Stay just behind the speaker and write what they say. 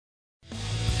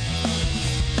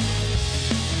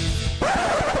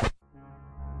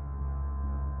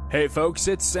Hey folks,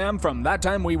 it's Sam from That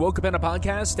Time We Woke Up in a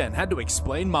Podcast and Had to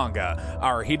Explain Manga,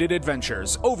 our heated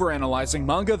adventures overanalyzing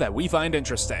manga that we find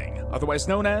interesting, otherwise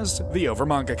known as the Over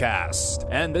Manga Cast.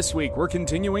 And this week we're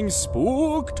continuing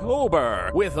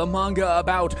Spooktober with a manga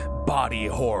about body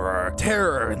horror,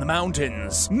 terror in the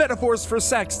mountains, metaphors for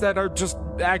sex that are just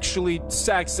actually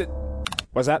sex.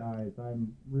 What's that? Guys,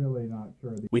 I'm really not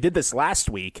sure. We did this last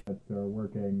week.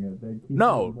 Working.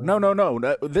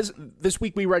 No. This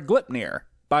week we read Gleipnir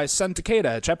by Sun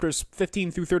Takeda, chapters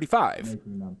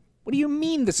 15-35. What do you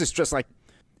mean this is just like...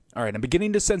 Alright, I'm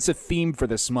beginning to sense a theme for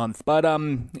this month, but,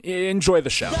 enjoy the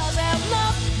show.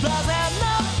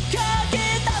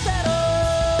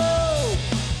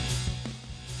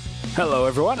 Hello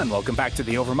everyone, and welcome back to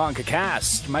the Over Manga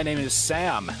Cast. My name is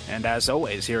Sam, and as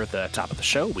always, here at the top of the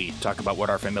show, we talk about what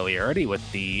our familiarity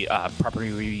with the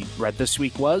property we read this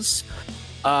week was.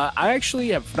 I actually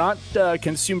have not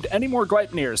consumed any more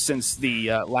Gleipnir since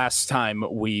the last time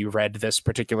we read this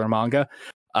particular manga.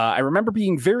 I remember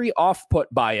being very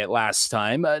off-put by it last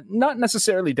time, not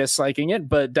necessarily disliking it,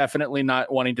 but definitely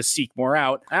not wanting to seek more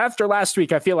out. After last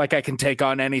week, I feel like I can take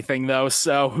on anything, though,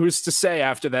 so who's to say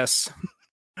after this?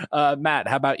 Matt,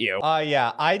 how about you?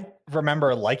 Yeah, I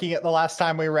remember liking it the last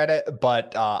time we read it,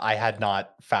 but I had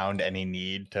not found any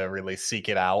need to really seek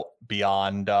it out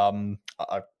beyond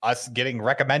us getting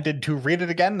recommended to read it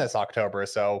again this October.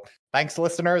 So thanks,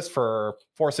 listeners, for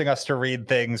forcing us to read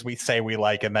things we say we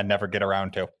like and then never get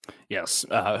around to. Yes,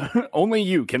 only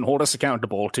you can hold us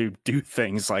accountable to do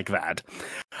things like that.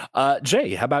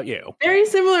 Jay, how about you? Very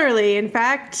similarly. In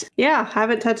fact, yeah,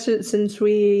 haven't touched it since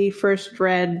we first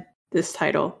read this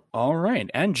title. All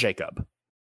right, and Jacob.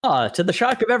 To the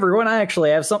shock of everyone, I actually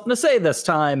have something to say this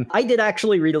time. I did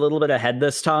actually read a little bit ahead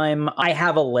this time. I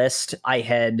have a list. I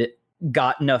had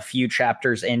gotten a few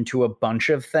chapters into a bunch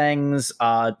of things.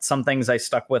 Some things I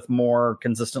stuck with more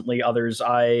consistently. Others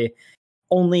I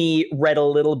only read a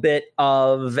little bit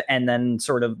of, and then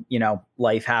sort of,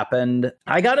 life happened.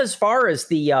 I got as far as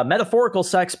the metaphorical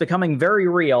sex becoming very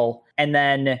real, and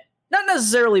then, not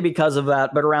necessarily because of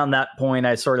that, but around that point,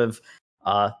 I sort of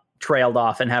trailed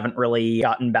off and haven't really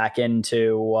gotten back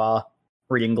into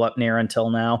reading Gleipnir until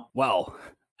now. Well,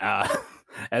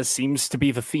 as seems to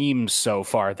be the theme so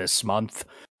far this month,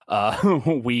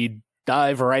 we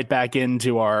dive right back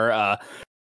into our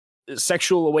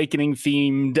sexual awakening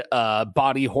themed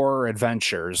body horror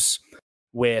adventures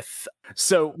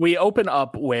so we open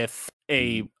up with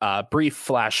a brief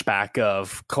flashback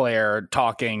of Claire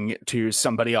talking to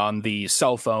somebody on the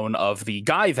cell phone of the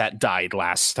guy that died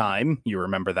last time. You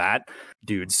remember that?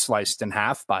 Dude sliced in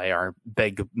half by our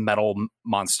big metal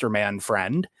monster man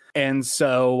friend. And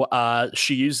so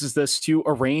she uses this to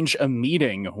arrange a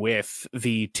meeting with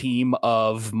the team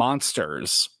of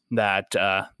monsters that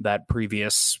that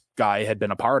previous guy had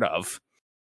been a part of.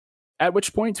 At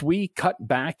which point we cut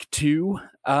back to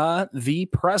the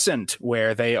present,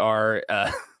 where they are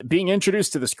being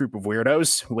introduced to this group of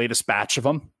weirdos, latest batch of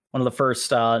them. One of the first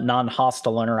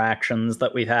non-hostile interactions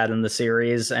that we've had in the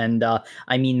series, and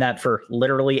I mean that for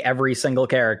literally every single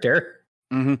character.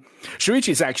 Mm-hmm.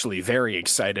 Shuichi's actually very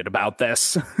excited about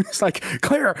this. It's like,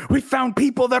 Claire, we found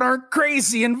people that aren't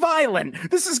crazy and violent.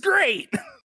 This is great.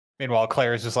 Meanwhile,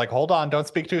 Claire is just like, hold on, don't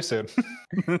speak too soon.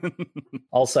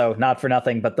 Also, not for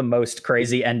nothing, but the most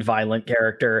crazy and violent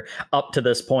character up to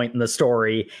this point in the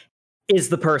story is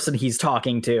the person he's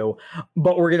talking to.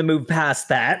 But we're going to move past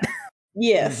that.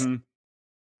 Yes.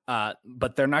 Mm-hmm.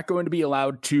 But they're not going to be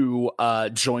allowed to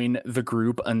join the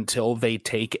group until they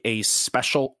take a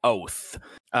special oath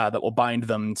that will bind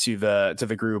them to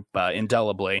the group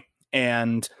indelibly.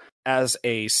 And as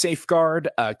a safeguard,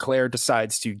 Claire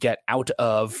decides to get out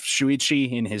of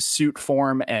Shuichi in his suit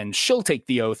form, and she'll take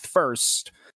the oath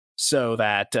first so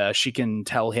that she can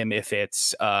tell him if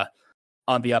it's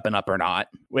on the up and up or not,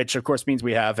 which of course means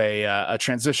we have a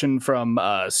transition from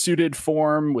suited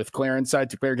form with Claire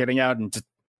inside to Claire getting out, and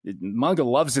manga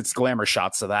loves its glamour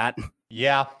shots of that.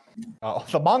 Yeah. Oh,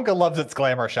 the manga loves its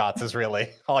glamour shots is really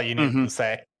all you need to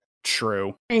say.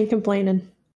 True. I ain't complaining.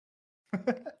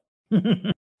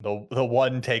 The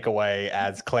one takeaway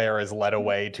as Claire is led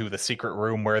away to the secret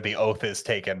room where the oath is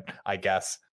taken, I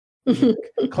guess.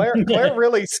 Claire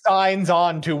really signs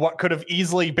on to what could have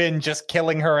easily been just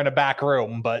killing her in a back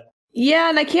room, but... Yeah,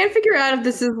 and I can't figure out if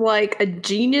this is like a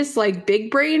genius, like big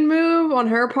brain move on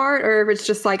her part, or if it's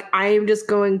just like, I am just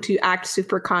going to act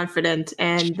super confident,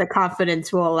 and the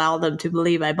confidence will allow them to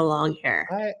believe I belong here.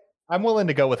 I'm willing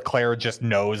to go with Claire just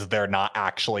knows they're not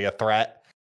actually a threat,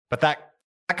 but that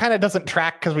kind of doesn't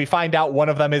track because we find out one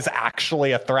of them is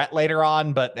actually a threat later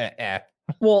on, but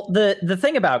Well, the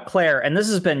thing about Claire, and this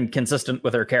has been consistent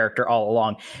with her character all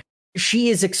along, she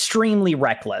is extremely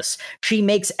reckless. She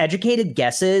makes educated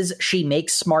guesses, she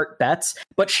makes smart bets,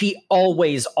 but she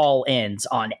always all ins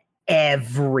on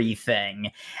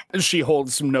everything. She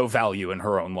holds no value in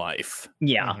her own life.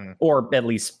 Yeah, or at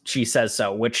least she says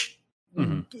so, which,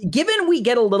 given we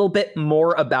get a little bit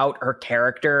more about her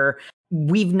character,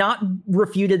 we've not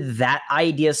refuted that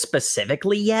idea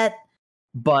specifically yet,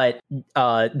 but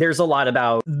there's a lot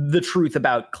about the truth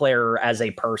about Claire as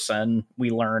a person we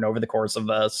learn over the course of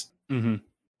this.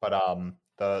 But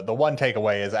the one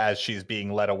takeaway is as she's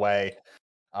being led away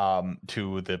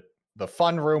to the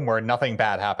fun room where nothing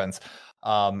bad happens,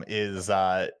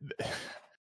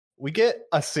 we get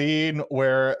a scene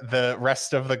where the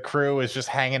rest of the crew is just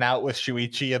hanging out with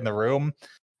Shuichi in the room,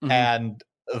 and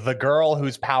the girl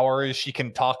whose power is she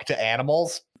can talk to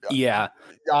animals,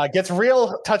 gets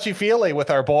real touchy-feely with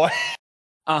our boy.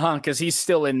 Because he's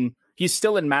still in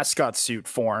mascot suit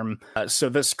form. So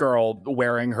this girl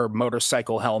wearing her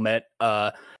motorcycle helmet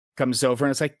comes over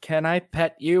and is like, "Can I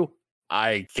pet you?"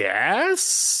 I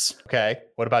guess. Okay.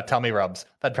 What about tummy rubs?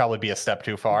 That'd probably be a step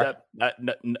too far.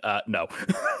 No.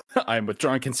 I'm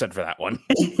withdrawing consent for that one.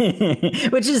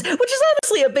 which is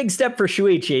honestly a big step for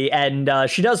Shuichi, and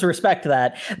she does respect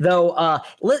that. Though,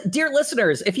 dear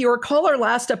listeners, if you recall our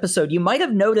last episode, you might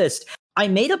have noticed I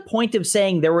made a point of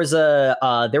saying there was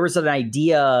an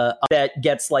idea that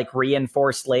gets like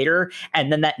reinforced later, and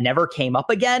then that never came up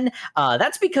again.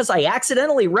 That's because I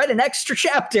accidentally read an extra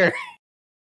chapter.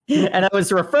 And I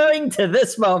was referring to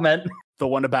this moment. The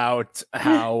one about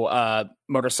how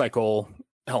motorcycle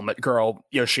helmet girl,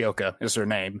 Yoshioka is her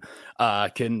name,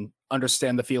 can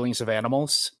understand the feelings of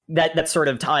animals. That's sort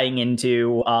of tying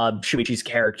into Shuichi's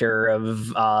character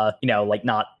of, like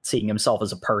not seeing himself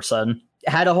as a person.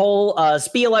 Had a whole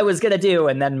spiel I was going to do,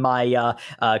 and then my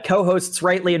co-hosts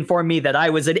rightly informed me that I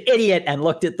was an idiot and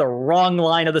looked at the wrong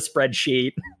line of the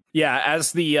spreadsheet. Yeah,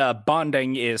 as the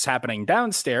bonding is happening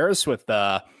downstairs with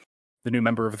the new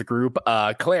member of the group,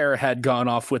 Claire had gone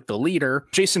off with the leader,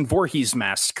 Jason Voorhees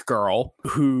mask girl,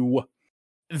 who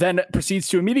then proceeds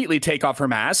to immediately take off her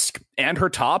mask and her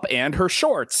top and her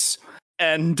shorts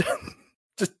and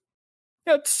just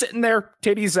sitting there,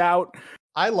 titties out.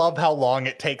 I love how long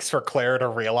it takes for Claire to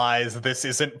realize this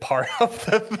isn't part of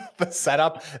the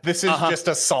setup. This is just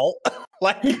assault.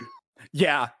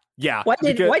 Yeah. Why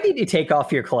did you take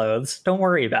off your clothes? Don't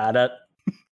worry about it.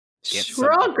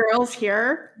 We're all girls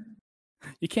here.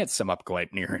 You can't sum up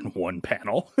Gleipnir in one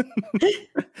panel.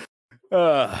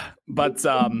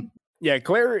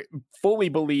 Claire fully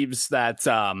believes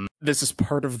that this is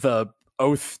part of the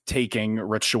oath-taking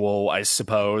ritual, I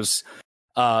suppose,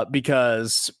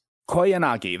 because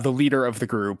Koyanagi, the leader of the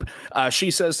group,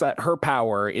 she says that her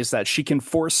power is that she can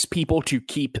force people to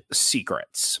keep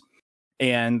secrets.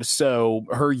 And so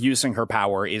her using her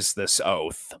power is this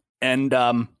oath. And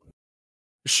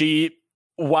she,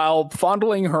 while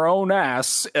fondling her own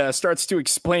ass, starts to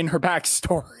explain her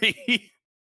backstory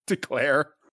to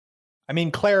Claire. I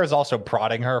mean, Claire is also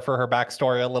prodding her for her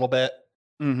backstory a little bit,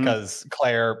 because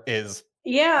Claire is...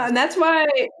 Yeah, and that's why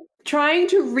trying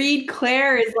to read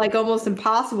Claire is like almost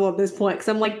impossible at this point, because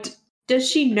I'm like, does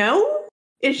she know?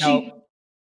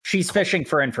 She's fishing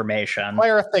for information.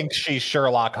 Claire thinks she's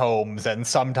Sherlock Holmes, and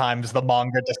sometimes the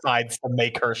manga decides to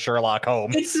make her Sherlock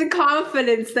Holmes. It's the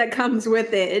confidence that comes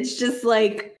with it. It's just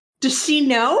like, does she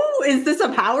know? Is this a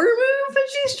power move that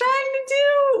she's trying to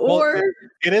do? Or well,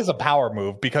 it is a power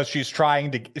move because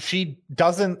she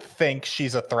doesn't think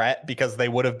she's a threat because they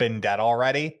would have been dead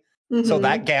already. So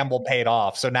that gamble paid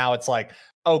off. So now it's like,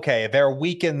 okay, they're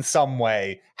weak in some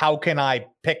way. How can I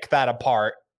pick that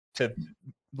apart to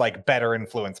like better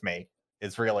influence me?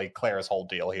 Is really Claire's whole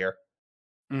deal here.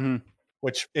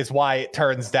 Which is why it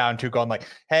turns down to going like,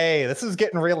 hey, this is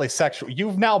getting really sexual.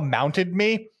 You've now mounted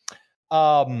me.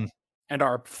 And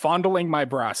are fondling my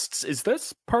breasts. Is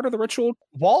this part of the ritual?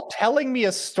 While telling me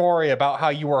a story about how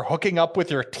you were hooking up with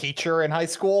your teacher in high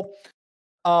school,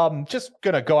 just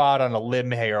gonna go out on a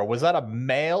limb here. Was that a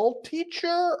male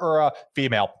teacher or a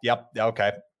female? Yep.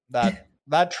 Okay.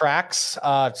 That tracks.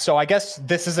 So I guess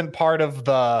this isn't part of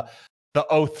the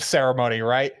oath ceremony,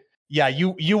 right? Yeah,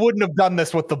 you wouldn't have done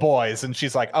this with the boys. And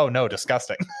she's like, oh no,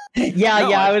 disgusting.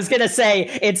 I was gonna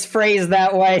say it's phrased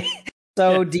that way.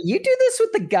 So do you do this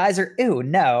with the guys or ew,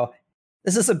 no.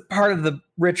 This isn't part of the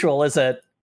ritual, is it?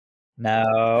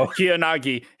 No.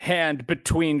 Kiyanagi, hand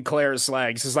between Claire's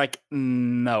legs, is like,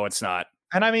 no, it's not.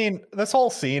 And I mean, this whole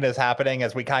scene is happening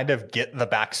as we kind of get the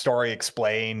backstory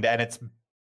explained, and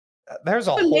there's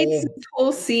a makes this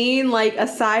whole scene, like,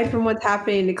 aside from what's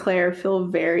happening to Claire, feel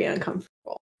very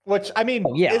uncomfortable. Which, I mean,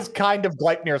 is kind of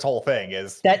Gleipnir's whole thing.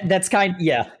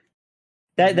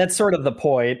 That's sort of the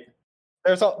point.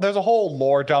 There's a whole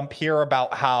lore dump here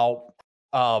about how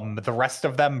the rest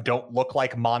of them don't look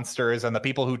like monsters, and the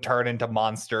people who turn into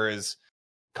monsters,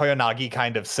 Koyanagi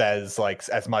kind of says, like,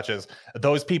 as much as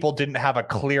those people didn't have a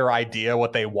clear idea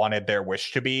what they wanted their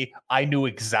wish to be. I knew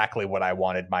exactly what I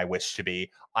wanted my wish to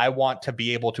be. I want to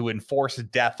be able to enforce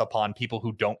death upon people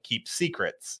who don't keep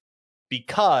secrets,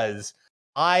 because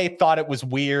I thought it was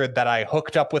weird that I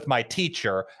hooked up with my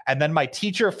teacher, and then my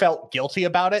teacher felt guilty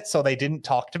about it, so they didn't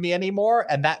talk to me anymore,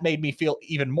 and that made me feel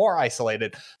even more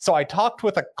isolated. So I talked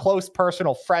with a close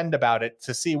personal friend about it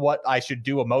to see what I should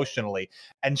do emotionally,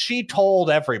 and she told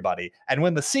everybody. And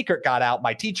when the secret got out,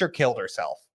 my teacher killed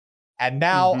herself. And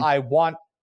now I want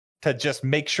to just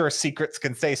make sure secrets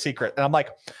can stay secret. And I'm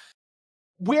like,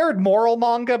 weird moral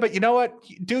manga, but you know what?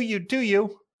 Do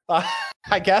you?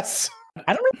 I guess.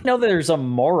 I don't really know that there's a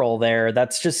moral there.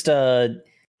 That's just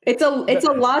it's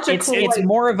a logical.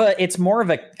 It's more of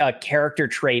a character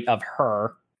trait of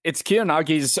her. It's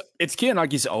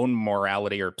Kiyanagi's own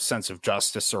morality or sense of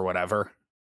justice or whatever.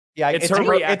 Yeah, it's her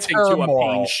reacting to a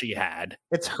pain she had.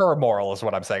 It's her moral, is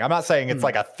what I'm saying. I'm not saying it's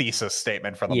like a thesis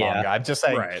statement for the manga. I'm just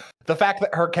saying the fact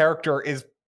that her character is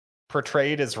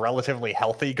portrayed as relatively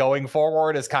healthy going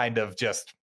forward is kind of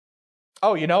just,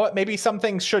 oh, you know what? Maybe some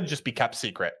things should just be kept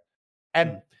secret.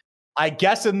 And I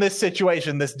guess in this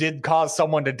situation, this did cause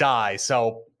someone to die,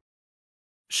 so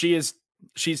she's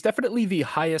definitely the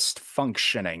highest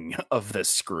functioning of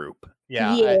this group.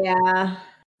 Yeah.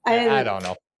 I don't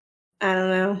know. I don't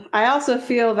know. I also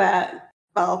feel that,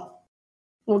 well,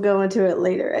 we'll go into it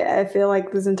later. I feel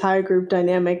like this entire group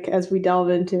dynamic, as we delve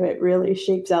into it, really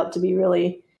shapes out to be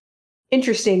really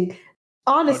interesting.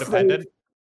 Honestly.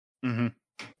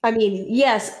 I mean,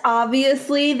 yes,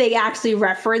 obviously they actually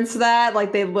reference that.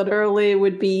 Like, they literally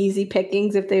would be easy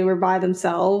pickings if they were by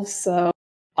themselves. So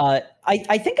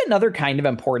I think another kind of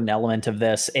important element of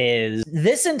this is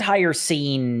this entire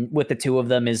scene with the two of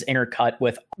them is intercut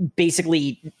with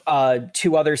basically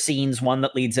two other scenes, one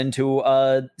that leads into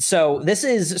so this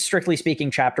is, strictly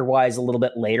speaking, chapter wise a little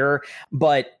bit later,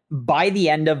 but by the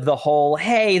end of the whole,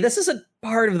 hey, this isn't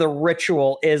part of the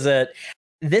ritual, is it?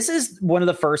 This is one of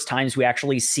the first times we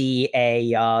actually see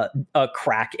a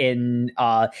crack in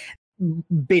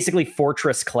basically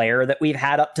Fortress Claire that we've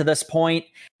had up to this point,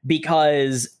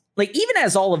 because like, even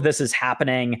as all of this is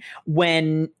happening,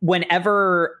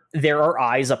 whenever there are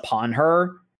eyes upon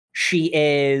her, she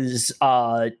is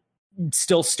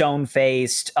still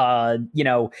stone-faced,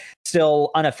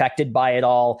 still unaffected by it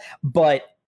all. But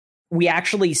we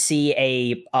actually see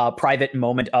a private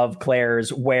moment of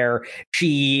Claire's where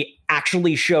she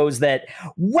actually shows that,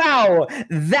 wow,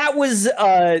 that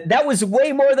was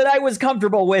way more than I was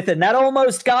comfortable with, and that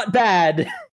almost got bad.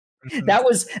 That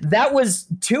was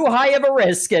too high of a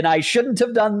risk, and I shouldn't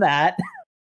have done that.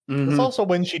 It's also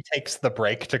when she takes the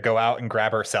break to go out and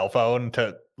grab her cell phone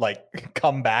to like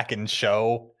come back and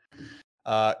show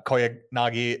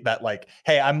Koyanagi that, like,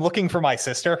 hey, I'm looking for my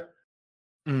sister.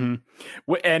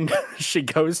 And she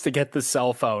goes to get the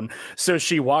cell phone, so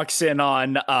she walks in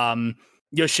on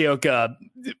Yoshioka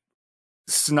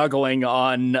snuggling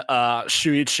on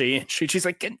Shuichi. Shuichi's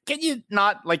like, can you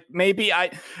not, like, maybe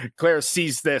Claire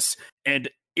sees this and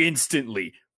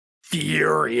instantly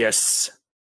furious.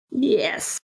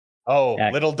 Yes. Oh,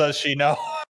 little does she know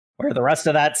where the rest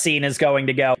of that scene is going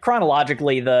to go.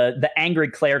 Chronologically, the angry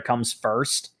Claire comes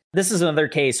first. This is another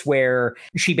case where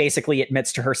she basically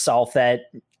admits to herself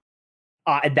that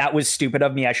that was stupid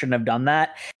of me. I shouldn't have done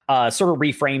that. Sort of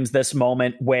reframes this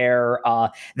moment where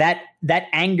that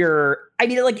anger, I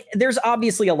mean, like, there's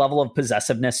obviously a level of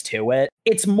possessiveness to it.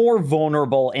 It's more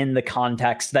vulnerable in the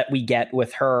context that we get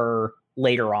with her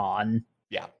later on.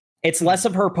 Yeah. It's less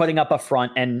of her putting up a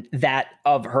front and that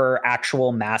of her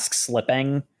actual mask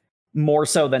slipping, more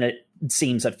so than it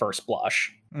seems at first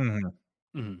blush.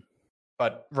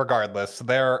 But regardless,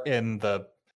 they're in the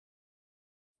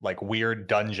like weird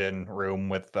dungeon room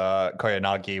with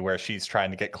Koyanagi, where she's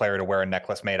trying to get Claire to wear a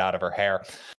necklace made out of her hair,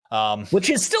 which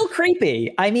is still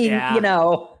creepy. I mean,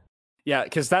 yeah,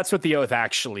 because that's what the oath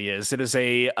actually is. It is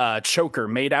a choker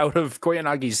made out of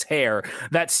Koyanagi's hair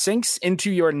that sinks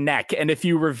into your neck, and if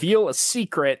you reveal a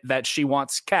secret that she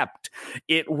wants kept,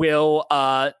 it will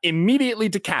immediately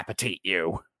decapitate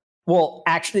you. Well,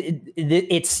 actually,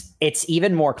 it's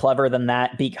even more clever than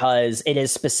that, because it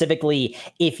is specifically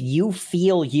if you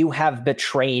feel you have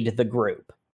betrayed the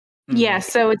group. Yeah,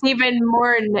 so it's even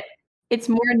more it's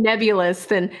more nebulous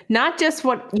than not just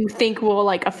what you think will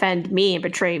like offend me and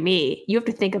betray me. You have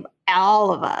to think of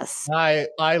all of us. I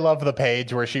love the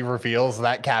page where she reveals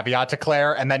that caveat to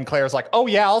Claire, and then Claire's like, "Oh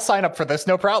yeah, I'll sign up for this,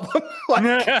 no problem."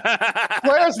 Like,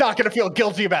 Claire's not going to feel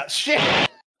guilty about shit.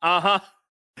 Uh-huh.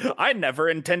 I never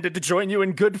intended to join you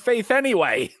in good faith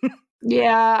anyway.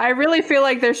 Yeah, I really feel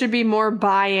like there should be more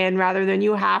buy-in rather than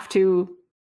you have to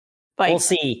like We'll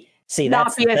see. See, not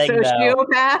that's be the a thing, though.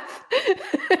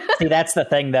 sociopath. See, that's the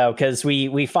thing, though, because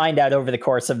we find out over the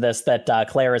course of this that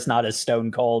Claire is not as stone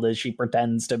cold as she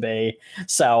pretends to be.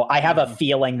 So I have a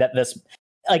feeling that this,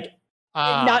 like,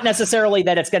 not necessarily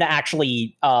that it's going to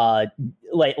actually,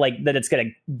 like that it's going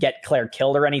to get Claire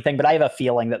killed or anything, but I have a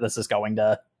feeling that this is going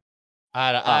to.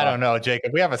 I don't know,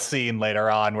 Jacob. We have a scene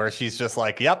later on where she's just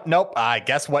like, "Yep, nope. I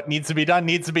guess what needs to be done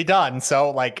needs to be done."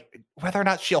 So, like, whether or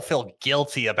not she'll feel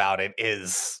guilty about it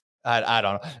is. I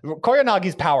don't know.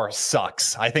 Koyanagi's power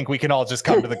sucks. I think we can all just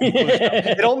come to the conclusion.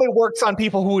 It only works on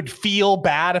people who would feel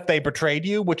bad if they betrayed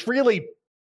you, which really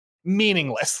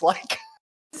meaningless. Like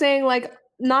Saying like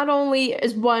not only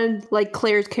is one like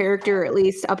Claire's character, at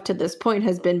least up to this point,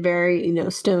 has been very,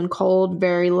 stone cold,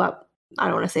 very I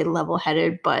don't want to say level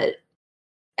headed, but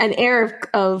an air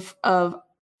of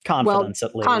Confidence,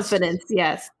 at least. Confidence,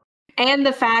 yes. And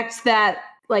the fact that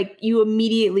like you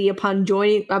immediately upon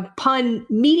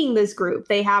meeting this group,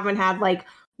 they haven't had like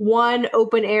one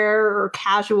open air or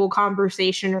casual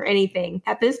conversation or anything.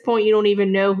 At this point, you don't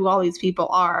even know who all these people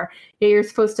are. You're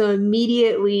supposed to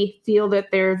immediately feel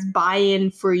that there's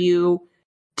buy-in for you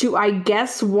to, I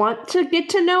guess, want to get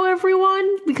to know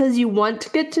everyone because you want to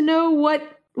get to know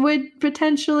what would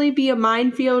potentially be a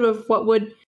minefield of what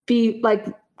would be like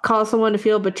cause someone to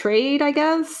feel betrayed, I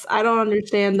guess. I don't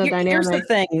understand the dynamic. Here's the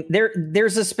thing.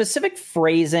 There's a specific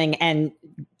phrasing, and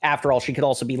after all, she could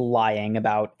also be lying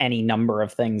about any number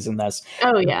of things in this.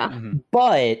 Oh, yeah. Mm-hmm.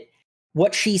 But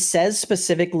what she says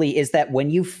specifically is that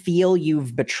when you feel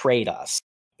you've betrayed us,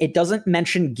 it doesn't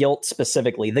mention guilt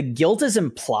specifically. The guilt is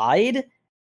implied,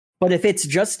 but if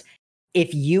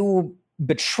you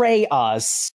betray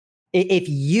us, if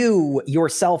you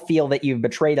yourself feel that you've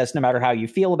betrayed us, no matter how you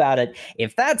feel about it,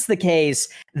 if that's the case,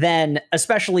 then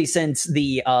especially since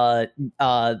the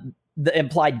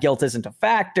implied guilt isn't a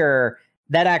factor,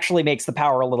 that actually makes the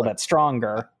power a little bit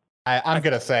stronger. I'm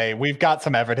going to say we've got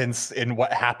some evidence in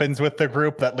what happens with the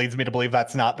group that leads me to believe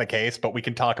that's not the case, but we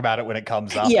can talk about it when it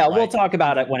comes up. Yeah, we'll talk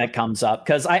about it when it comes up,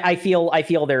 because I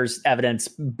feel there's evidence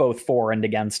both for and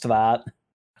against that.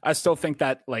 I still think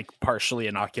that like partially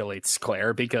inoculates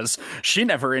Claire because she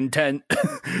never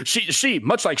she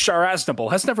much like Shar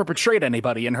Aznable has never betrayed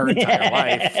anybody in her entire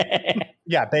life.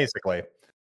 Yeah, basically.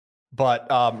 But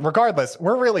regardless,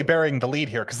 we're really burying the lead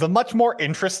here because the much more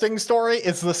interesting story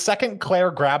is the second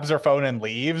Claire grabs her phone and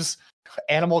leaves.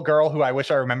 Animal girl, who I wish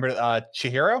I remembered,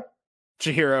 Chihiro?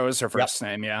 Chihiro is her first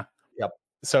name, yeah. Yep.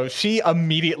 So she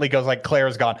immediately goes like,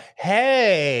 Claire's gone,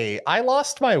 "Hey, I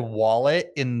lost my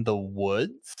wallet in the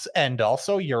woods, and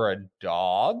also you're a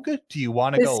dog. Do you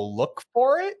want to go look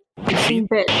for it?"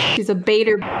 She's a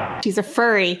baiter. She's a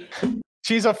furry.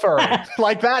 She's a furry.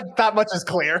 Like that much is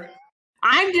clear.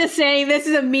 I'm just saying this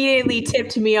is immediately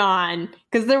tipped me on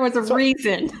because there was a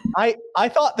reason. I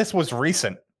thought this was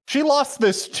recent. She lost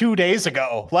this 2 days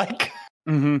ago. Like,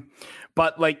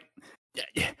 But like,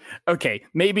 okay,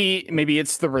 maybe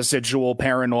it's the residual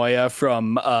paranoia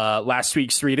from last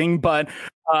week's reading, but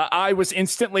I was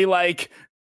instantly like,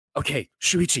 okay,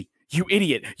 Shuichi, you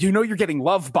idiot. You know you're getting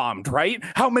love bombed, right?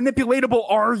 How manipulatable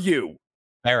are you?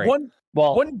 Very.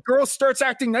 One girl starts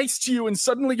acting nice to you and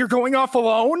suddenly you're going off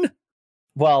alone?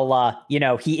 Well,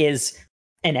 he is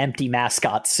an empty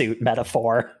mascot suit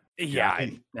metaphor. Yeah,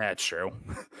 that's true.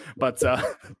 But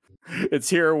it's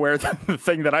here where the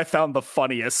thing that I found the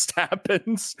funniest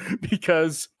happens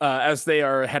because as they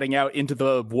are heading out into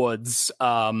the woods,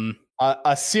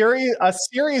 a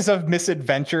series of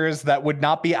misadventures that would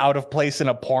not be out of place in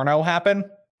a porno happen.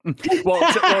 Well,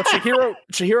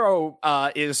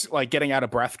 Chihiro is like getting out of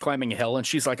breath climbing a hill, and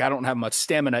she's like, "I don't have much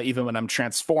stamina even when I'm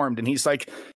transformed." And he's like,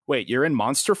 "Wait, you're in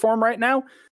monster form right now?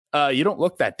 You don't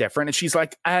look that different." And she's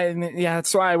like, "Yeah,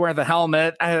 that's why I wear the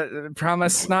helmet. I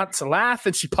promise not to laugh."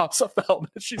 And she pops up the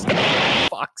helmet. She's got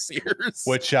fox ears.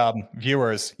 Which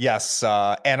viewers, yes,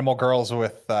 animal girls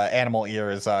with animal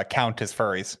ears count as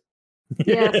furries.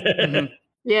 Yes,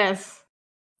 yes,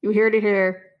 you heard it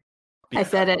here. I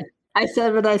said it. I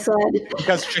said what I said.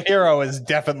 Because Chihiro is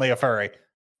definitely a furry.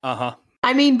 Uh-huh.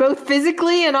 I mean, both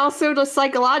physically and also just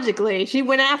psychologically. She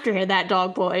went after him, that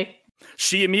dog boy.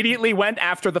 She immediately went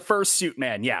after the first suit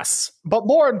man, yes. But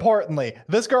more importantly,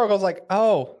 this girl goes like,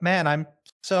 "Oh, man, I'm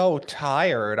so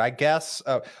tired. I guess.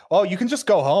 Oh, you can just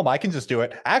go home. I can just do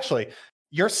it. Actually,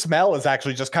 your smell is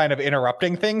actually just kind of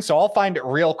interrupting things, so I'll find it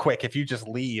real quick if you just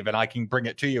leave and I can bring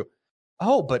it to you.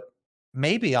 Oh, but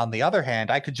maybe on the other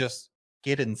hand, I could just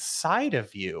get inside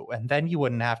of you and then you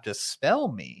wouldn't have to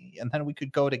smell me and then we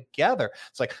could go together.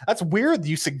 It's like, that's weird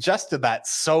you suggested that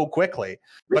so quickly.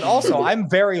 But also, I'm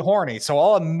very horny, so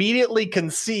I'll immediately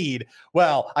concede,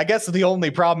 well, I guess the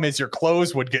only problem is your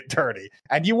clothes would get dirty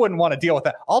and you wouldn't want to deal with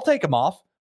that. I'll take them off.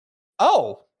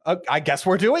 Oh, I guess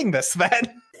we're doing this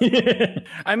then.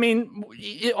 I mean,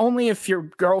 only if your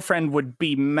girlfriend would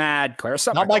be mad, Claire.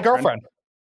 Not my girlfriend.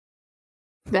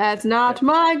 That's not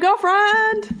my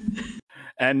girlfriend.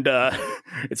 And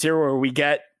it's here where we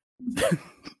get...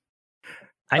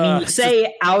 I mean, you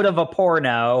say out of a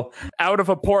porno. Out of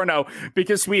a porno,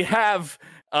 because we have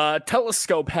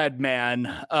telescope head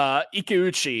man,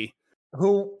 Ikeuchi.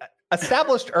 Who,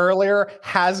 established earlier,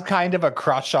 has kind of a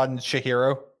crush on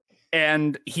Chihiro.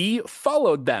 And he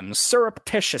followed them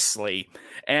surreptitiously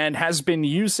and has been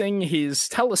using his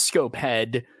telescope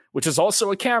head, which is also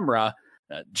a camera.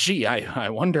 I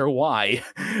wonder why,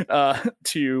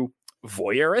 to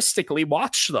voyeuristically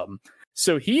watch them.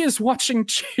 So he is watching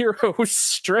Chihiro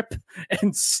strip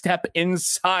and step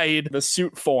inside the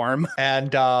suit form.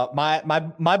 And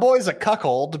my boy's a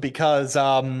cuckold because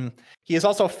he is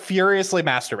also furiously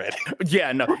masturbating.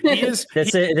 Yeah, no, he is.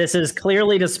 This is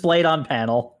clearly displayed on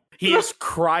panel. He is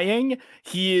crying.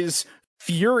 He is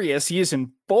furious. He is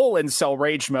in full incel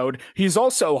rage mode. He's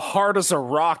also hard as a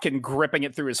rock and gripping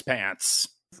it through his pants.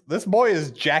 This boy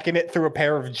is jacking it through a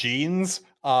pair of jeans.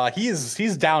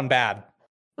 He's down bad.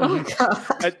 Oh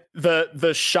god.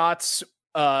 The shots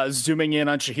zooming in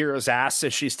on Chihiro's ass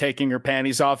as she's taking her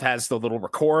panties off has the little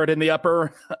record in the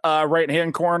upper right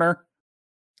hand corner.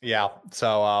 Yeah.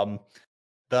 So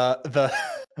the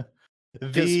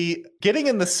getting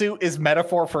in the suit is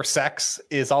metaphor for sex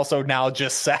is also now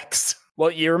just sex.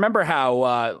 Well, you remember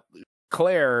how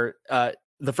Claire,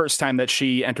 the first time that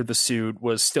she entered the suit,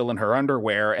 was still in her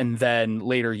underwear and then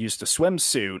later used a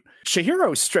swimsuit.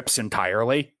 Chihiro strips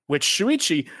entirely, which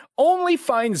Shuichi only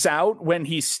finds out when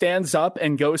he stands up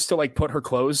and goes to like put her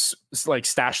clothes, like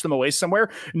stash them away somewhere,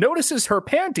 notices her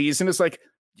panties and is like,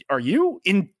 are you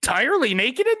entirely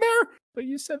naked in there? But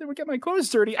you said they would get my clothes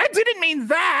dirty. I didn't mean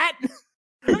that.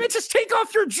 I meant just take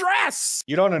off your dress.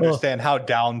 You don't understand how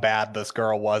down bad this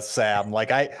girl was, Sam. Like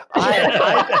I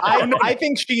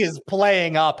think she is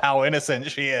playing up how innocent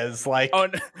she is. Like, oh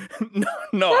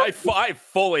no, I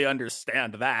fully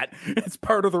understand that. It's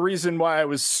part of the reason why I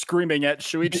was screaming at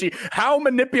Shuichi. How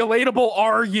manipulatable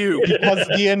are you? Because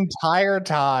the entire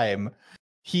time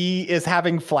he is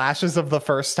having flashes of the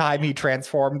first time he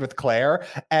transformed with Claire,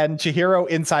 and Chihiro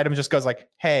inside him just goes like,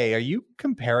 hey, are you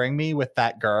comparing me with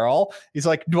that girl? He's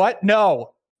like, what?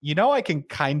 No. You know, I can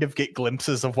kind of get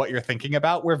glimpses of what you're thinking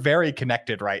about. We're very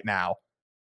connected right now.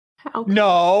 How?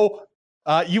 No.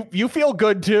 You feel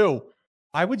good too.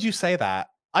 Why would you say that?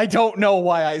 I don't know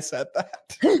why I said that.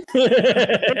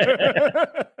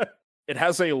 It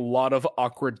has a lot of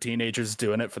awkward teenagers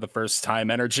doing it for the first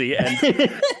time energy, and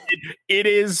it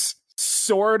is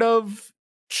sort of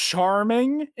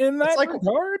charming in that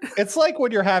regard. It's like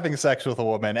when you're having sex with a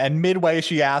woman and midway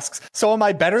she asks, so am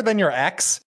I better than your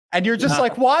ex? And you're just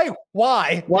like, why?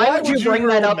 Why would you bring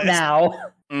that up now?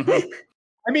 Mm-hmm.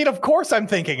 I mean, of course I'm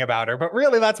thinking about her, but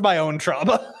really that's my own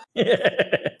trauma.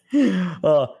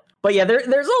 But yeah,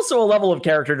 there's also a level of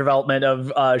character development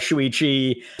of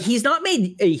Shuichi. He's not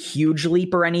made a huge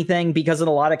leap or anything because in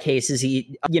a lot of cases,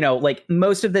 he, like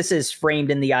most of this is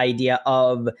framed in the idea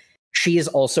of she is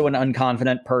also an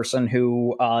unconfident person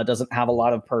who doesn't have a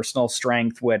lot of personal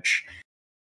strength, which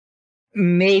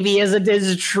maybe isn't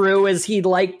as true as he'd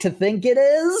like to think it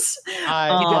is.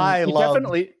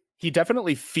 He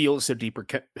definitely feels a deeper...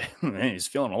 he's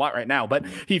feeling a lot right now, but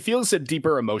he feels a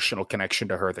deeper emotional connection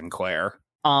to her than Claire.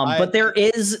 But there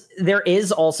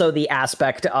is also the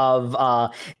aspect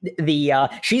of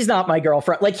she's not my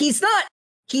girlfriend. Like he's not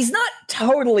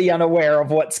totally unaware of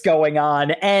what's going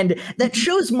on, and that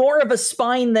shows more of a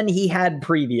spine than he had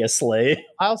previously.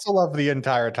 I also love the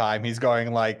entire time he's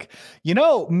going like,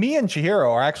 me and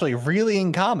Chihiro are actually really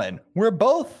in common. We're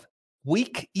both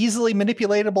weak, easily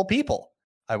manipulatable people.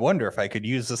 I wonder if I could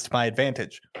use this to my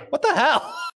advantage. What the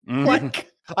hell? Mm-hmm. Like,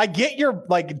 I get you're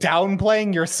like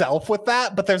downplaying yourself with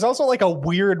that, but there's also like a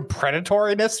weird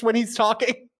predatoriness when he's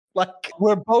talking. Like,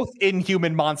 we're both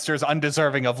inhuman monsters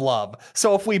undeserving of love.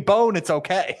 So if we bone, it's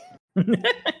okay.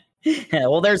 Yeah,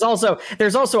 well, there's also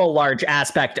a large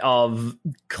aspect of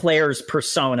Claire's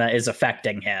persona is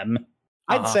affecting him.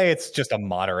 I'd say it's just a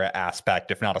moderate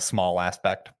aspect, if not a small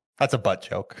aspect. That's a butt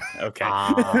joke. Okay.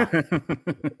 Ah.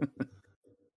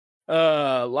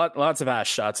 Lots of ass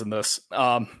shots in this.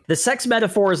 The sex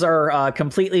metaphors are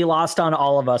completely lost on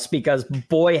all of us because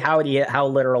boy, howdy, how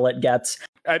literal it gets.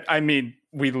 I mean,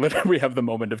 we literally have the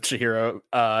moment of Chihiro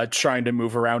trying to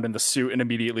move around in the suit and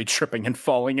immediately tripping and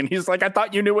falling, and he's like, "I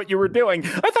thought you knew what you were doing.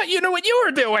 I thought you knew what you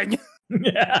were doing."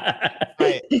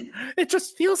 It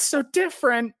just feels so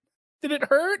different. Did it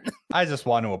hurt? I just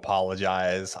want to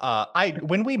apologize.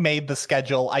 When we made the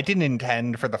schedule, I didn't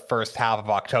intend for the first half of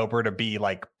October to be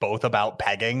like both about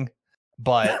pegging,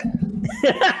 but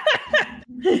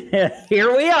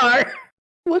here we are.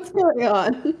 What's going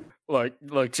on?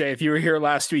 Look, Jay, if you were here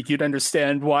last week, you'd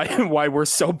understand why we're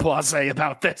so blasé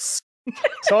about this.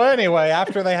 So anyway,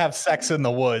 after they have sex in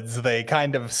the woods, they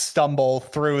kind of stumble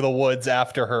through the woods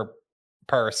after her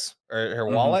purse or her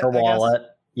wallet. Her I guess? wallet.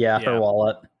 Yeah, Yeah. her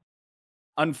wallet.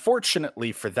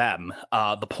 Unfortunately for them,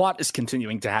 the plot is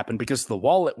continuing to happen because the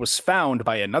wallet was found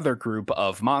by another group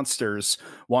of monsters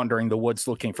wandering the woods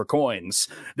looking for coins.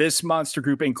 This monster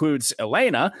group includes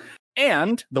Elena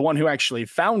and the one who actually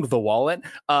found the wallet,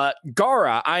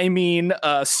 Subaru.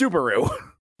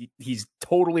 He's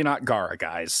totally not Gara,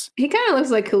 guys. He kind of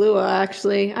looks like Kahlua,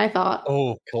 actually, I thought.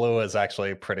 Oh, Kahlua is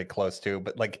actually pretty close too,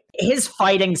 but like, His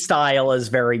fighting style is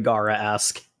very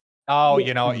Gara-esque. oh,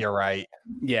 you know what? You're right.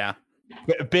 Yeah.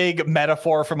 Big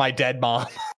metaphor for my dead mom.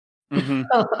 Mm-hmm.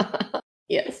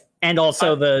 Yes. And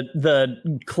also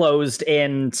the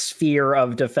closed-in sphere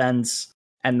of defense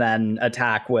and then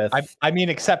attack with... I mean,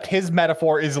 except his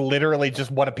metaphor is literally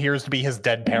just what appears to be his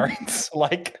dead parents.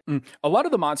 Like, a lot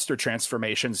of the monster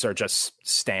transformations are just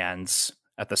stands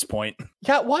at this point.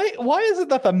 yeah, why is it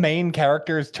that the main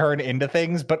characters turn into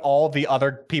things, but all the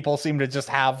other people seem to just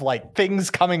have like things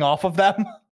coming off of them?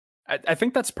 I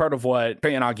think that's part of what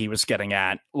Kuyanagi was getting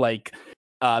at. Like,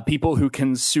 people who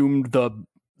consumed the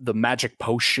magic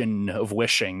potion of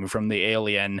wishing from the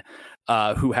alien,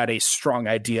 who had a strong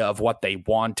idea of what they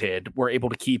wanted, were able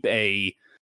to keep a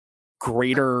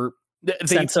greater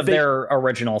sense of their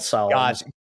original selves. God.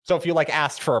 So if you like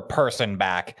asked for a person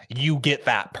back, you get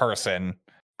that person,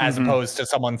 as Mhm. opposed to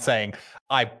someone saying,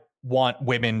 I want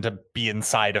women to be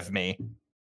inside of me.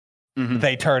 Mhm.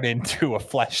 They turn into a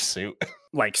flesh suit.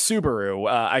 Like Subaru,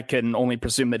 I can only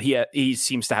presume that he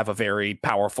seems to have a very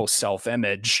powerful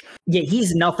self-image. Yeah,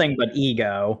 he's nothing but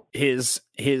ego. His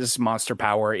monster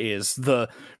power is the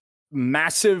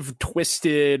massive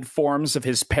twisted forms of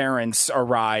his parents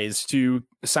arise to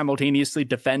simultaneously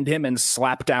defend him and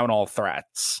slap down all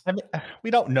threats. I mean,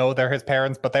 we don't know they're his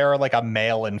parents, but they're like a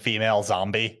male and female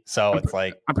zombie. So it's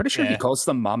like, I'm pretty sure he eh. calls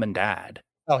them mom and dad.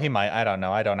 Oh, he might. I don't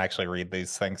know. I don't actually read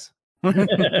these things.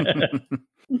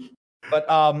 But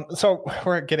so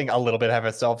we're getting a little bit ahead of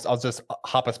ourselves. I'll just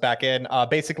hop us back in.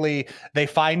 Basically, they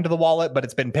find the wallet, but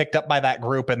it's been picked up by that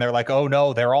group, and they're like, "Oh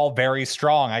no, they're all very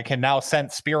strong. I can now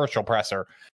sense spiritual pressure."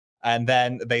 And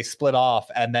then they split off,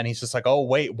 and then he's just like, "Oh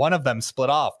wait, one of them split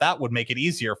off. That would make it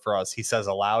easier for us." He says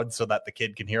aloud so that the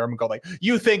kid can hear him and go like,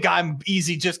 "You think I'm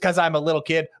easy just because I'm a little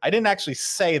kid?" I didn't actually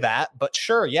say that, but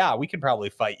sure, yeah, we can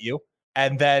probably fight you.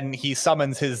 And then he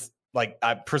summons his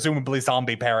presumably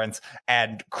zombie parents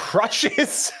and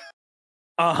crushes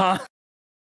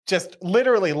just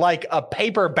literally like a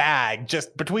paper bag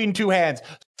just between two hands,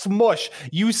 smush.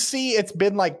 You see it's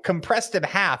been like compressed in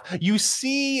half. You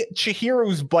see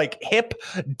Chihiro's like hip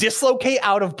dislocate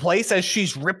out of place as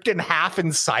she's ripped in half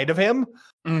inside of him.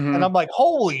 Mhm. And I'm like,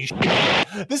 holy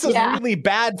shit, this is really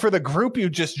bad for the group you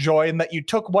just joined, that you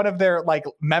took one of their like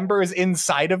members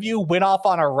inside of you, went off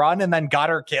on a run, and then got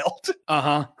her killed.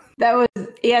 That was,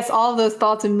 yes, all of those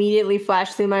thoughts immediately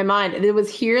flashed through my mind. And it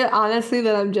was here, honestly,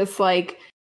 that I'm just like,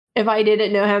 if I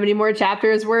didn't know how many more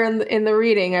chapters were in the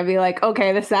reading, I'd be like,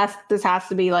 okay, this has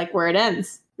to be like where it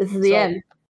ends. This is the end.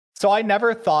 So I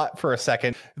never thought for a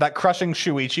second that crushing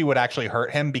Shuichi would actually hurt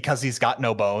him because he's got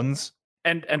no bones.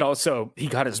 And also, he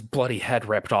got his bloody head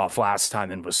ripped off last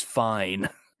time and was fine.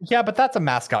 Yeah, but that's a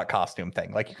mascot costume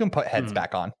thing. Like, you can put heads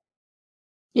back on.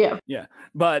 Yeah. Yeah,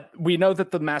 but we know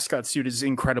that the mascot suit is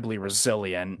incredibly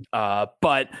resilient.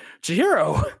 But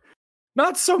Chihiro,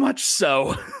 not so much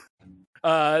so.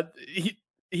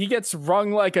 He gets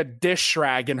wrung like a dish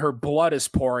rag and her blood is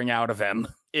pouring out of him.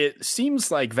 It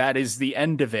seems like that is the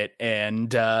end of it,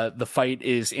 and the fight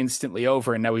is instantly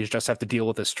over, and now we just have to deal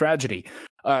with this tragedy.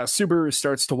 Subaru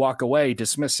starts to walk away,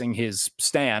 dismissing his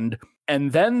stand,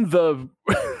 and then the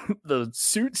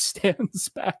suit stands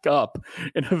back up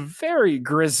in a very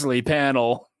grisly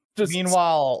panel.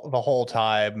 Meanwhile, the whole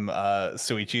time,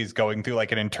 Suichi's going through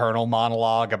like an internal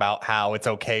monologue about how it's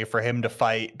okay for him to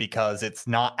fight because it's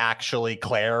not actually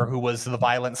Claire who was the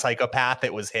violent psychopath,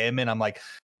 it was him. And I'm like,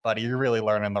 buddy, you're really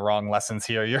learning the wrong lessons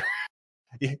here.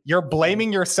 You're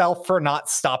blaming yourself for not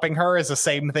stopping her is the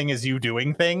same thing as you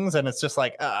doing things, and it's just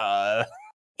like,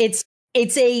 It's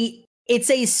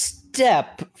a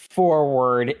step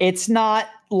forward. It's not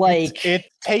like it's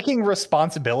taking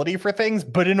responsibility for things,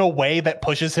 but in a way that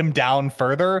pushes him down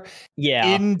further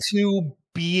into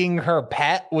being her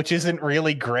pet, which isn't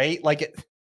really great. Like,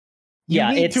 you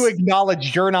need to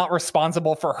acknowledge you're not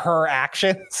responsible for her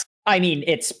actions. I mean,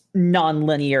 it's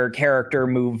non-linear character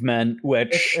movement,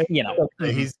 which,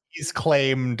 he's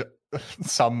claimed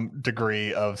some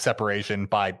degree of separation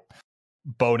by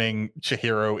boning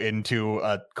Chihiro into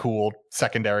a cool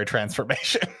secondary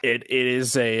transformation. It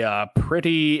is a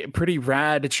pretty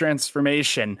rad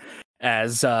transformation,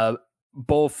 as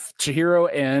both Chihiro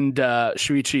and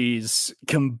Shuichi's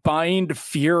combined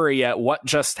fury at what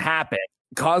just happened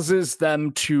causes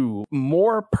them to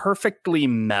more perfectly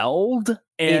meld.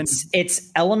 And it's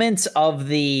elements of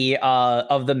the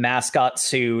mascot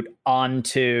suit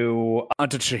onto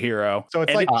Chihiro. So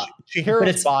it's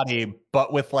Chihiro's body,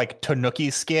 but with like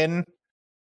Tanuki skin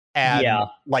and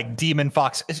like Demon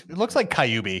Fox. It looks like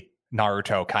Kyuubi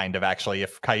Naruto, kind of, actually,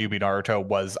 if Kyuubi Naruto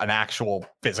was an actual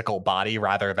physical body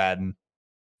rather than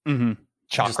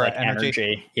chakra like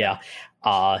energy. Yeah.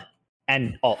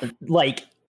 And like,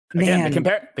 again,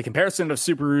 the comparison of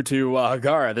Subaru to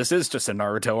Gaara, this is just a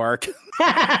Naruto arc.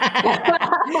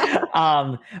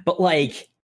 But like,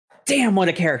 damn, what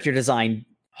a character design.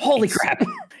 Holy crap.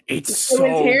 It's so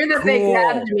It was here that they cool.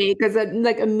 grabbed me, because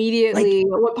like immediately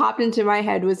what popped into my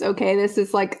head was, okay, this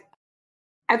is like,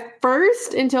 at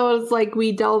first, until it's like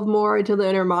we delve more into the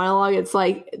inner monologue, it's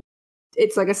like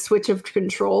a switch of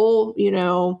control,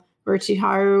 where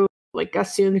Chiharu like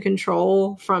assumed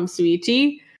control from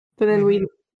Suichi,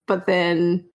 but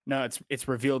then no, it's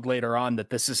revealed later on that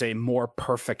this is a more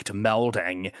perfect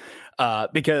melding,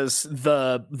 because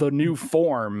the new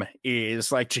form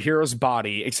is like Chihiro's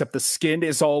body, except the skin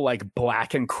is all like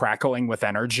black and crackling with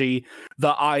energy.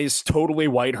 The eyes totally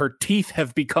white. Her teeth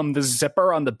have become the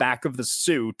zipper on the back of the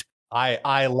suit.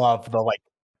 I love the like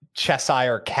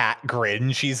Cheshire cat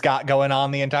grin she's got going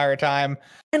on the entire time.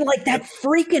 And like that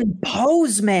freaking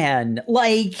pose, man.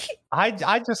 Like,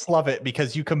 I just love it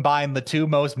because you combine the two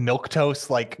most milquetoast,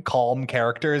 like, calm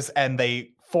characters, and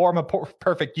they form a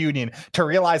perfect union to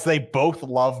realize they both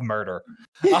love murder.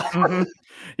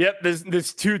 Yep,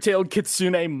 this two-tailed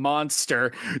kitsune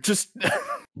monster just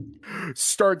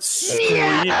starts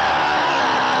screaming.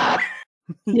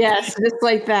 yes, just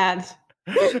like that.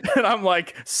 And I'm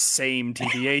like, same,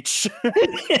 TBH.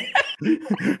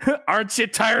 Aren't you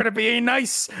tired of being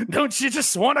nice? Don't you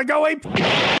just want to go ape?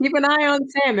 Keep an eye on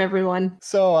Sam, everyone.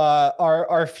 So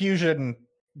our fusion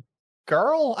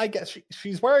girl, I guess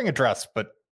she's wearing a dress,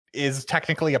 but is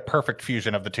technically a perfect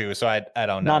fusion of the two. So I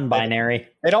don't know. Non-binary.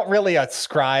 They don't really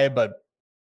ascribe a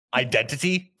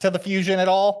identity to the fusion at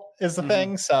all, is the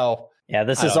thing. So yeah,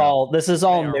 this is all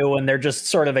new, and they're just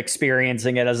sort of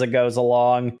experiencing it as it goes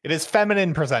along. it is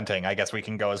feminine presenting, I guess we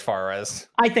can go as far as.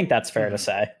 I think that's fair to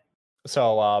say.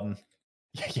 So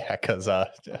yeah, because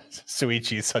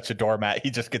Suichi's such a doormat, he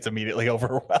just gets immediately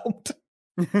overwhelmed.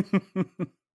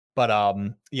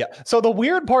 But yeah. So the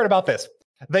weird part about this,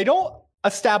 they don't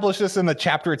establish this in the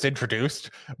chapter it's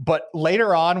introduced, but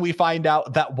later on we find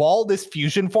out that while this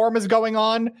fusion form is going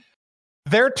on,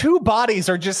 their two bodies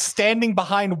are just standing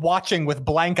behind watching with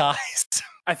blank eyes.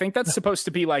 I think that's supposed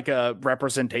to be like a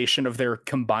representation of their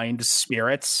combined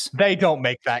spirits. They don't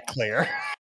make that clear.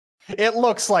 It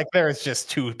looks like there's just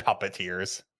two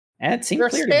puppeteers. And it seems They're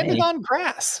clear standing to me. on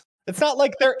grass. It's not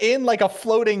like they're in like a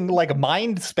floating like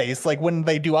mind space like when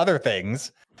they do other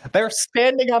things. They're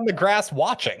standing on the grass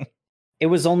watching. It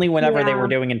was only whenever they were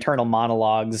doing internal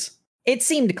monologues. It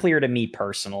seemed clear to me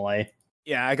personally.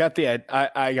 Yeah, I got the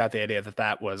idea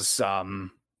that was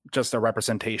just a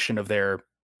representation of their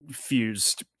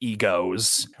fused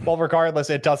egos. Well, regardless,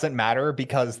 it doesn't matter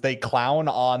because they clown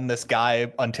on this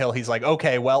guy until he's like,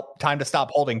 okay, well, time to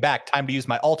stop holding back. Time to use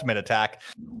my ultimate attack.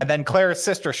 And then Claire's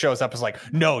sister shows up and is like,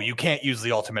 no, you can't use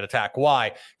the ultimate attack.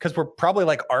 Why? Because we're probably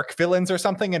like arc villains or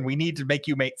something, and we need to make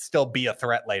you still be a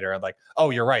threat later. And like, oh,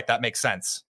 you're right. That makes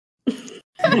sense.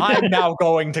 I'm now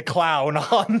going to clown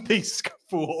on these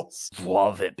fools.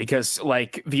 Love it, because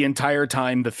like the entire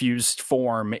time the fused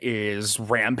form is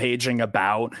rampaging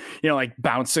about, like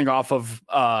bouncing off of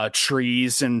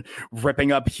trees and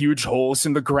ripping up huge holes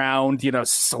in the ground,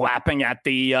 slapping at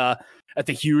the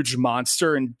huge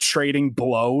monster and trading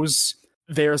blows.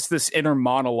 There's this inner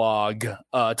monologue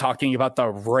talking about the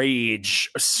rage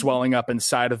swelling up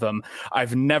inside of them.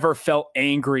 I've never felt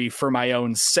angry for my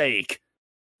own sake.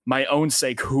 my own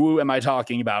sake, who am I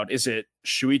talking about? Is it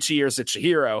Shuichi or is it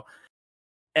Chihiro?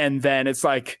 And then it's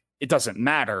like, it doesn't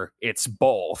matter. It's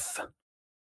both.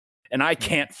 And I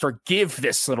can't forgive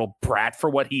this little brat for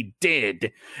what he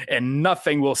did, and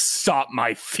nothing will stop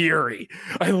my fury.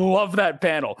 I love that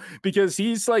panel because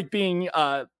he's like being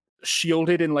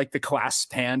shielded in like the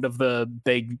clasped hand of the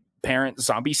big parent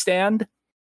zombie stand.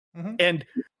 Mm-hmm. And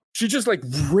she just like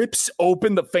rips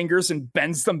open the fingers and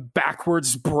bends them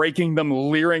backwards, breaking them,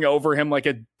 leering over him like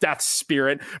a death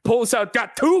spirit, pulls out,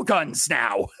 got 2 guns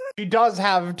now. She does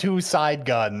have 2 side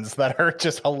guns that are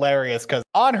just hilarious because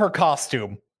on her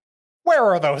costume, where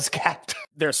are those kept?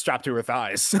 They're strapped to her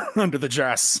thighs under the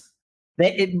dress.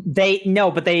 They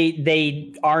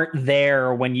aren't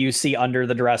there when you see under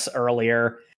the dress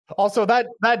earlier. Also,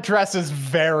 that dress is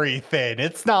very thin.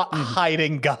 It's not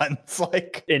hiding guns.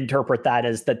 Like, interpret that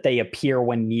as that they appear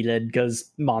when needed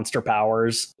because monster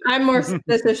powers. I'm more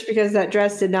suspicious because that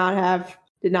dress did not have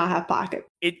pockets.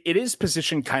 It is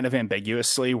positioned kind of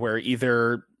ambiguously, where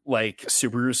either like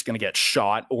Subaru's going to get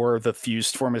shot or the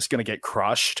fused form is going to get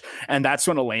crushed, and that's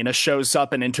when Elena shows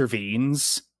up and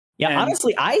intervenes. Yeah,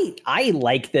 honestly, I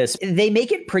like this. They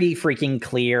make it pretty freaking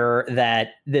clear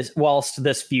that whilst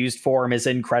this fused form is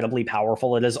incredibly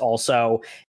powerful, it is also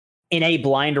in a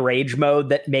blind rage mode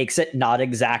that makes it not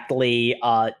exactly,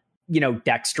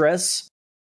 dexterous.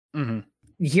 Mm-hmm.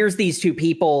 Here's these 2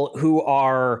 people who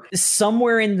are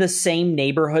somewhere in the same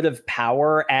neighborhood of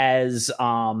power as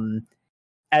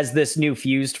this new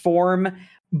fused form,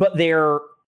 but they're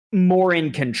more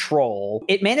in control.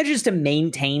 It manages to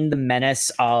maintain the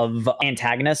menace of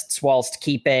antagonists whilst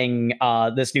keeping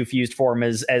this new fused form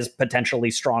as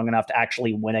potentially strong enough to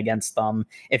actually win against them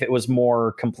if it was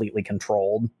more completely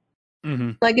controlled.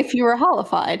 Mm-hmm. Like if you were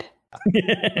holified.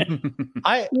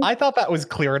 I thought that was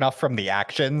clear enough from the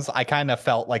actions. I kind of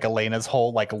felt like Elena's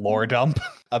whole like lore dump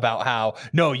about how,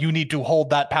 no, you need to hold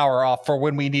that power off for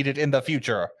when we need it in the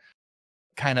future.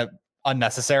 Kind of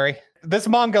unnecessary. This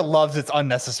manga loves its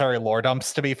unnecessary lore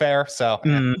dumps, to be fair. So,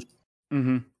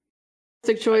 mm-hmm.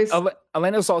 Sick choice.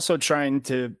 Elena's also trying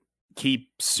to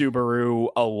keep Subaru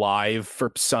alive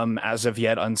for some as of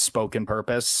yet unspoken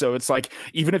purpose. So it's like,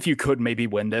 even if you could maybe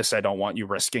win this, I don't want you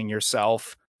risking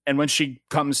yourself. And when she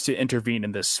comes to intervene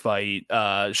in this fight,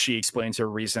 she explains her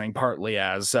reasoning partly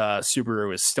as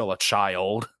Subaru is still a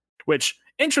child, which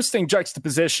interesting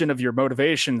juxtaposition of your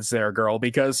motivations there, girl,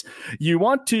 because you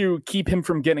want to keep him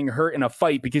from getting hurt in a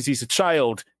fight because he's a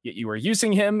child, yet you are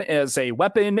using him as a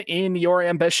weapon in your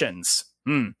ambitions.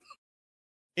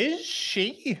 Is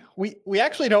she? We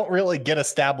actually don't really get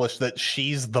established that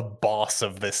she's the boss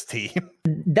of this team.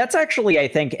 That's actually, I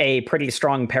think, a pretty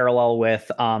strong parallel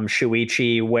with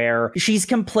Shuichi, where she's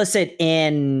complicit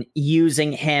in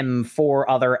using him for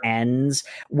other ends,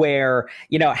 where,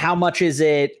 how much is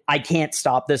it, I can't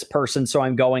stop this person, so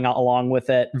I'm going along with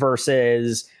it,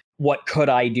 versus what could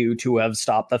I do to have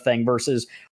stopped the thing, versus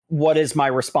what is my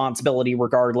responsibility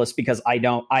regardless, because I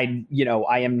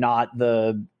am not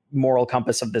the moral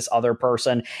compass of this other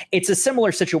person. It's a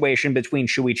similar situation between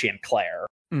Shuichi and Claire.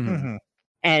 Mm-hmm.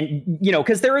 And,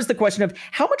 because there is the question of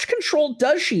how much control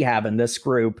does she have in this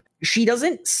group? She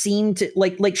doesn't seem to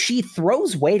like she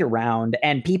throws weight around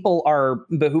and people are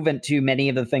behoovent to many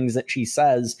of the things that she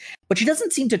says, but she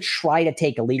doesn't seem to try to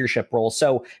take a leadership role.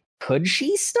 So could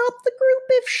she stop the group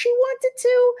if she wanted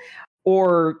to?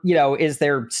 Or, is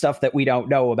there stuff that we don't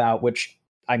know about, which,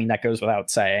 I mean, that goes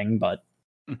without saying, but...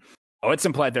 Oh, it's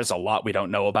implied there's a lot we don't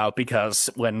know about, because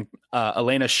when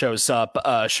Elena shows up,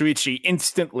 Shuichi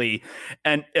instantly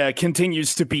and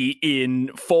continues to be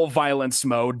in full violence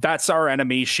mode. That's our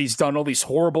enemy. She's done all these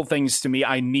horrible things to me.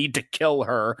 I need to kill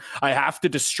her. I have to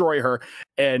destroy her.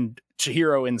 And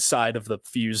Chihiro inside of the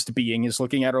fused being is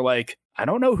looking at her like, I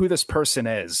don't know who this person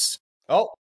is. Oh,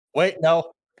 wait,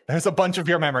 no. There's a bunch of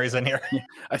your memories in here.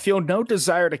 I feel no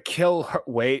desire to kill her.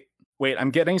 Wait, I'm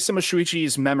getting some of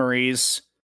Shuichi's memories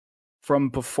from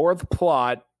before the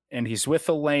plot, and he's with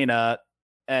Elena,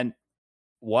 and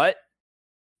what?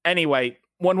 Anyway,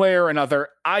 one way or another,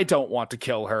 I don't want to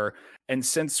kill her, and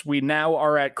since we now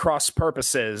are at cross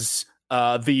purposes,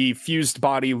 the fused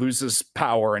body loses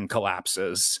power and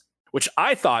collapses, which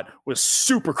I thought was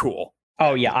super cool.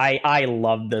 Oh yeah, I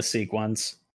love this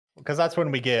sequence. Because that's when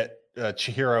we get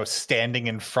Chihiro standing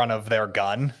in front of their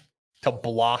gun to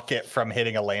block it from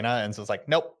hitting Elena, and so it's like,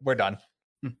 nope, we're done.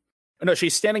 No,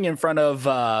 she's standing in front of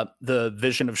the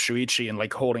vision of Shuichi and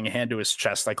like holding a hand to his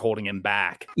chest, like holding him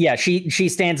back. Yeah, she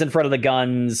stands in front of the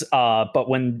guns, but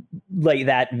when like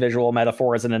that visual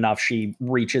metaphor isn't enough, she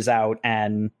reaches out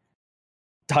and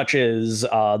touches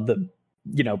the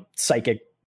psychic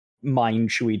mind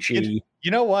Shuichi.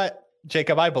 You know what?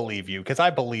 Jacob, I believe you, because I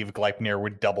believe Gleipnir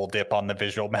would double dip on the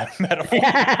visual metaphor.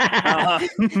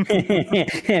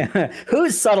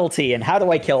 Who's subtlety and how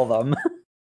do I kill them?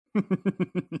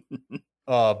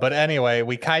 But anyway,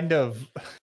 we kind of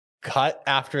cut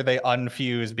after they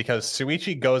unfuse because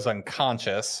Shuichi goes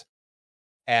unconscious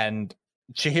and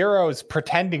Chihiro's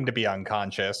pretending to be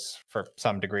unconscious for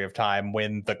some degree of time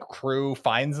when the crew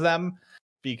finds them,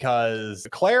 because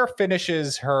Claire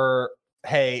finishes her,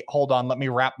 hey, hold on, let me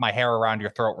wrap my hair around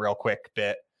your throat real quick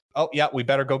bit. Oh, yeah, we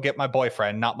better go get my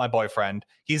boyfriend. Not my boyfriend.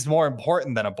 He's more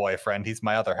important than a boyfriend. He's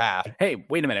my other half. Hey,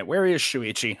 wait a minute. Where is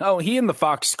Shuichi? Oh, he and the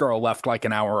fox girl left like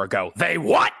an hour ago. They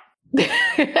what?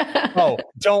 Oh,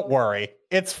 don't worry.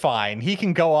 It's fine. He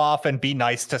can go off and be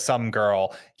nice to some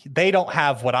girl. They don't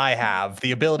have what I have,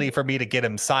 the ability for me to get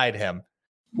inside him.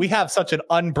 We have such an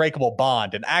unbreakable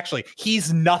bond. And actually,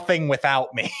 he's nothing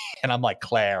without me. And I'm like,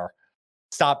 Claire,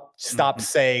 stop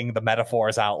saying the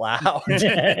metaphors out loud.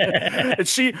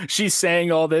 She's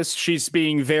saying all this. She's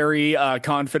being very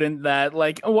confident that,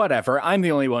 like, whatever, I'm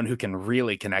the only one who can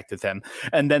really connect with him.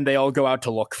 And then they all go out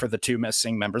to look for the two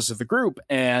missing members of the group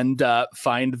and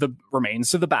find the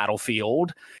remains of the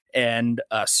battlefield. And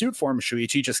suit form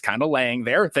Shuichi just kind of laying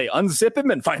there. They unzip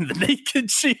him and find the naked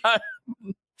Chia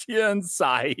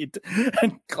inside.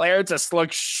 And Claire just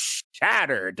looks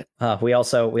shattered. We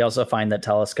also find that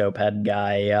telescope head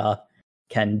guy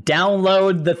can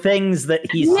download the things that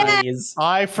he sees.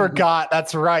 I forgot.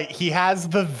 That's right. He has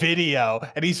the video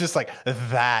and he's just like,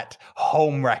 that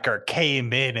homewrecker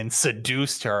came in and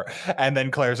seduced her. And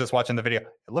then Claire's just watching the video.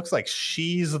 It looks like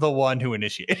she's the one who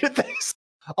initiated this.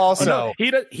 Also,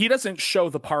 he doesn't show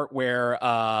the part where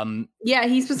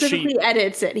he specifically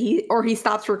edits it. He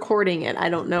stops recording it. I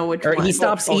don't know which one. He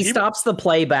stops the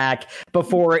playback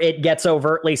before it gets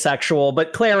overtly sexual,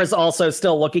 but Claire is also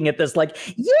still looking at this like,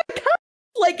 yeah, kind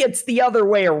of like it's the other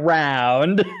way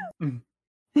around.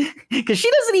 Because she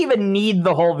doesn't even need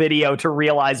the whole video to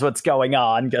realize what's going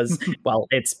on, because, well,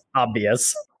 it's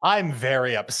obvious. I'm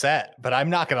very upset, but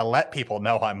I'm not going to let people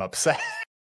know I'm upset.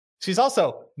 She's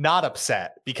also not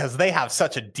upset because they have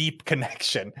such a deep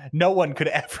connection. No one could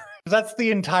ever. That's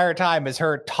the entire time is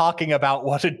her talking about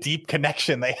what a deep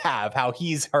connection they have, how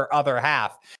he's her other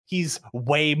half. He's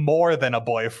way more than a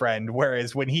boyfriend.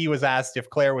 Whereas when he was asked if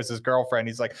Claire was his girlfriend,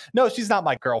 he's like, no, she's not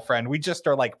my girlfriend. We just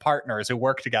are like partners who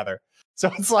work together.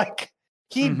 So it's like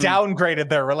he downgraded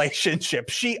their relationship.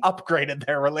 She upgraded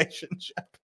their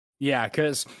relationship. Yeah,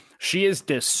 because she is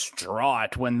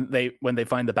distraught when they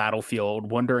find the battlefield,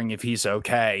 wondering if he's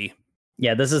okay.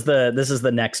 Yeah, this is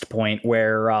the next point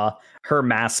where her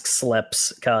mask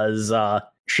slips, because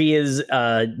she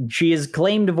is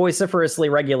claimed vociferously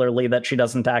regularly that she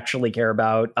doesn't actually care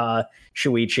about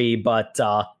Shuichi, but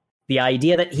the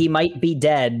idea that he might be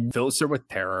dead fills her with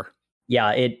terror.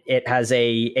 Yeah, it has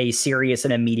a serious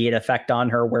and immediate effect on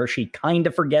her, where she kind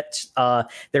of forgets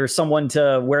there's someone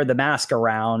to wear the mask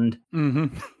around.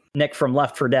 Mm-hmm. Nick from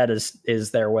Left 4 Dead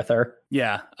is there with her.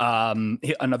 Yeah,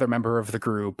 another member of the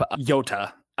group,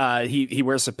 Yota. He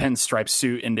wears a pinstripe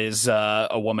suit and is a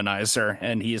womanizer,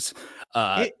 and he's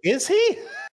is he?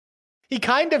 He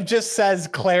kind of just says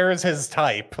Claire's his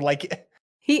type, like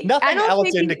nothing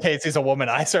else indicates he's a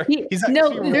womanizer. He's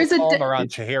there's around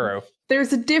Chihiro.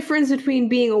 There's a difference between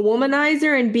being a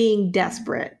womanizer and being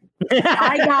desperate.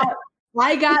 I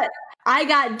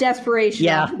got desperation.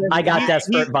 Yeah, I got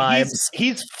desperate vibes.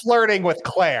 He's flirting with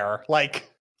Claire.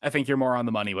 Like, I think you're more on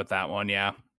the money with that one.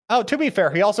 Yeah. Oh, to be fair,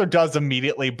 he also does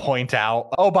immediately point out,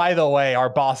 oh, by the way, our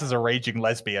boss is a raging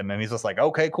lesbian. And he's just like,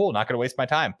 okay, cool. Not going to waste my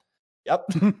time. Yep.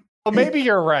 Well, maybe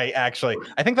you're right, actually.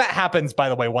 I think that happens, by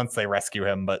the way, once they rescue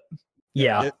him. But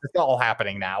yeah, it's all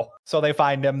happening now. So they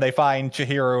find him. They find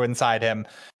Chihiro inside him.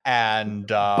 And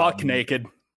buck naked.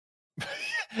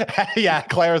 Yeah,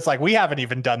 Claire's like, we haven't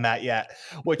even done that yet,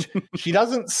 which she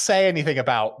doesn't say anything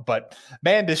about, but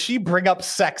man, does she bring up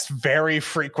sex very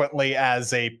frequently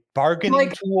as a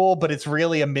bargaining tool, but it's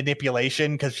really a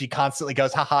manipulation because she constantly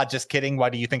goes, haha, just kidding. Why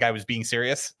do you think I was being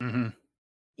serious? Mm-hmm.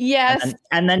 Yes.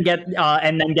 And then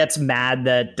gets mad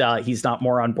that he's not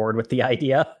more on board with the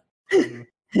idea.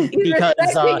 Because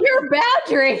your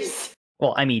boundaries.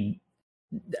 Well, I mean,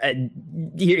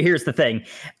 here's the thing.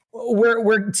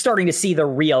 We're starting to see the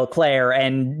real Claire,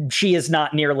 and she is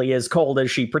not nearly as cold as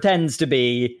she pretends to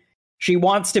be. She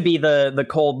wants to be the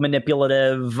cold,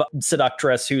 manipulative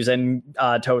seductress who's in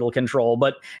total control,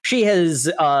 but she has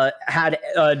had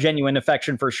a genuine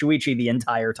affection for Shuichi the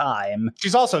entire time.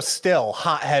 She's also still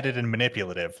hot-headed and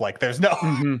manipulative. Like, there's no...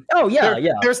 Oh, yeah,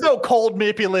 yeah. There's no cold,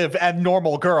 manipulative, and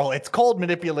normal girl. It's cold,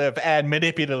 manipulative, and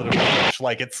manipulative bitch.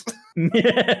 Like, it's...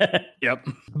 Yep.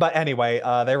 But anyway,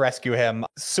 they rescue him.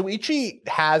 Shuichi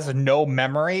has no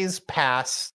memories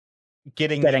past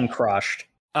getting crushed.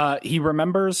 He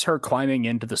remembers her climbing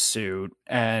into the suit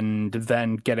and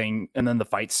then the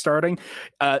fight starting.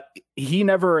 He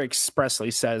never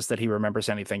expressly says that he remembers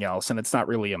anything else, and it's not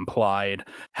really implied.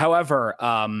 However,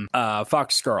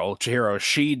 Fox Girl, Chihiro,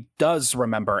 she does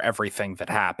remember everything that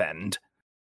happened.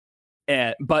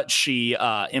 But she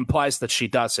implies that she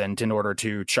doesn't in order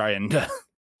to try and...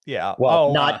 Yeah.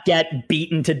 Not get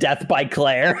beaten to death by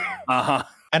Claire. Uh-huh.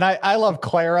 And I love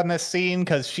Claire on this scene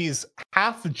because she's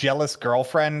half jealous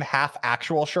girlfriend, half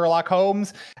actual Sherlock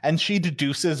Holmes. And she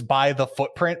deduces by the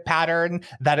footprint pattern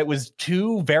that it was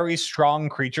two very strong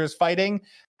creatures fighting,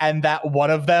 and that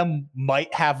one of them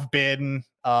might have been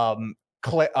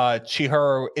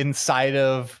Chihiro inside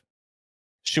of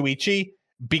Shuichi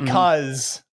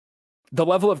because... The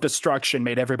level of destruction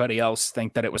made everybody else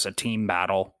think that it was a team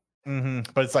battle.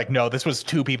 But it's like, no, this was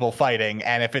two people fighting.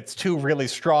 And if it's two really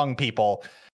strong people,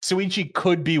 Shuichi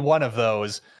could be one of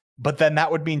those. But then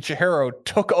that would mean Chihiro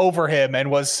took over him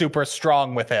and was super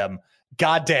strong with him.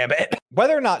 God damn it.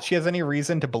 Whether or not she has any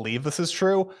reason to believe this is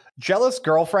true, jealous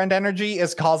girlfriend energy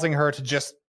is causing her to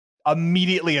just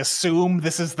immediately assume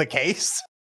this is the case.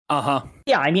 Uh-huh.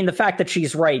 Yeah, I mean, the fact that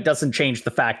she's right doesn't change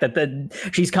the fact that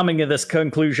she's coming to this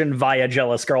conclusion via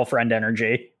jealous girlfriend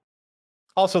energy.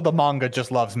 Also, the manga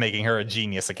just loves making her a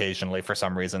genius occasionally for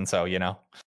some reason, so, you know.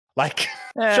 Like,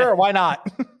 Sure, why not?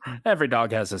 Every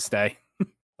dog has his day.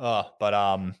 Is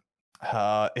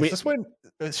this when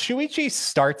Shuichi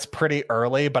starts pretty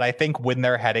early, but I think when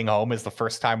they're heading home is the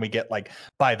first time we get, like,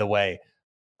 by the way,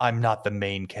 I'm not the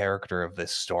main character of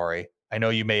this story. I know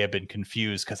you may have been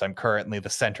confused because I'm currently the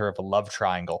center of a love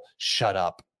triangle. Shut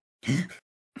up.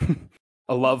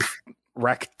 A love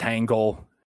rectangle.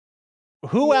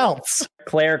 Who else?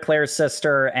 Claire's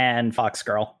sister, and Fox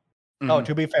Girl. Mm-hmm. Oh,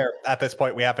 to be fair, at this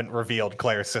point, we haven't revealed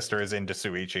Claire's sister is into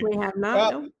Shuichi. We have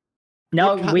not.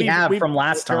 No, we have from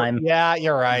last time. Yeah,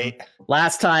 you're right.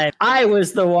 Last time, I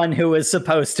was the one who was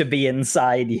supposed to be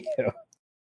inside you.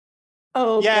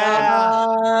 Oh, yeah.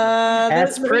 God.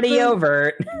 That's pretty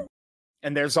overt.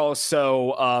 And there's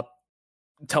also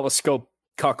Telescope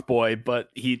Cuckboy, but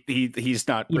he's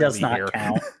not. He really does not here.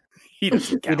 count. He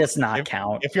doesn't count. He does not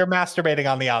count. If you're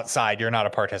masturbating on the outside, you're not a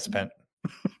participant.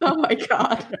 Oh my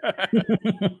God.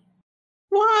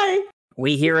 Why?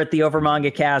 We here at the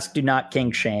Overmanga Cast do not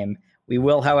kink shame. We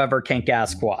will, however, kink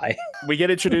ask why. We get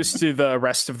introduced to the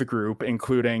rest of the group,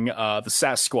 including the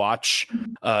Sasquatch,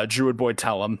 Druid Boy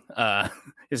Tellum.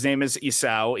 His name is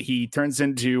Isao. He turns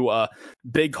into a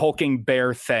big hulking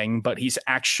bear thing, but he's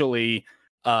actually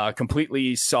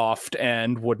completely soft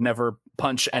and would never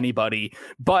punch anybody.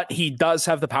 But he does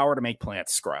have the power to make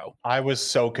plants grow. I was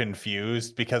so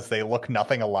confused because they look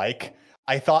nothing alike.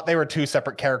 I thought they were two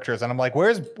separate characters, and I'm like,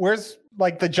 where's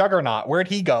like the Juggernaut? Where'd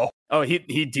he go? Oh, he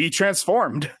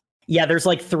de-transformed. Yeah, there's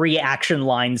like 3 action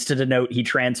lines to denote he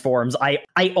transforms. I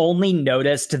only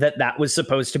noticed that was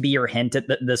supposed to be your hint at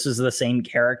that this is the same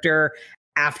character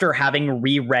after having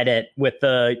reread it with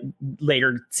the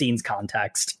later scenes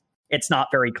context. It's not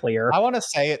very clear. I want to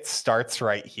say it starts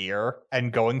right here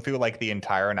and going through like the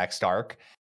entire next arc.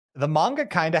 The manga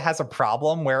kind of has a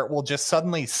problem where it will just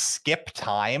suddenly skip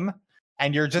time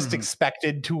and you're just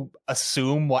expected to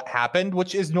assume what happened,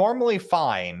 which is normally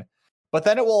fine. But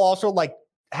then it will also like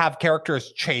have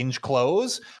characters change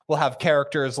clothes. We'll have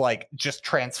characters like just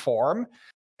transform.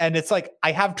 And it's like,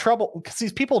 I have trouble because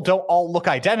these people don't all look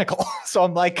identical. So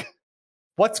I'm like,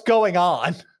 what's going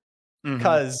on?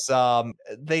 Because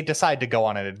they decide to go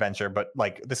on an adventure. But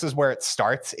like, this is where it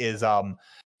starts is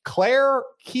Claire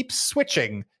keeps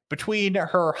switching between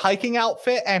her hiking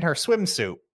outfit and her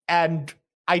swimsuit. And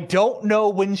I don't know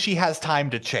when she has time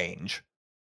to change.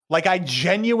 Like, I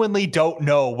genuinely don't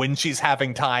know when she's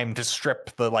having time to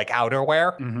strip the like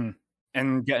outerwear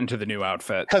and get into the new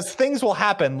outfit. Because things will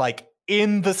happen like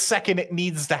in the second it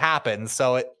needs to happen.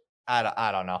 So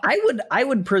I don't know. I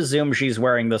would presume she's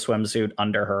wearing the swimsuit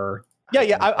under her.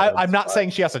 Yeah. I'm not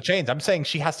saying she has to change. I'm saying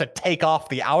she has to take off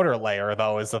the outer layer,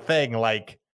 though, is the thing.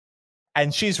 Like,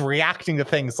 and she's reacting to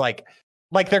things like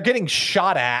they're getting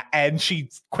shot at, and she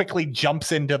quickly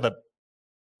jumps into the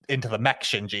mech.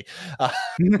 Shinji.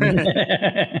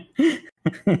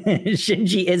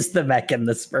 Shinji is the mech in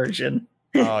this version.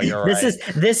 Oh, you're right.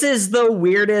 This is the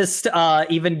weirdest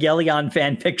Evangelion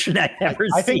fan fiction I've ever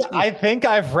seen. I think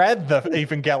I've read the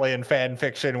Evangelion fan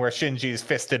fiction where Shinji's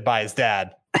fisted by his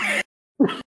dad.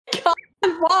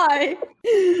 Why?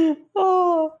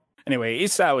 Oh. Anyway,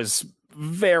 Isao is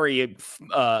very,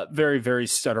 very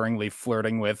stutteringly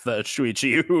flirting with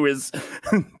Shuichi, who is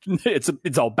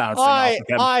it's all bouncing off of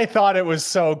him. I thought it was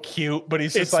so cute, but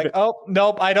he's just oh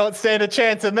nope, I don't stand a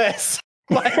chance in this.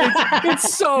 Like,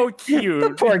 it's so cute. The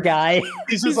poor guy.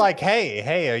 He's just like,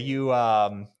 hey,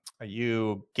 are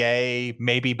you gay?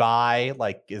 Maybe bi?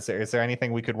 Like, is there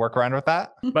anything we could work around with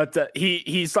that? But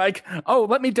he's like, oh,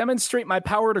 let me demonstrate my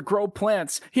power to grow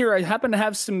plants. Here, I happen to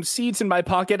have some seeds in my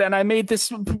pocket, and I made this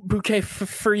bouquet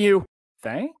for you.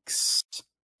 Thanks.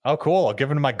 Oh, cool. I'll give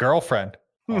it to my girlfriend.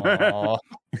 Claire.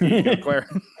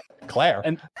 Claire.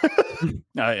 And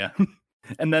oh yeah.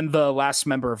 And then the last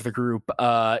member of the group,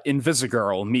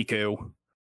 Invisigirl, Miku.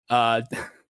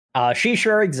 She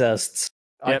sure exists.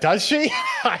 Yep. Does she?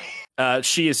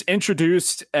 She is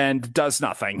introduced and does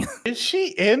nothing. Is she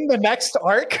in the next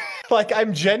arc? Like,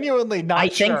 I'm genuinely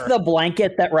not sure. I think the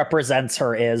blanket that represents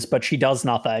her is, but she does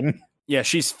nothing. Yeah,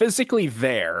 she's physically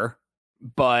there,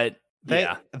 but they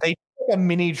took a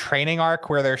mini training arc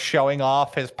where they're showing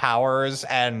off his powers,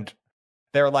 and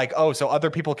they're like, oh, so other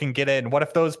people can get in. What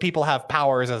if those people have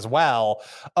powers as well?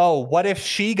 Oh, what if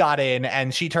she got in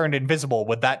and she turned invisible?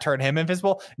 Would that turn him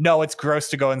invisible? No, it's gross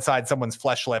to go inside someone's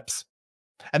flesh lips.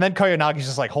 And then Koyanagi's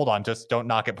just like, hold on, just don't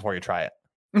knock it before you try it.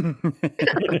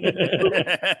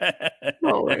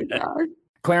 Oh my god.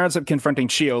 Claire ends up confronting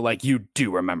Chio like, you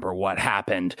do remember what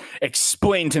happened.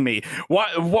 Explain to me.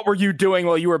 What were you doing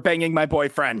while you were banging my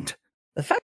boyfriend? The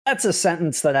fact that's a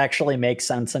sentence that actually makes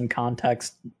sense in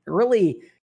context really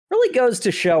goes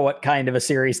to show what kind of a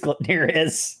series Gleipnir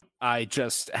is. I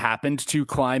just happened to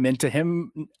climb into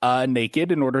him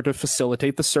naked in order to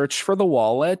facilitate the search for the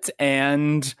wallet,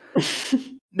 and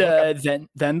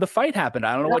then the fight happened.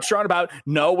 I don't know what you're on about.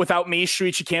 No, without me,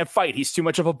 Shuichi can't fight. He's too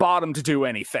much of a bottom to do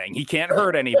anything. He can't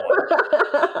hurt anyone.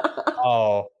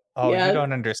 Oh, Yeah. You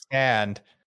don't understand.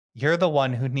 You're the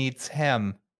one who needs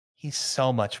him. He's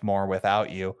so much more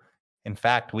without you. In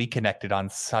fact, we connected on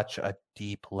such a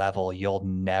deep level, you'll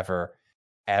never,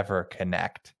 ever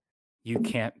connect. You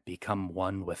can't become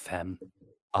one with him.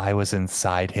 I was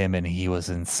inside him and he was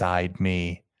inside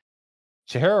me.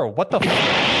 Chihiro, what the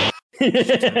f-?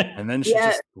 And then she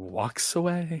just walks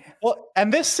away. Well,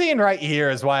 and this scene right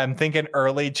here is why I'm thinking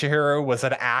early Chihiro was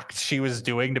an act she was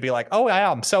doing to be like, oh,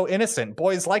 yeah, I'm so innocent.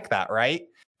 Boys like that, right?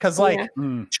 Because, like,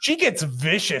 she gets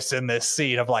vicious in this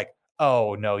scene of like,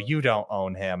 oh, no, you don't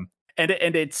own him. And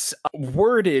it's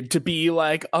worded to be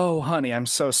like, oh, honey, I'm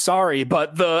so sorry.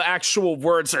 But the actual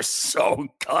words are so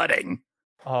cutting.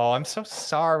 Oh, I'm so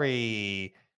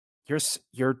sorry.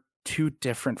 You're too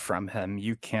different from him.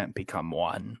 You can't become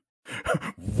one.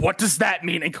 What does that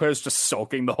mean? And Claire's just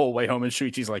sulking the whole way home. And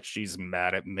Shuichi's like, she's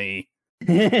mad at me.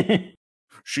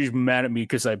 She's mad at me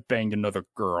because I banged another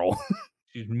girl.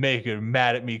 She's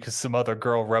mad at me because some other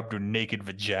girl rubbed her naked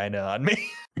vagina on me.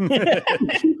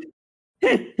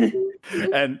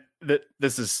 And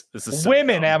this is so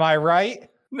women, dumb. am I right?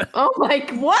 Oh my,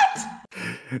 what?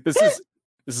 This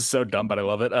is so dumb, but I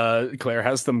love it. Claire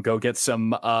has them go get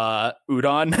some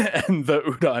udon, and the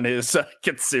udon is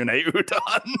kitsune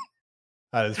udon.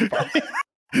 That is funny.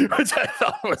 Which I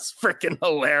thought was freaking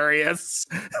hilarious.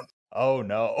 Oh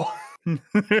no.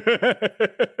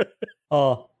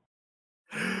 Oh.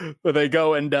 But they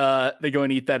go and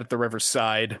eat that at the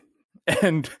riverside.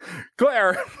 And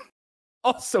Claire,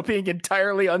 also being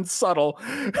entirely unsubtle,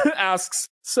 asks,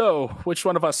 so which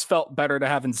one of us felt better to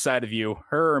have inside of you,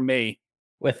 her or me?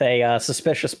 With a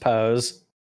suspicious pose.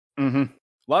 Mm-hmm.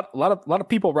 A lot of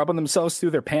people rubbing themselves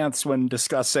through their pants when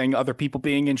discussing other people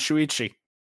being in Shuichi.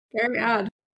 Very odd.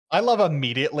 I love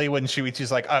immediately when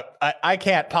Shuichi's like, I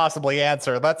can't possibly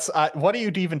answer. That's what are you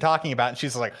even talking about? And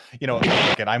she's like,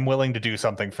 I'm willing to do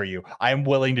something for you. I'm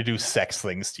willing to do sex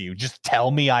things to you. Just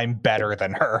tell me I'm better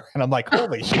than her. And I'm like,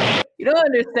 holy shit. You don't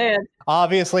understand.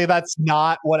 Obviously, that's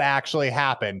not what actually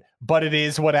happened, but it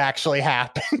is what actually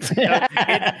happened.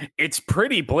 It's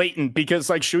pretty blatant because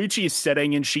like Shuichi's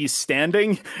sitting and she's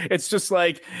standing. It's just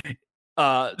like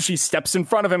she steps in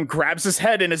front of him, grabs his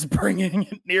head, and is bringing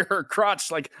it near her crotch.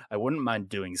 Like, I wouldn't mind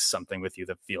doing something with you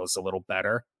that feels a little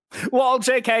better. Well,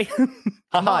 JK.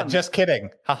 Haha, just kidding.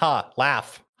 Haha,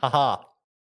 laugh. Haha.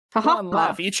 Come on,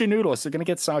 laugh. Eat your noodles. They're going to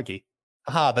get soggy.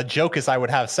 Haha, the joke is I would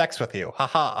have sex with you.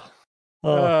 Haha.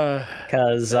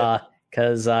 Because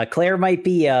Claire might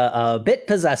be a bit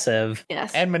possessive.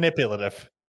 Yes. And manipulative.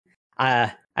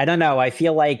 I don't know. I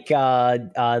feel like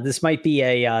this might be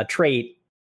a trait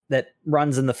that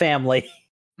runs in the family.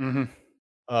 Mm-hmm.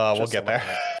 We'll Just get a there.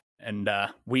 little bit. And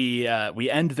we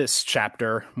end this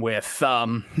chapter with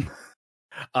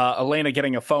Elena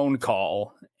getting a phone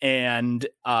call, and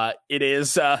it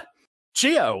is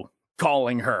Geo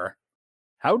calling her.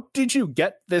 How did you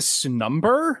get this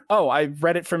number? Oh, I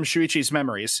read it from Shuichi's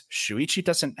memories. Shuichi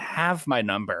doesn't have my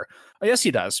number. Oh, yes, he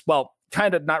does. Well,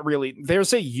 kind of not really.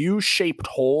 There's a U-shaped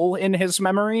hole in his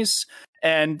memories,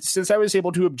 and since I was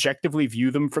able to objectively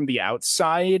view them from the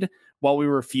outside while we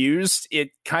were fused, it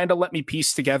kind of let me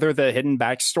piece together the hidden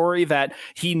backstory that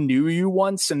he knew you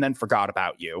once and then forgot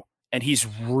about you. And he's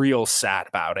real sad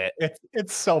about it.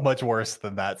 It's so much worse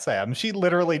than that, Sam. She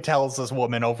literally tells this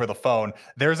woman over the phone,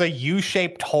 there's a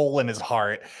U-shaped hole in his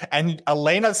heart, and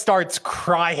Elena starts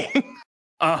crying.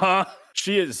 Uh-huh.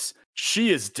 She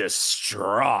is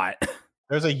distraught.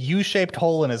 There's a U-shaped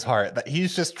hole in his heart that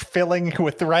he's just filling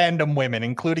with random women,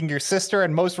 including your sister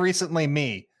and most recently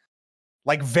me.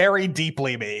 Like, very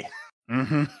deeply me.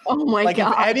 Mm-hmm. Oh my Like,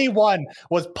 god. if anyone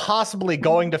was possibly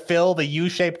going to fill the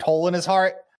U-shaped hole in his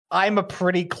heart, I'm a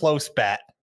pretty close bet.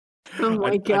 Oh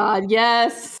my god,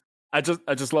 yes. I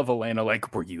just love Elena.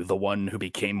 Like, were you the one who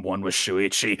became one with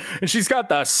Shuichi? And she's got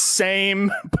the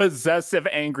same possessive,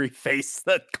 angry face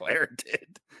that Claire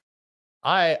did.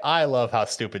 I love how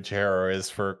stupid Chihiro is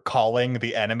for calling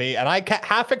the enemy, and I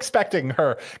half expecting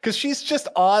her because she's just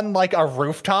on like a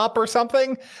rooftop or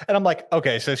something, and I'm like,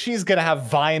 okay, so she's gonna have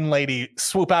Vine Lady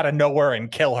swoop out of nowhere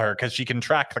and kill her because she can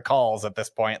track the calls at this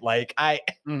point. Like, I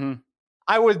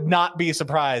would not be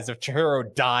surprised if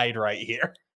Chihiro died right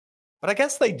here. But I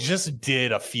guess they just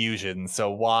did a fusion, so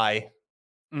why?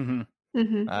 Mm-hmm.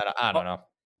 Mm-hmm. I don't know.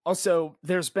 Also,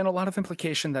 there's been a lot of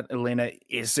implication that Elena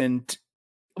isn't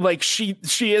like she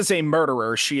is a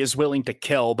murderer. She is willing to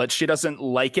kill, but she doesn't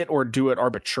like it or do it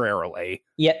arbitrarily.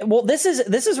 Yeah, well, this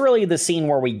is really the scene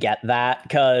where we get that,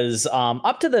 because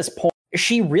up to this point,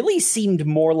 she really seemed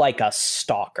more like a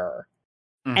stalker.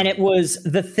 Mm-hmm. And it was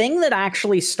the thing that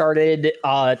actually started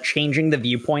changing the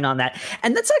viewpoint on that.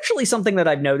 And that's actually something that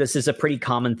I've noticed is a pretty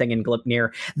common thing in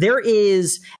Gleipnir. There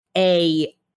is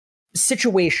a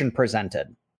situation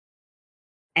presented,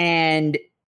 and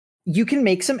you can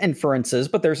make some inferences,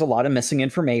 but there's a lot of missing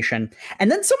information.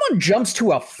 And then someone jumps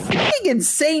to a freaking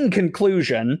insane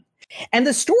conclusion, and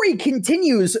the story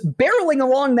continues barreling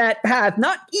along that path,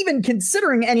 not even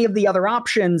considering any of the other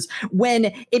options,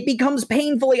 when it becomes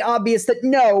painfully obvious that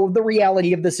no, the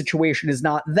reality of the situation is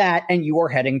not that, and you are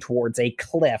heading towards a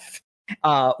cliff.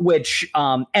 Which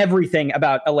everything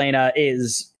about Elena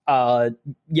is,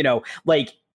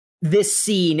 like, this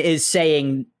scene is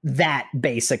saying that,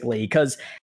 basically, because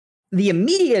the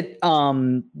immediate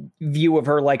view of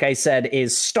her, like I said,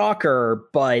 is stalker,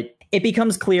 but it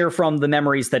becomes clear from the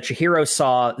memories that Chihiro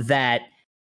saw that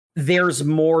there's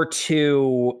more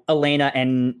to Elena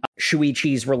and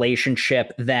Shuichi's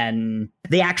relationship than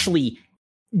they actually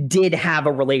did have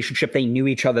a relationship. They knew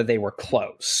each other. They were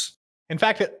close. In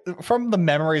fact, from the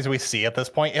memories we see at this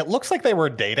point, it looks like they were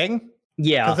dating.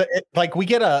 Yeah. Because like we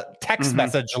get a text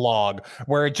message log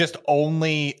where just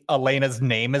only Elena's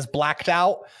name is blacked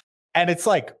out. And it's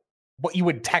like what you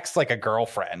would text like a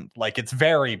girlfriend. Like, it's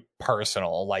very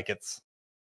personal. Like, it's.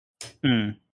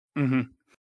 Mm-hmm.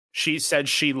 She said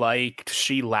she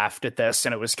laughed at this,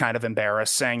 and it was kind of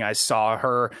embarrassing. I saw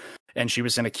her, and she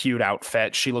was in a cute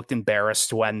outfit. She looked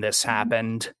embarrassed when this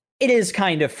happened. It is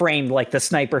kind of framed like the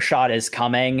sniper shot is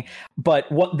coming,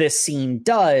 but what this scene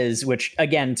does, which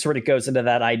again sort of goes into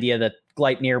that idea that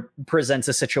Gleipnir presents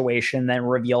a situation, then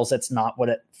reveals it's not what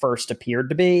it first appeared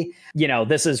to be. You know,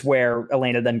 this is where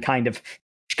Elena then kind of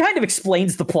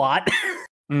explains the plot.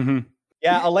 Mm-hmm.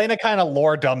 Yeah, Elena kind of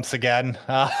lore dumps again.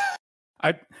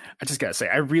 I just gotta say,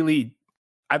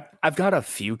 I've got a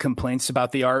few complaints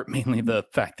about the art, mainly the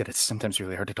fact that it's sometimes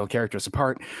really hard to tell characters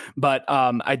apart. But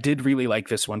I did really like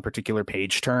this one particular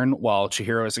page turn while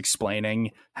Chihiro is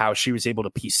explaining how she was able to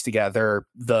piece together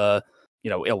the,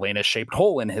 Elena-shaped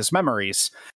hole in his memories.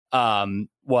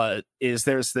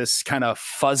 There's this kind of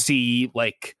fuzzy,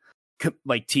 like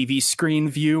TV screen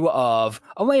view of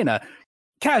Elena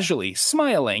casually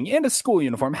smiling in a school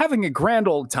uniform, having a grand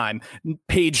old time.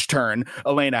 Page turn,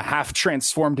 Elena half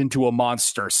transformed into a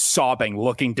monster, sobbing,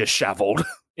 looking disheveled.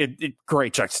 It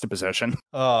great juxtaposition.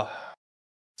 So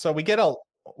we get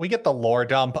the lore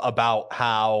dump about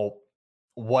how,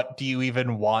 what do you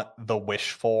even want the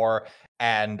wish for?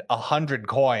 And 100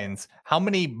 coins. How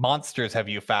many monsters have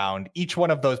you found? Each one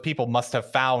of those people must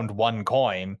have found 1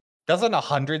 coin. Doesn't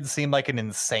 100 seem like an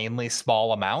insanely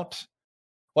small amount?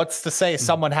 What's to say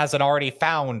someone hasn't already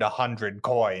found 100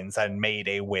 coins and made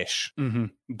a wish?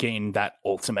 Mm-hmm. Gain that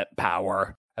ultimate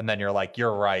power. And then you're like,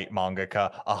 you're right,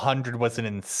 mangaka. 100 was an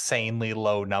insanely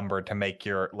low number to make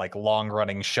your like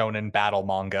long-running shonen battle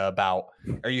manga about.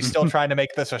 Are you still trying to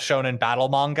make this a shonen battle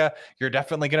manga? You're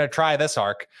definitely gonna try this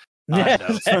arc.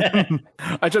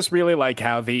 I just really like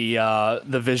how the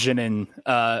vision in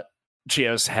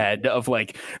Chio's head of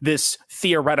like this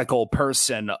theoretical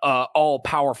person, all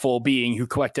powerful being who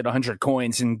collected 100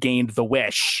 coins and gained the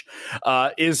wish,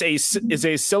 is a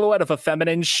silhouette of a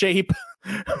feminine shape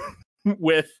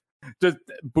with the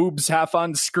boobs half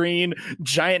on screen,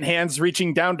 giant hands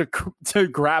reaching down to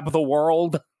grab the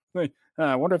world.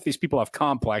 I wonder if these people have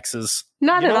complexes.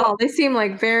 Not at all. They seem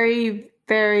like very,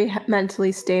 very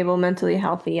mentally stable, mentally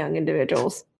healthy young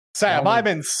individuals. Sam, I'm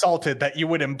insulted that you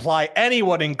would imply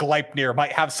anyone in Gleipnir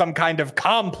might have some kind of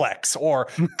complex or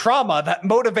trauma that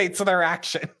motivates their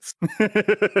actions.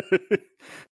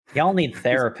 Y'all need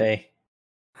therapy.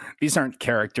 These aren't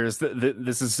characters.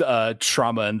 This is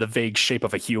trauma in the vague shape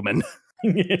of a human.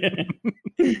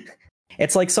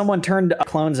 It's like someone turned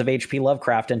clones of H.P.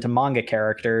 Lovecraft into manga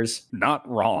characters. Not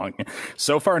wrong.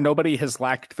 So far, nobody has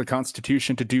lacked the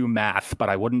constitution to do math, but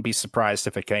I wouldn't be surprised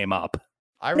if it came up.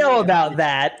 I know about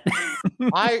that.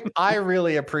 I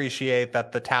really appreciate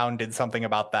that the town did something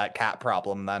about that cat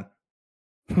problem then.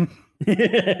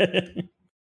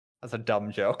 That's a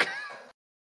dumb joke.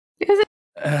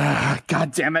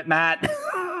 God damn it, Matt.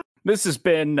 This has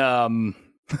been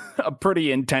a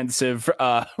pretty intensive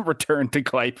return to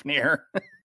Gleipnir.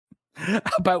 How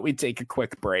about we take a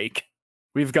quick break?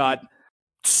 We've got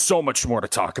so much more to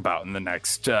talk about in the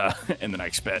next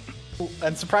bit.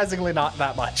 And surprisingly not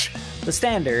that much. The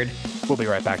standard. We'll be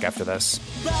right back after this.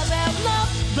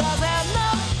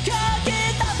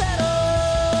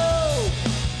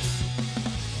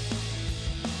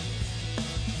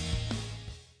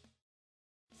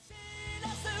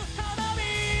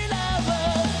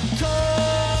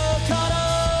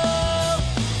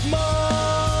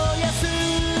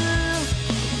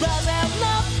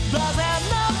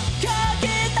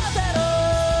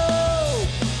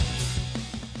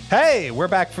 Hey, we're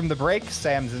back from the break.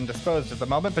 Sam's indisposed at the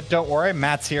moment, but don't worry,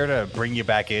 Matt's here to bring you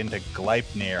back into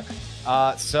Gleipnir.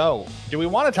 So, do we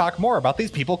want to talk more about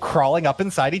these people crawling up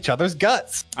inside each other's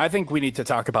guts? I think we need to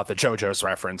talk about the JoJo's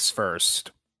reference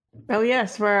first. Oh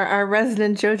yes, we're our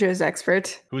resident JoJo's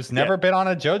expert. Who's never been on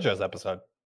a JoJo's episode.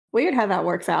 Weird how that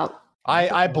works out.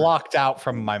 I blocked out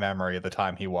from my memory the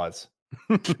time he was.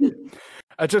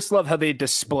 I just love how they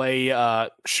display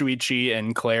Shuichi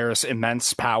and Claire's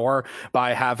immense power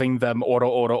by having them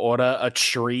ora a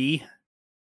tree.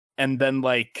 And then,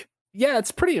 like, yeah,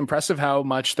 it's pretty impressive how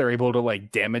much they're able to,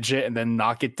 like, damage it and then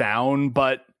knock it down.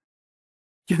 But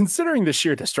considering the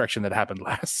sheer destruction that happened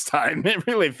last time, it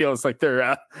really feels like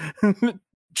they're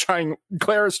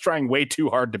Claire's trying way too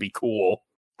hard to be cool.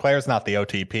 Claire's not the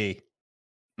OTP.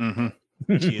 Mm-hmm.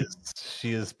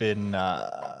 She has been...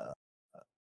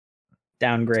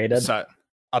 downgraded,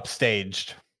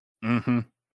 upstaged, mm-hmm.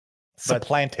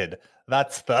 supplanted.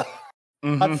 That's the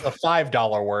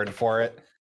 $5 word for it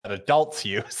that adults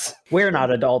use. We're not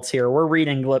adults here. We're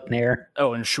reading Gleipnir.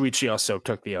 Oh, and Shuichi also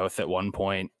took the oath at one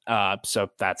point.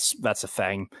 So that's a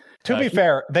thing. To be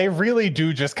fair, they really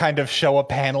do just kind of show a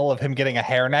panel of him getting a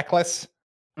hair necklace.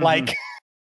 Mm-hmm. Like,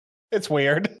 it's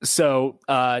weird. So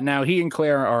now he and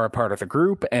Claire are a part of the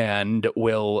group and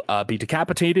will be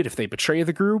decapitated if they betray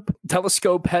the group.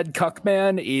 Telescope head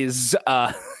Cuckman is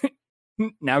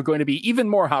now going to be even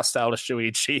more hostile to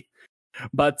Shuichi.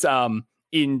 But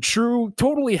in true,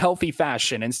 totally healthy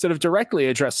fashion, instead of directly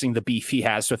addressing the beef he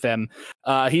has with him,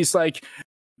 he's like,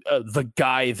 the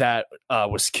guy that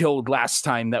was killed last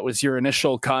time, that was your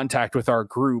initial contact with our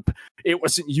group. It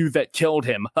wasn't you that killed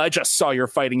him. I just saw your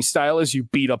fighting style as you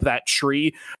beat up that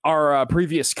tree. Our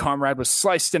previous comrade was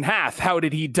sliced in half. How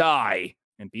did he die?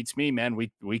 And beats me, man.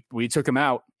 We took him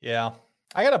out. Yeah.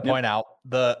 I gotta point out,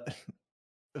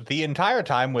 the entire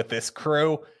time with this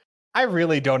crew, I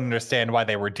really don't understand why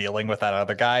they were dealing with that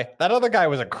other guy. That other guy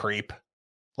was a creep.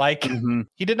 Like,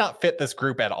 he did not fit this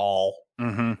group at all.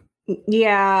 Mm-hmm.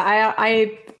 Yeah,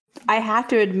 I have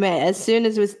to admit, as soon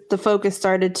as the focus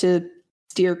started to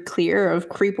steer clear of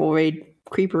creeper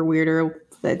weirdo,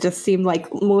 it just seemed like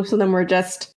most of them were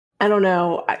just, I don't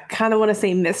know, I kind of want to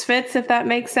say misfits, if that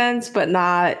makes sense, but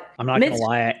not. I'm not gonna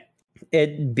lie,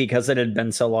 because it had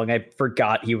been so long, I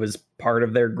forgot he was part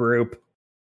of their group.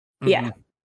 Yeah.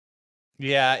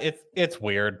 Yeah, it's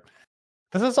weird.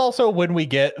 This is also when we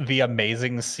get the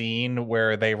amazing scene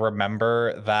where they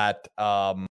remember that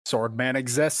Swordman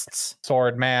exists.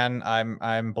 Swordman,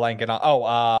 I'm blanking on.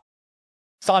 Oh,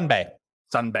 Sanbei.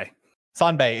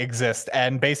 Sanbei exist,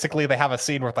 and basically they have a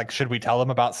scene where like, should we tell them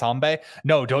about Sanbei?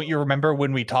 No, don't you remember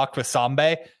when we talked with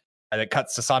Sanbei? And it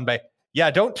cuts to Sanbei. Yeah,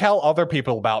 don't tell other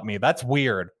people about me. That's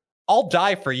weird. I'll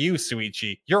die for you,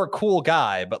 Suichi. You're a cool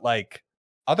guy, but like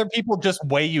other people just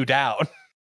weigh you down.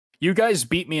 You guys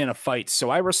beat me in a fight,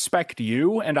 so I respect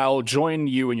you, and I'll join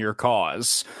you in your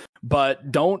cause.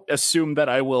 But don't assume that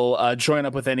I will join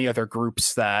up with any other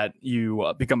groups that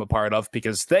you become a part of,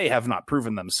 because they have not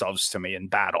proven themselves to me in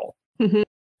battle.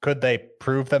 Could they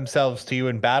prove themselves to you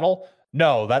in battle?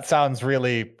 No, that sounds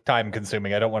really time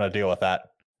consuming. I don't want to deal with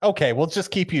that. Okay, we'll just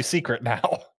keep you secret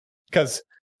now. Because,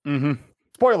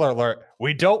 spoiler alert,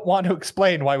 we don't want to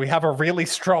explain why we have a really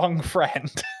strong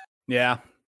friend. Yeah.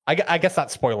 I guess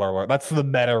that's spoiler alert. That's the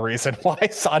meta reason why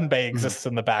Sanbei exists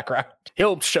in the background.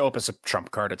 He'll show up as a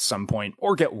trump card at some point,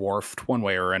 or get wharfed one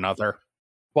way or another.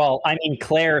 Well, I mean,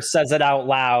 Claire says it out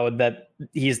loud that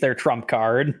he's their trump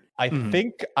card. I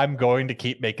think I'm going to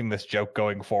keep making this joke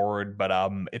going forward, but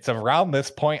it's around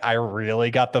this point I really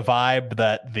got the vibe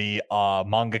that the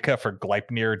mangaka for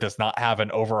Gleipnir does not have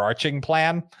an overarching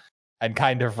plan and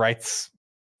kind of writes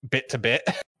bit to bit.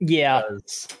 Yeah.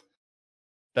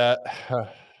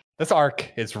 This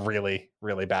arc is really,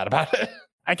 really bad about it.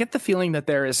 I get the feeling that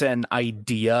there is an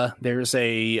idea, there's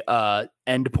a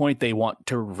endpoint they want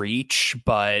to reach,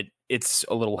 but it's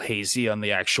a little hazy on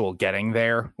the actual getting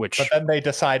there. But then they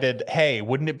decided, hey,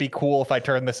 wouldn't it be cool if I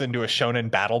turned this into a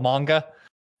shonen battle manga?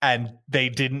 And they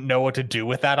didn't know what to do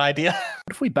with that idea.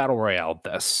 What if we battle royale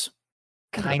this?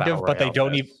 Kind of, but they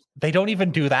don't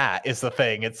even do that. Is the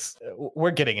thing.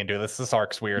 We're getting into this. This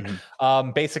arc's weird.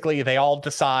 Basically, they all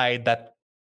decide that,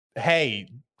 hey,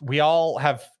 we all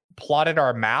have plotted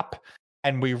our map,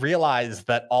 and we realized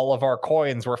that all of our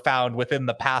coins were found within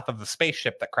the path of the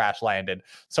spaceship that crash landed.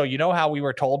 So you know how we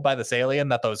were told by this alien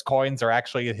that those coins are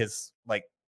actually his like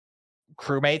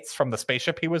crewmates from the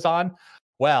spaceship he was on?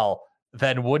 Well,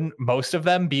 then wouldn't most of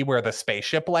them be where the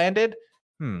spaceship landed?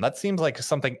 That seems like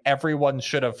something everyone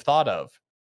should have thought of.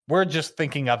 We're just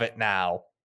thinking of it now.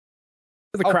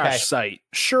 The crash site.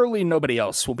 Surely nobody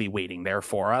else will be waiting there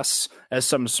for us as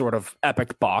some sort of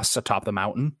epic boss atop the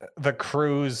mountain. The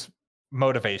crew's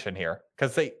motivation here,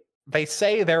 because they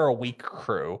say they're a weak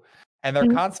crew, and they're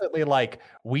constantly like,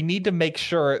 we need to make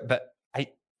sure that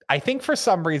I think for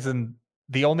some reason,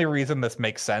 the only reason this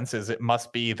makes sense is it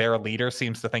must be their leader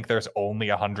seems to think there's only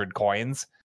 100 coins.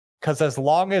 Because as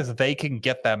long as they can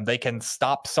get them, they can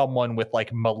stop someone with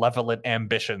like malevolent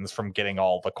ambitions from getting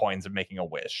all the coins and making a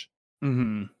wish.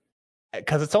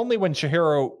 Because it's only when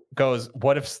Chihiro goes,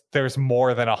 what if there's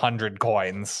more than 100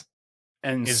 coins?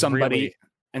 And somebody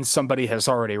has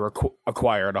already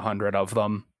acquired 100 of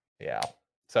them. Yeah.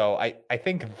 So I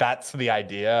think that's the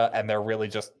idea, and they're really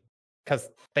just because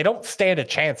they don't stand a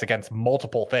chance against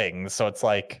multiple things. So it's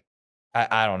like,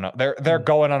 I don't know. They're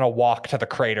going on a walk to the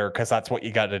crater because that's what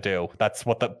you got to do. That's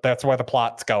where the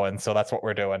plot's going. So that's what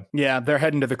we're doing. Yeah, they're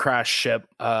heading to the crash ship,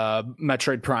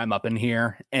 Metroid Prime up in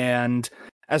here, and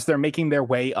as they're making their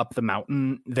way up the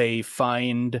mountain, they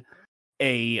find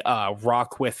a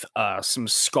rock with some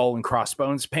skull and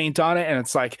crossbones paint on it, and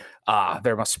it's like,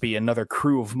 there must be another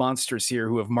crew of monsters here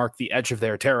who have marked the edge of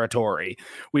their territory.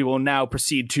 We will now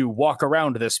proceed to walk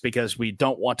around this because we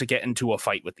don't want to get into a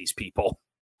fight with these people.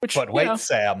 But wait,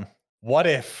 Sam, what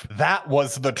if that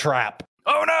was the trap?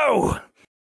 Oh no!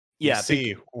 Yeah,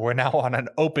 we're now on an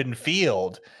open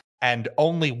field, and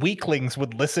only weaklings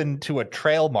would listen to a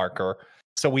trail marker.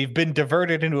 So we've been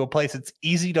diverted into a place that's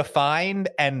easy to find,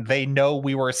 and they know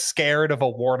we were scared of a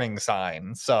warning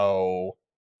sign. So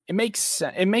it makes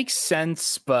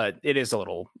sense, but it is a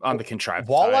little on the contrived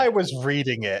side. While I was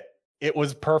reading it, it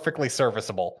was perfectly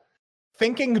serviceable.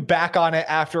 Thinking back on it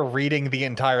after reading the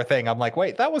entire thing, I'm like,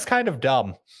 wait, that was kind of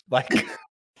dumb. Like,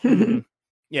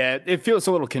 yeah, it feels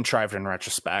a little contrived in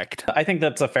retrospect. I think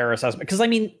that's a fair assessment. Because, I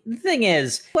mean, the thing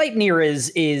is, Gleipnir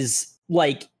is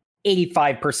like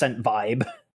 85% vibe.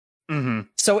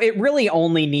 So it really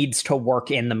only needs to work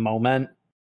in the moment.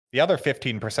 The other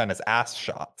 15% is ass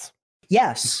shots.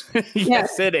 Yes.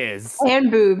 Yes, it is. And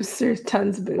boobs. There's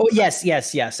tons of boobs. Oh, yes.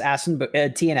 Ass and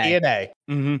TNA.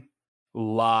 TNA.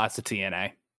 Lots of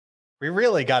TNA. We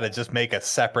really got to just make a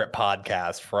separate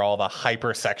podcast for all the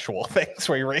hypersexual things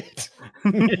we read.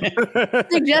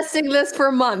 Suggesting this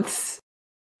for months.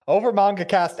 Over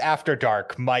MangaCast After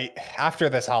Dark might, after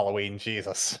this Halloween,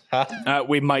 Jesus. Huh?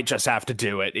 We might just have to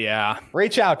do it, yeah.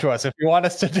 Reach out to us if you want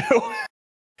us to do.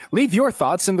 Leave your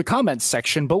thoughts in the comments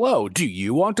section below. Do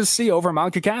you want to see Over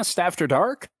MangaCast After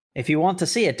Dark? If you want to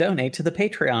see it, donate to the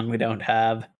Patreon we don't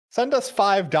have. Send us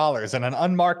 $5 in an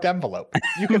unmarked envelope.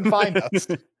 You can find us.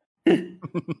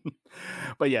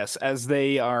 But yes, as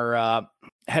they are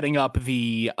heading up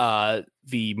the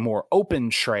more open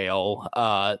trail,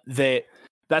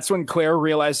 that's when Claire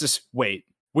realizes, wait,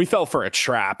 we fell for a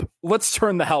trap. Let's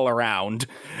turn the hell around.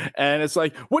 And it's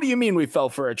like, what do you mean we fell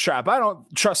for a trap? I don't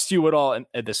trust you at all. And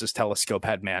this is Telescope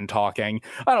Headman talking.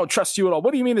 I don't trust you at all.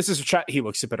 What do you mean this is a trap? He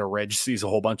looks up at a ridge, sees a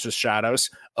whole bunch of shadows.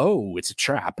 Oh, it's a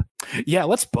trap. Yeah,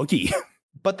 let's boogie.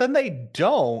 But then they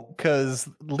don't, because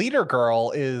Leader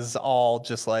Girl is all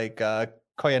just like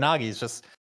Koyanagi's just,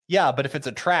 yeah, but if it's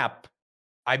a trap,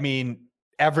 I mean,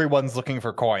 everyone's looking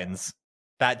for coins.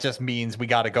 That just means we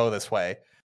got to go this way.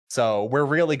 So we're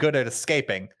really good at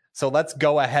escaping. So let's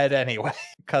go ahead anyway.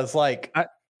 Because, like... I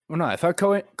thought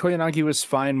Koyanagi was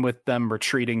fine with them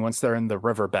retreating once they're in the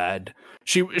riverbed.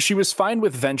 She was fine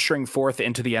with venturing forth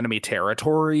into the enemy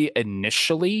territory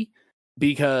initially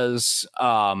because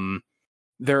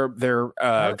they're good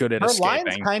at escaping. Her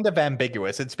line's kind of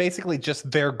ambiguous. It's basically just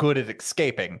they're good at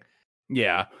escaping.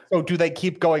 Yeah. So do they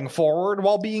keep going forward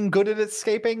while being good at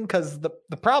escaping? Because the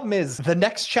problem is the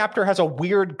next chapter has a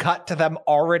weird cut to them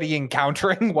already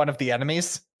encountering one of the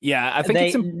enemies. Yeah, I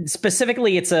think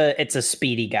specifically it's a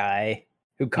speedy guy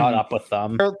who caught up with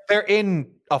them. They're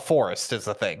in a forest is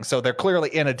the thing, so they're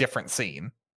clearly in a different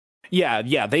scene. Yeah,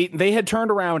 they had turned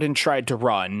around and tried to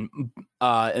run,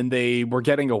 and they were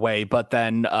getting away, but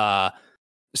then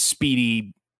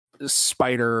speedy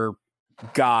spider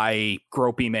guy,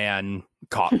 gropey man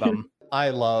caught them.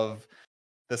 I love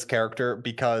this character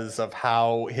because of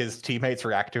how his teammates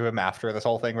react to him after this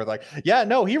whole thing. We're like, yeah,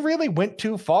 no, he really went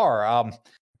too far.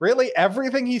 Really,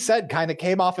 everything he said kind of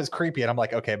came off as creepy. And I'm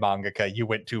like, okay, mangaka, you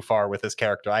went too far with this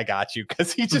character. I got you.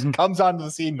 Because he just comes onto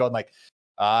the scene going like,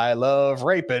 I love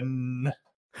raping.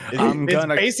 It's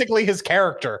basically his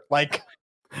character. Like,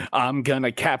 I'm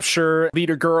gonna capture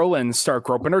Leader Girl and start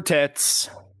groping her tits.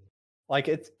 Like,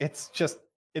 it's just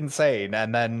insane.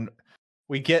 And then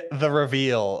we get the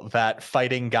reveal that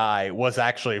fighting guy was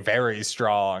actually very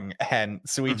strong, and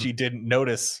Suichi didn't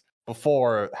notice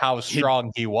before how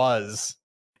strong he was.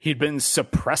 He'd been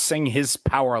suppressing his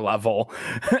power level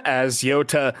as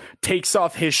Yota takes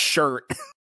off his shirt.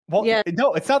 Well, yeah.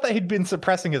 No, it's not that he'd been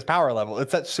suppressing his power level.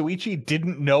 It's that Suichi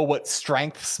didn't know what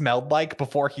strength smelled like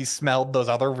before he smelled those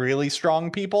other really strong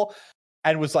people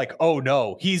and was like, oh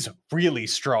no, he's really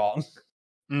strong.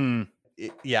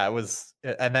 It was,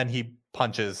 and then he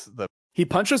punches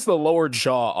the lower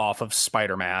jaw off of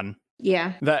Spider-Man.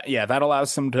 Yeah. That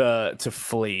allows them to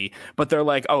flee. But they're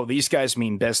like, oh, these guys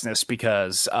mean business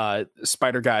because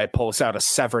Spider Guy pulls out a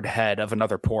severed head of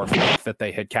another poor folk that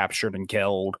they had captured and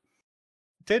killed.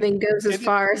 And goes as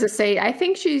far as to say, I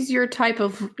think she's your type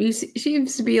of. She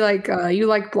seems to be like you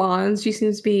like blondes. She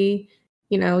seems to be,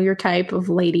 your type of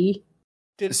lady.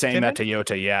 Saying that to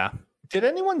Yota, yeah. Did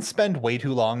anyone spend way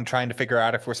too long trying to figure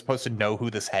out if we're supposed to know who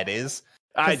this head is?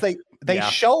 Because they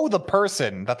show the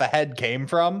person that the head came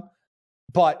from,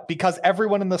 but because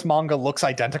everyone in this manga looks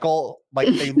identical, like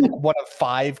they look one of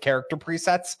 5 character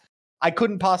presets, I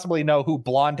couldn't possibly know who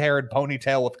blonde-haired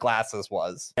ponytail with glasses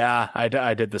was. Yeah,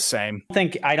 I did the same.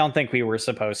 I don't think we were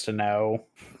supposed to know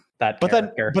that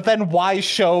character. But then why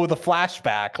show the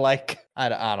flashback? Like, I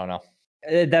don't know.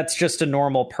 That's just a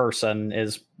normal person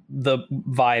is the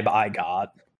vibe I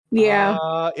got.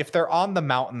 Yeah. If they're on the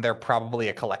mountain, they're probably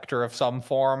a collector of some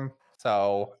form.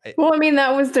 So, well, I mean,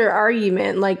 that was their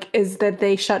argument, is that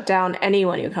they shut down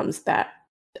anyone who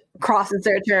crosses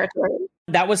their territory.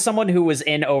 That was someone who was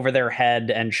in over their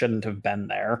head and shouldn't have been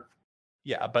there.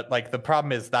 Yeah, but the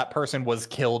problem is that person was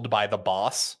killed by the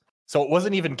boss. So it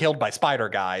wasn't even killed by Spider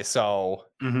Guy. So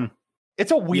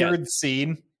it's a weird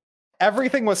scene.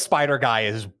 Everything with Spider Guy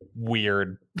is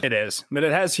weird. It is. But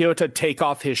it has Yota take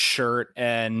off his shirt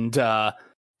and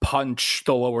punch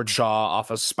the lower jaw off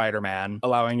of Spider-Man,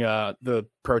 allowing the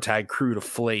protag crew to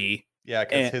flee. Yeah,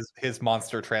 because his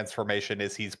monster transformation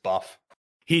is he's buff.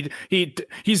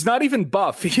 He's not even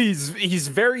buff. He's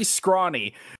very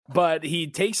scrawny, but he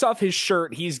takes off his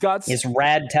shirt. He's got his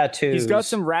rad tattoos. He's got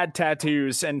some rad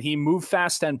tattoos, and he move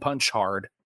fast and punch hard.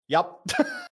 Yep.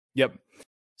 Yep.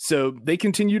 So they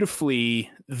continue to flee.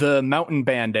 The mountain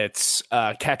bandits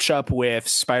catch up with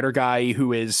Spider Guy,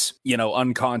 who is,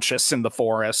 unconscious in the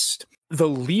forest. The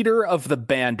leader of the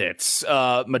bandits,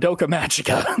 Madoka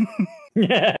Magica.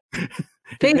 Yeah.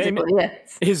 Basically,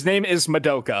 yes. His name is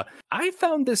Madoka. I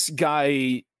found this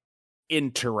guy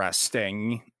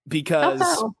interesting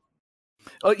because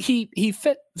he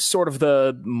fit sort of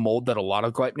the mold that a lot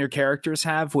of Gleipnir characters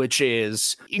have, which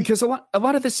is because a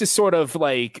lot of this is sort of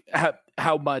like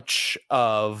how much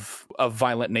of a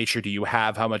violent nature do you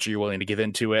have? How much are you willing to give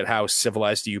into it? How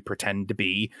civilized do you pretend to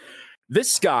be?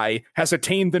 this guy has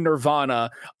attained the nirvana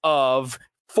of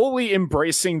fully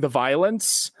embracing the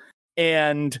violence,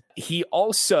 and he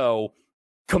also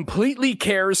completely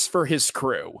cares for his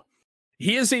crew.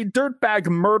 He is a dirtbag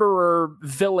murderer,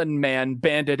 villain man,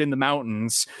 bandit in the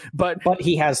mountains, but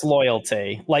he has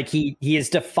loyalty. Like he is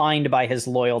defined by his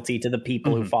loyalty to the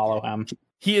people who follow him.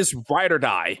 He is ride or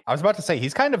die. I was about to say,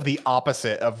 he's kind of the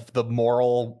opposite of the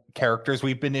moral characters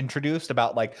we've been introduced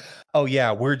about, like, oh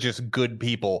yeah, we're just good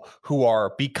people who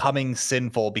are becoming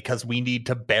sinful because we need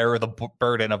to bear the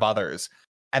burden of others.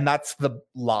 And that's the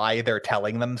lie they're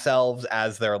telling themselves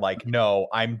as they're like, no,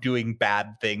 I'm doing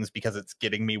bad things because it's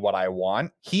getting me what I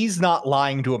want. He's not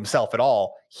lying to himself at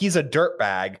all. He's a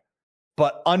dirtbag.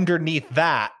 But underneath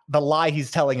that, the lie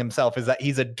he's telling himself is that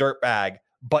he's a dirtbag,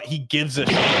 but he gives a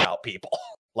shit about people.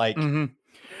 Like,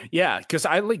 yeah, because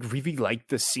I really like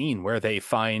the scene where they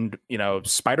find,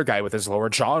 Spider Guy with his lower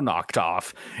jaw knocked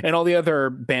off, and all the other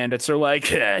bandits are like,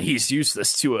 he's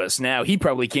useless to us now. He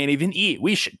probably can't even eat.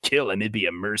 We should kill him. It'd be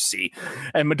a mercy.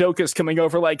 And Madoka's coming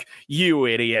over like, you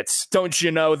idiots. Don't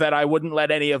you know that I wouldn't let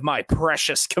any of my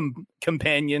precious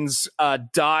companions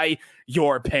die?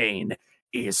 Your pain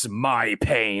is my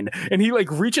pain. And he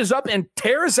reaches up and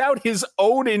tears out his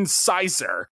own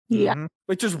incisor. Yeah.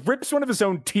 Just rips one of his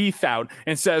own teeth out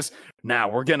and says, now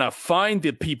we're gonna find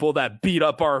the people that beat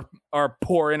up our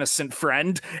poor innocent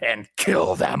friend and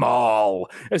kill them all,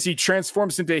 as he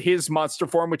transforms into his monster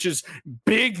form, which is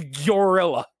Big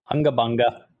Gorilla. Hunga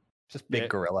bunga. Just big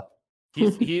gorilla.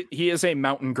 He is a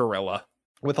mountain gorilla.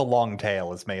 With a long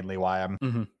tail is mainly why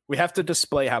I'm... We have to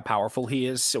display how powerful he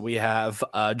is, so we have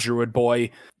Druid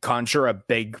Boy conjure a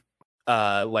big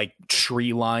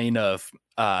tree line of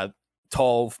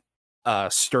tall,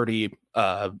 sturdy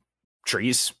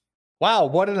trees. Wow,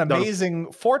 what an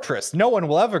amazing fortress. No one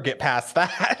will ever get past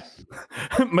that.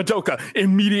 Madoka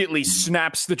immediately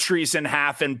snaps the trees in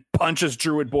half and punches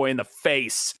Druid Boy in the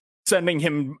face, sending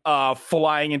him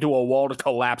flying into a wall to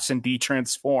collapse and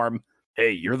de-transform.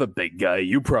 Hey, you're the big guy.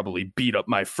 You probably beat up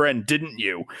my friend, didn't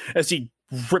you? As he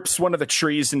rips one of the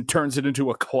trees and turns it into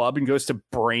a club and goes to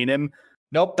brain him.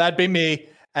 Nope, that'd be me.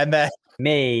 And then...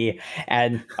 Me.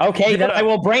 And okay, then I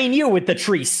will brain you with the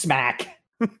tree smack.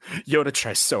 Yoda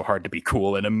tries so hard to be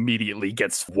cool and immediately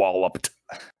gets walloped.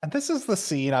 And this is the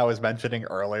scene I was mentioning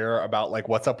earlier about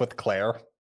what's up with Claire.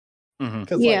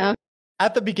 Because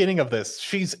at the beginning of this,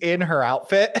 she's in her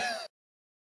outfit,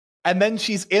 and then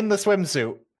she's in the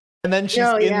swimsuit, and then she's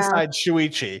inside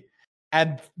Shuichi.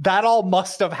 And that all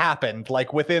must have happened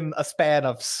within a span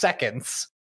of seconds.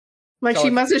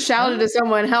 She must have shouted to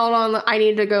someone, hold on, I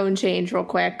need to go and change real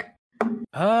quick.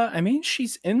 I mean,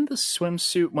 she's in the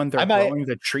swimsuit when they're blowing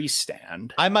the tree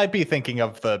stand. I might be thinking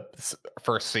of the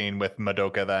first scene with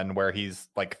Madoka then, where he's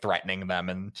threatening them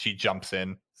and she jumps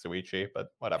in, Shuichi,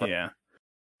 but whatever. Yeah.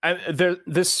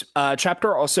 This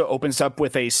chapter also opens up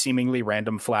with a seemingly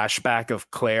random flashback of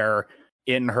Claire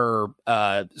in her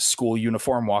school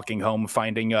uniform walking home,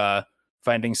 finding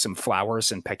some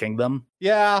flowers and picking them.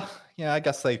 Yeah, I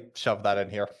guess they shoved that in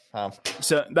here.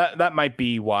 So that might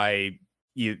be why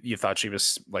you thought she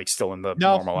was still in the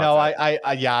normal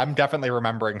outfit. I'm definitely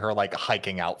remembering her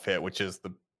hiking outfit, which is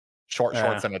the short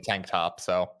shorts and a tank top.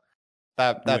 So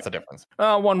that's a difference.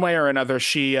 One way or another,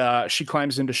 she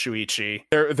climbs into Shuichi.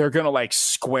 They're gonna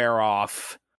square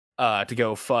off to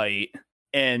go fight.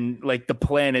 And the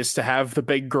plan is to have the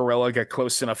big gorilla get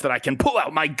close enough that I can pull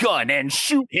out my gun and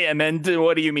shoot him. And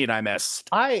what do you mean I missed?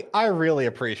 I really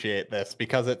appreciate this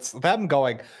because it's them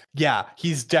going, yeah,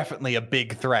 he's definitely a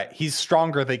big threat. He's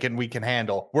stronger than we can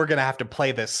handle. We're going to have to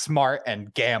play this smart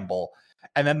and gamble.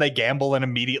 And then they gamble and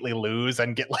immediately lose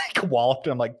and get walloped.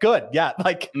 And I'm like, good. Yeah.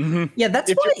 Yeah,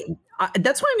 that's why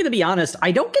I'm going to be honest.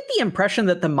 I don't get the impression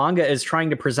that the manga is trying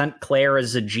to present Claire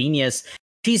as a genius.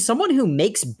 She's someone who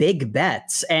makes big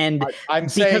bets, and I'm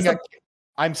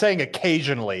saying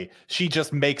occasionally she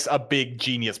just makes a big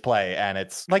genius play, and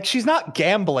it's she's not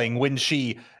gambling when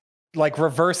she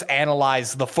reverse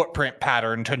analyze the footprint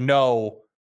pattern to know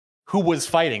who was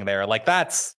fighting there.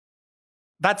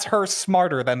 That's her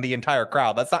smarter than the entire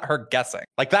crowd. That's not her guessing.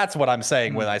 That's what I'm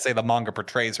saying when I say the manga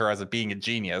portrays her as being a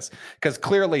genius, because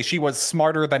clearly she was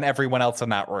smarter than everyone else in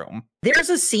that room.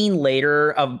 There's a scene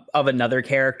later of another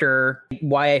character.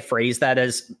 Why I phrase that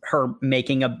as her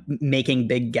making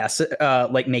big guesses,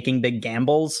 making big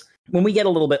gambles. When we get a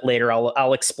little bit later,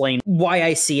 I'll explain why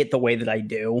I see it the way that I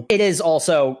do. It is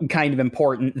also kind of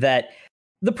important that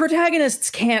the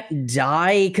protagonists can't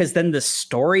die, because then the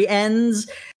story ends.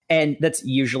 And that's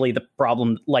usually the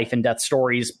problem life and death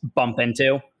stories bump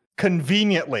into.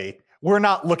 Conveniently, we're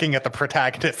not looking at the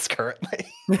protagonists currently.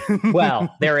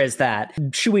 Well, there is that.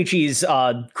 Shuichi's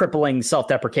crippling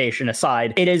self-deprecation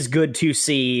aside, it is good to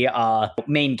see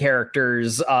main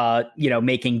characters,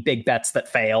 making big bets that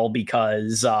fail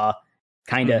because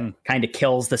kind of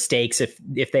kills the stakes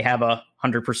if they have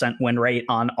 100% win rate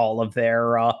on all of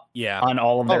their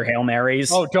Hail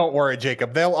Marys. Oh, don't worry,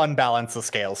 Jacob. They'll unbalance the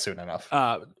scale soon enough.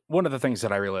 One of the things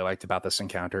that I really liked about this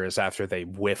encounter is after they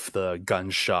whiff the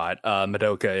gunshot,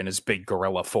 Madoka in his big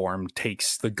gorilla form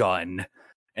takes the gun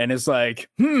and is like,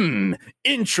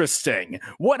 interesting.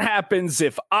 What happens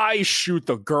if I shoot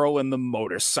the girl in the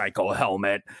motorcycle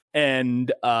helmet?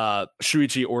 And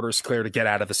Shuichi orders Claire to get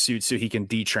out of the suit so he can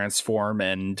de-transform,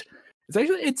 and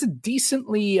it's a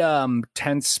decently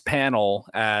tense panel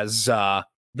as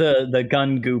the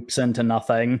gun goops into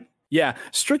nothing. Yeah,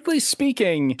 strictly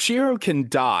speaking, Chihiro can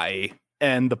die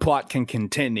and the plot can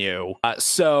continue.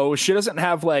 So she doesn't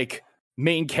have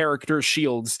main character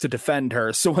shields to defend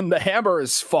her. So when the hammer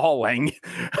is falling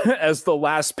as the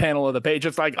last panel of the page,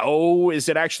 it's like, oh, is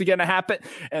it actually going to happen?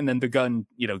 And then the gun,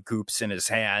 goops in his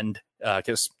hand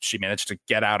because she managed to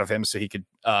get out of him so he could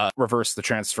reverse the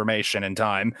transformation in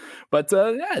time. But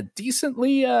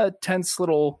decently tense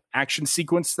little action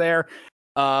sequence there.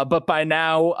 But by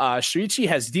now, Shuichi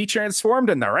has de-transformed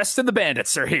and the rest of the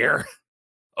bandits are here.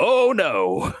 Oh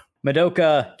no.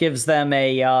 Madoka gives them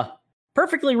a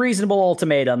perfectly reasonable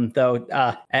ultimatum, though.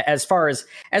 As far as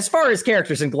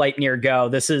characters in Gleipnir go,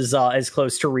 this is as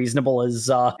close to reasonable as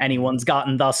anyone's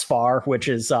gotten thus far, which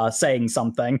is saying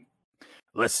something.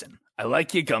 Listen, I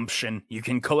like your gumption. You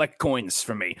can collect coins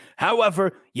for me.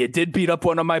 However, you did beat up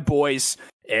one of my boys,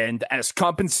 and as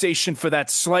compensation for that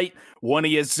slight, one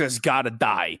of you has got to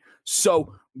die.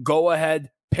 So go ahead,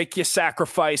 pick your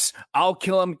sacrifice. I'll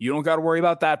kill him. You don't got to worry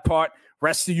about that part.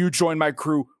 Rest of you join my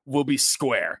crew. We'll be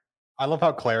square. I love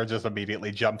how Claire just immediately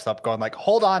jumps up going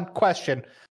hold on, question.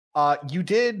 You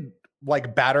did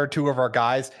batter two of our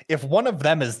guys. If one of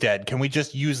them is dead, can we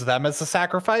just use them as a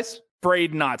sacrifice?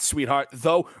 Afraid not, sweetheart.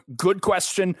 Though, good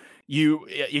question. You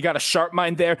got a sharp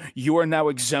mind there. You are now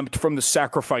exempt from the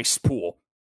sacrifice pool.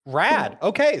 Rad.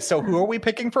 Okay, so who are we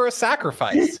picking for a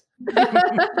sacrifice?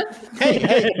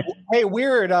 hey,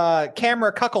 weird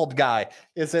camera cuckold guy.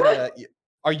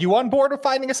 Are you on board with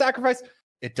finding a sacrifice?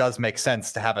 It does make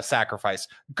sense to have a sacrifice.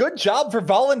 Good job for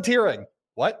volunteering.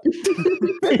 What?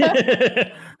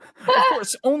 Of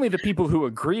course, only the people who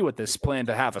agree with this plan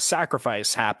to have a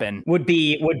sacrifice happen would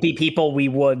be people we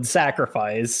would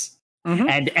sacrifice. Mm-hmm.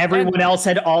 And everyone else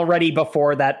had already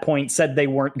before that point said they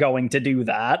weren't going to do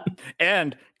that.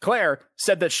 And Claire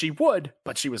said that she would,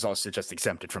 but she was also just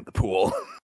exempted from the pool.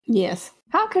 Yes.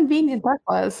 How convenient that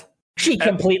was. She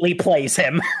completely plays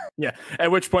him. Yeah.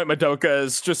 At which point Madoka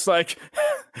is just like,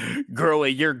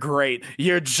 girlie, you're great.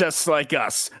 You're just like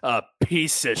us. A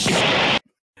piece of shit.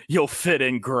 You'll fit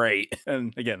in great.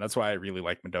 And again, that's why I really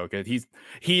like Madoka.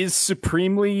 He is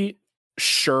supremely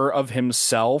sure of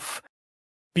himself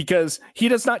because he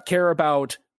does not care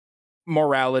about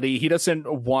morality. He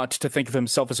doesn't want to think of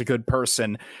himself as a good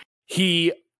person.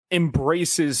 He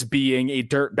embraces being a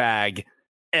dirtbag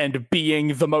and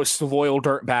being the most loyal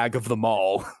dirtbag of them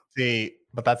all. See,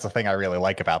 but that's the thing I really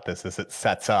like about this is it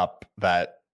sets up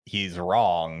that he's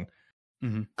wrong.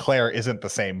 Mm-hmm. Claire isn't the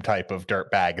same type of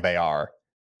dirtbag they are.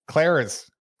 Claire is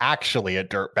actually a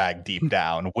dirtbag deep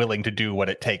down, willing to do what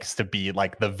it takes to be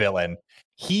the villain.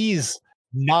 He's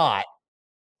not,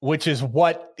 which is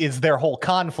what is their whole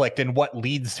conflict and what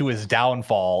leads to his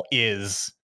downfall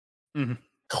is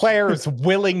Claire's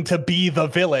willing to be the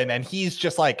villain and he's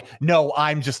just no,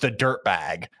 I'm just a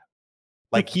dirtbag.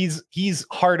 He's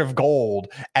heart of gold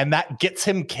and that gets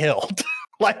him killed.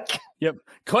 Yep.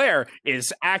 Claire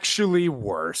is actually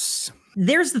worse.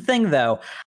 There's the thing though.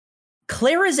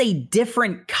 Claire is a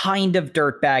different kind of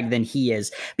dirtbag than he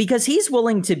is because he's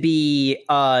willing to be,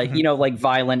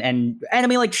 violent and I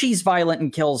mean, she's violent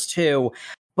and kills too.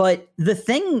 But the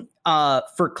thing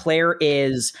for Claire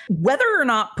is whether or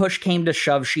not push came to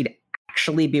shove, she'd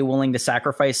actually be willing to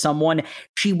sacrifice someone.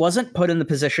 She wasn't put in the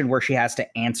position where she has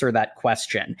to answer that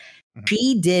question.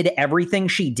 She did everything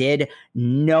she did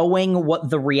knowing what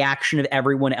the reaction of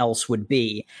everyone else would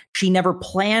be. She never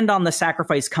planned on the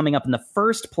sacrifice coming up in the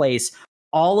first place.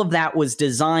 All of that was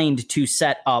designed to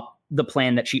set up the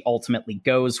plan that she ultimately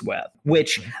goes with,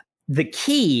 which the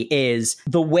key is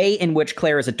the way in which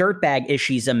Claire is a dirtbag is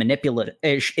she's a manipulative,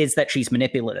 is that she's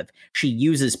manipulative. She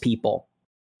uses people.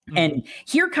 And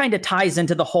here kind of ties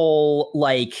into the whole,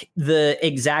 the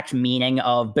exact meaning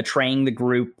of betraying the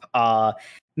group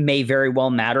may very well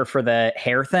matter for the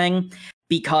hair thing.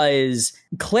 because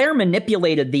Claire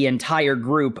manipulated the entire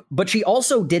group, but she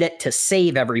also did it to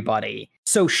save everybody.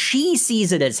 So she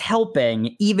sees it as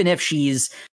helping, even if she's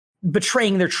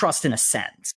betraying their trust in a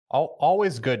sense.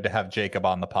 Always good to have Jacob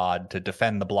on the pod to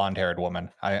defend the blonde-haired woman.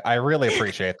 I really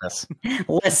appreciate this.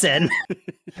 Listen.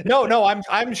 No,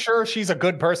 I'm sure she's a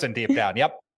good person deep down.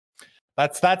 Yep.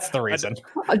 That's the reason.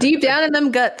 Deep down in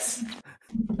them guts.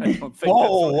 I don't think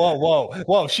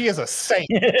Whoa. She is a saint.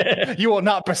 You will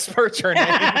not besmirch her name.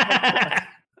 I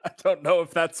don't know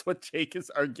if that's what Jake is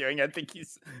arguing. I think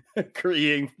he's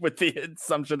agreeing with the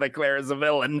assumption that Claire is a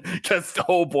villain, because,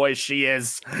 oh boy, she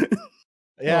is.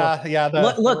 Yeah.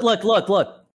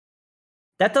 Look.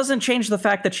 That doesn't change the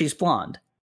fact that she's blonde.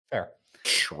 Fair.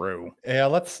 True. Yeah,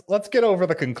 let's get over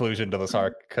the conclusion to this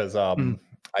arc, because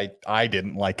I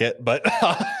didn't like it, but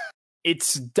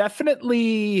It's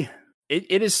definitely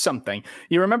it is something.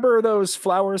 You remember those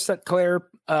flowers that Claire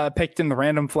picked in the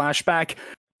random flashback?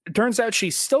 It turns out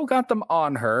she still got them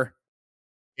on her.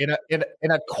 in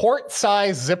a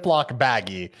quart-sized Ziploc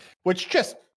baggie, which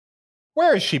just,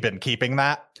 where has she been keeping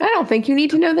that? I don't think you need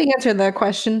to know the answer to that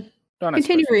question. Don't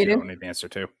Continue expect you reading. don't need the answer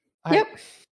to. Yep.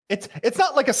 It's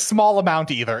not like a small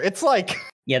amount either. It's like,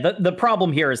 Yeah, the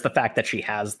problem here is the fact that she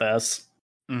has this.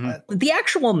 Mhm. The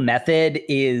actual method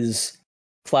is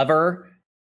clever,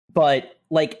 but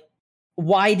like,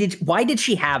 why did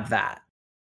she have that?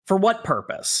 For what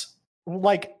purpose?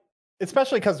 like,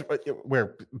 especially because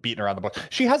we're beating around the bush.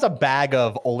 She has a bag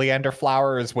of oleander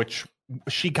flowers, which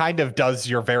she kind of does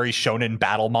your very shonen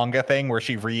battle manga thing, where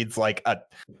she reads like a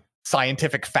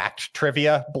scientific fact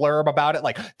trivia blurb about it.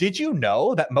 Like, did you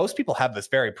know that most people have this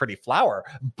very pretty flower,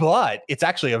 but it's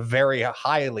actually a very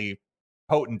highly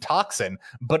potent toxin,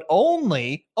 but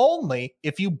only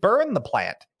if you burn the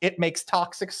plant. It makes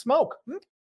toxic smoke.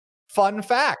 Fun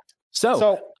fact.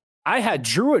 So I had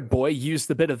Druid Boy use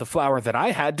the bit of the flower that I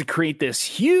had to create this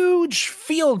huge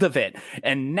field of it.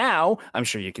 And now, I'm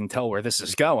sure you can tell where this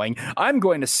is going, I'm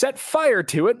going to set fire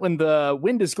to it when the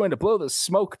wind is going to blow the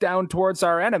smoke down towards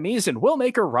our enemies, and we'll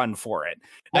make a run for it.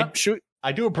 Now,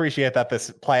 I do appreciate that this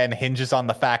plan hinges on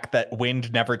the fact that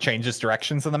wind never changes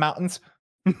directions in the mountains.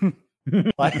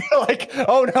 like,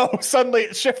 oh no, suddenly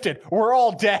it shifted. We're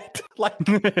all dead. Like,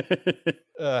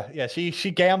 yeah,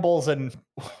 she gambles and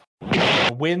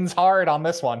wins hard on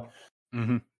this one.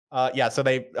 Mm-hmm. Yeah, so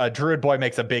they Druid Boy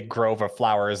makes a big grove of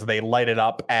flowers. They light it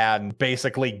up and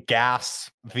basically gas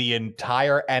the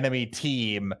entire enemy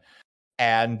team.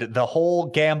 And the whole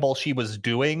gamble she was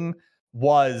doing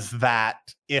was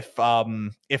that if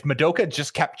Madoka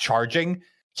just kept charging,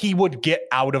 he would get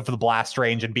out of the blast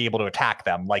range and be able to attack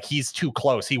them. Like, he's too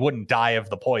close. He wouldn't die of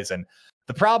the poison.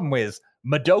 The problem is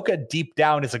Madoka deep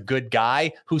down is a good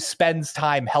guy who spends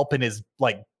time helping his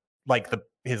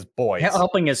his boys,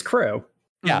 Helping his crew.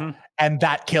 yeah, and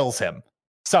that kills him.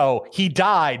 So he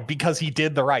died because he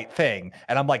did the right thing.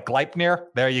 And I'm like, Gleipnir,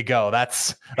 there you go.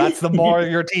 That's the moral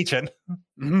you're teaching.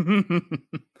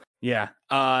 Yeah.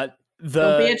 Don't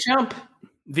be a chump.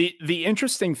 The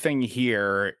interesting thing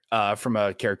here, from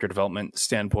a character development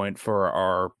standpoint for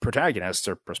our protagonists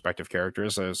or prospective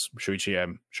characters, as Shuichi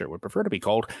I'm sure would prefer to be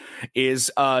called, is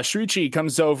Shuichi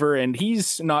comes over and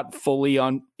he's not fully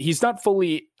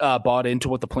bought into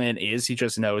what the plan is. He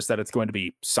just knows that it's going to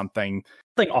be something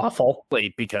Awful.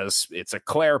 because it's a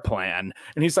Claire plan.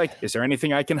 And he's like, is there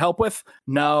anything I can help with?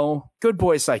 No, good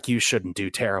boys like you shouldn't do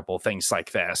terrible things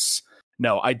like this.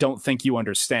 No, I don't think you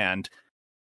understand.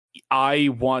 I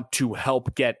want to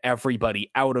help get everybody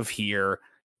out of here,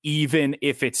 even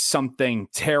if it's something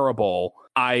terrible.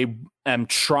 I am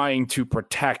trying to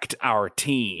protect our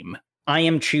team. I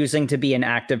am choosing to be an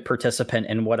active participant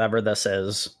in whatever this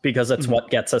is because it's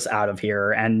what gets us out of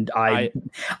here, and I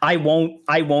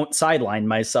won't sideline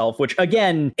myself, which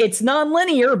again, it's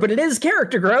non-linear, but it is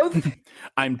character growth.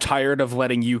 I'm tired of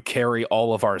letting you carry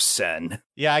all of our sin.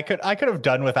 Yeah, I could have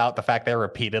done without the fact they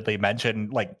repeatedly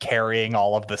mentioned like carrying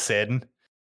all of the sin.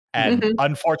 And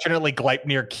unfortunately,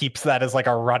 Gleipnir keeps that as like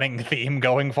a running theme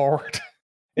going forward.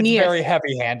 It's very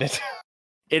heavy-handed.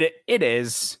 It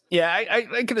is. Yeah,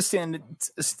 I could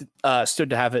have stood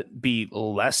to have it be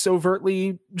less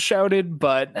overtly shouted,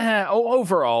 but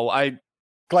overall,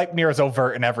 Gleipnir is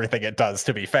overt in everything it does,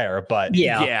 to be fair, but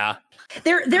yeah.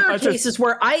 There are cases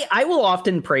where I will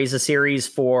often praise a series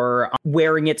for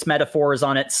wearing its metaphors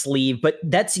on its sleeve, but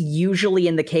that's usually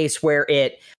in the case where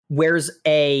it wears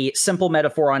a simple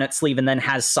metaphor on its sleeve and then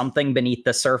has something beneath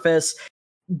the surface.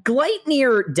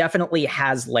 Gleipnir definitely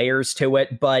has layers to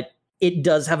it, but it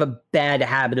does have a bad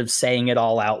habit of saying it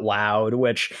all out loud,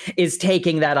 which is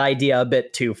taking that idea a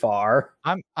bit too far.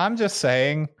 I'm just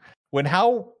saying, when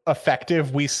how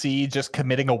effective we see just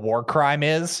committing a war crime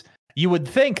is, you would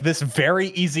think this very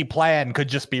easy plan could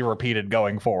just be repeated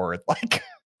going forward. Like,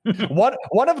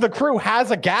 one of the crew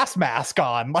has a gas mask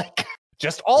on. Like,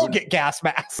 just all get gas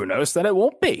masks. Who knows that it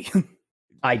won't be?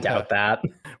 I doubt that.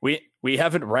 We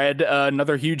haven't read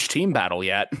another huge team battle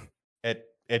yet.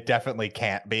 It definitely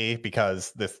can't be,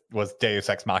 because this was Deus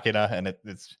Ex Machina, and it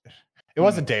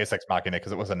wasn't Deus Ex Machina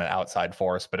because it wasn't an outside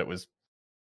force, but it was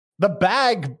the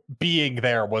bag being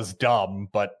there was dumb,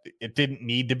 but it didn't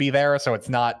need to be there, so it's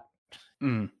not.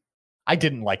 I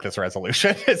didn't like this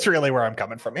resolution. It's really where I'm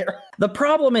coming from here. The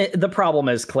problem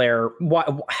is Claire.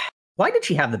 Why did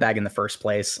she have the bag in the first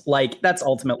place? Like, that's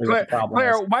ultimately what the problem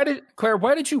is. Claire,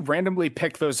 why did you randomly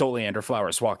pick those oleander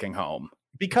flowers walking home?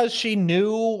 Because she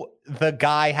knew the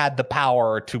guy had the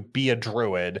power to be a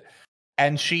druid,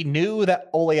 and she knew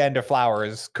that oleander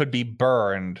flowers could be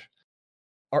burned,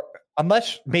 or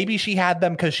unless maybe she had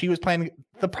them because she was planning.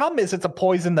 The problem is it's a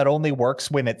poison that only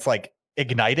works when it's like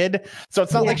ignited, so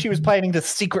it's not like she was planning to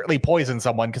secretly poison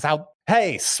someone. Because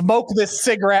hey, smoke this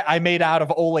cigarette I made out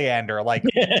of oleander. Like,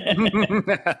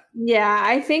 yeah,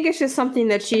 I think it's just something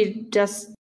that she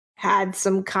just had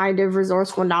some kind of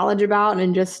resourceful knowledge about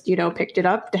and just, picked it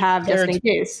up to have just in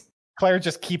case. Claire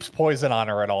just keeps poison on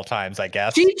her at all times, I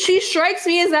guess. She strikes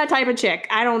me as that type of chick.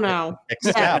 I don't know.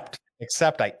 Except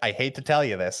I hate to tell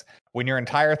you this. When your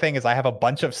entire thing is I have a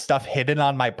bunch of stuff hidden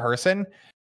on my person,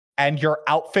 and your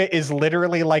outfit is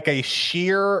literally like a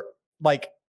sheer, like,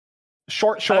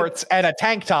 short shorts and a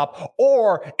tank top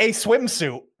or a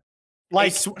swimsuit.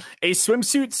 Like a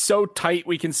swimsuit so tight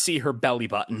we can see her belly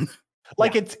button.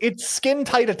 Like, it's skin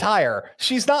tight attire.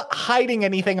 She's not hiding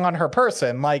anything on her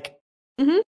person. Like,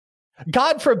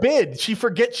 God forbid she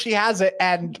forgets she has it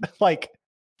and like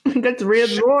gets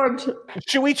reabsorbed.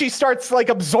 Shuichi starts like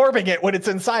absorbing it when it's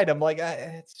inside him. Like,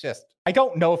 it's just, I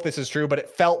don't know if this is true, but it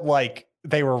felt like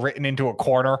they were written into a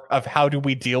corner of how do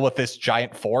we deal with this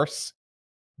giant force.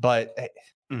 But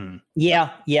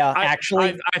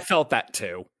actually, I felt that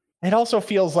too. It also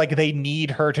feels like they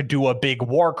need her to do a big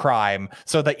war crime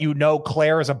so that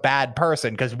Claire is a bad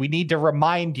person, because we need to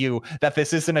remind you that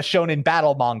this isn't a shonen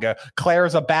battle manga.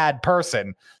 Claire's a bad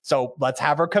person, so let's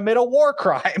have her commit a war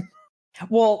crime.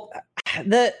 Well,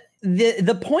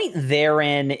 the point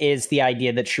therein is the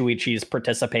idea that Shuichi is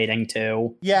participating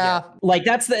too. Yeah. Like,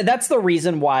 that's the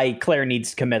reason why Claire needs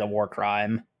to commit a war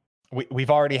crime. We've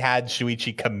already had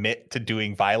Shuichi commit to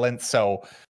doing violence, so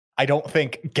I don't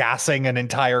think gassing an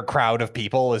entire crowd of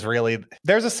people is really...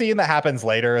 There's a scene that happens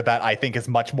later that I think is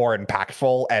much more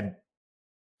impactful, and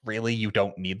really, you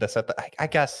don't need this at I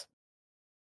guess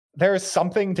there's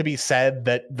something to be said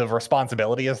that the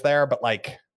responsibility is there, but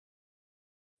like,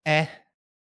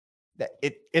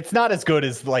 it's not as good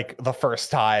as like the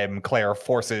first time Claire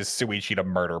forces Shuichi to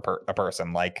murder a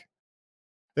person. Like,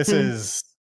 this is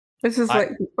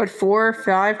like, what, 4 or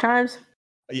 5 times?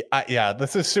 Yeah,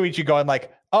 this is Shuichi going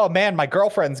like, oh man, my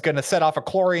girlfriend's gonna set off a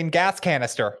chlorine gas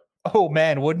canister. Oh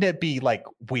man, wouldn't it be like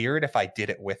weird if I did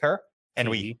it with her?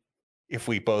 And if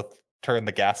we both turned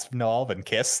the gas knob and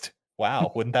kissed?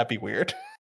 Wow, wouldn't that be weird?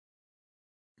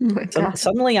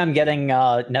 Suddenly I'm getting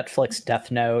Netflix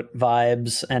Death Note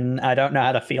vibes, and I don't know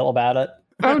how to feel about it.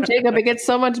 Oh, Jacob, it gets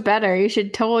so much better. You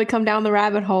should totally come down the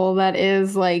rabbit hole that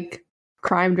is like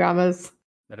crime dramas.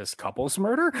 That is couples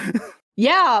murder?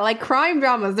 Yeah, like crime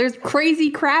dramas. There's crazy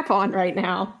crap on right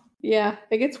now. Yeah,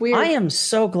 it gets weird. I am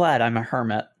so glad I'm a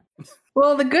hermit.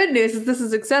 Well, the good news is this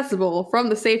is accessible from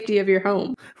the safety of your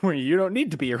home. Where you don't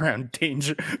need to be around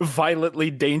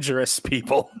violently dangerous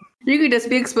people. You could just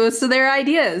be exposed to their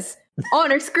ideas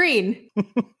on our screen.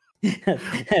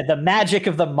 The magic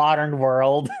of the modern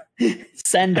world.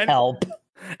 Send help.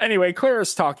 Anyway, Claire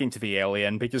is talking to the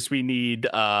alien because we need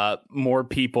more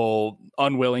people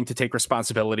unwilling to take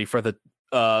responsibility for the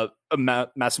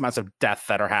mass amounts of death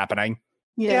that are happening.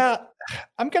 Yeah,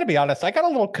 I'm going to be honest. I got a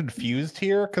little confused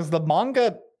here because the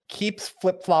manga keeps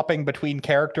flip-flopping between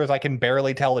characters I can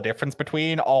barely tell the difference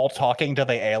between, all talking to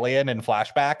the alien in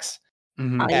flashbacks.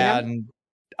 And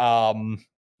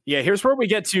here's where we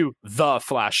get to the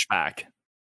flashback.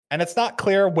 And it's not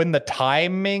clear when the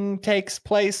timing takes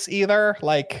place either.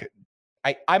 Like,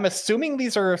 I'm assuming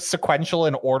these are sequential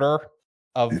in order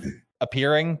of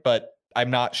appearing, but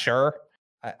I'm not sure.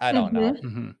 I don't know.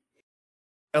 Mm-hmm.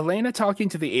 Elena talking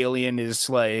to the alien is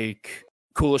like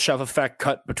Kuleshov effect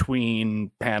cut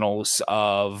between panels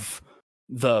of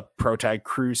the protag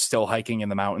crew still hiking in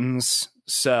the mountains.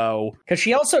 So, because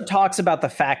she also talks about the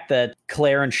fact that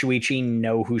Claire and Shuichi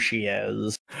know who she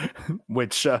is,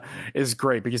 which is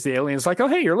great because the alien's like, "Oh,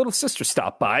 hey, your little sister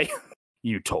stopped by."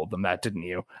 You told them that, didn't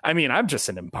you? I mean, I'm just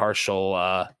an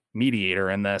impartial mediator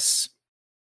in this.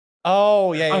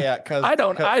 Oh, yeah. Because I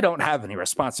don't have any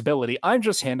responsibility. I'm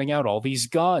just handing out all these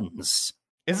guns.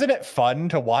 Isn't it fun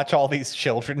to watch all these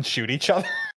children shoot each other?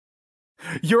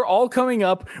 You're all coming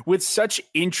up with such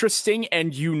interesting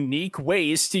and unique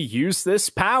ways to use this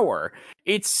power.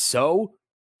 It's so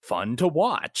fun to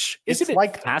watch. Isn't it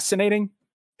like fascinating?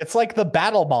 It's like the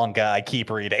battle manga I keep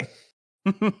reading.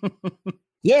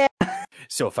 Yeah.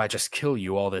 So if I just kill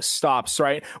you, all this stops,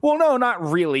 right? Well, no, not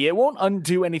really. It won't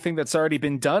undo anything that's already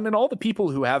been done, and all the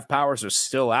people who have powers are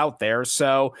still out there,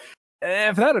 so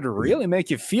if that'd really make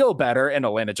you feel better. And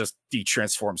Elena just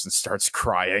de-transforms and starts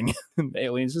crying. And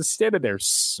Alien's just standing there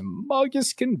smug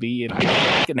as can be, and I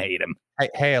fucking hate him.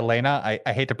 Hey, Elena,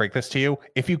 I hate to break this to you.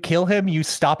 If you kill him, you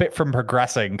stop it from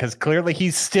progressing, because clearly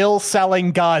he's still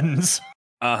selling guns.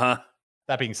 Uh-huh.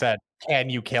 That being said,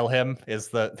 can you kill him?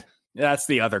 That's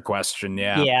the other question,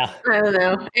 yeah. Yeah. I don't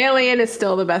know. Alien is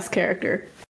still the best character.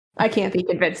 I can't be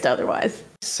convinced otherwise.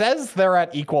 He says they're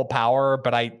at equal power,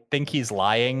 but I think he's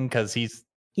lying because he's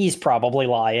probably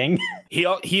lying.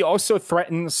 He also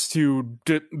threatens to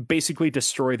basically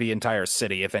destroy the entire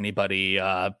city if anybody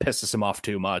pisses him off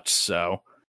too much. So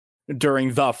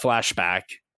during the flashback,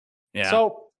 yeah.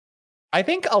 So I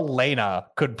think Elena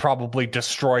could probably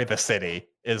destroy the city.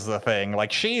 Is the thing,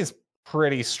 like, she's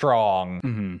pretty strong.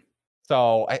 Mm-hmm.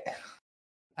 So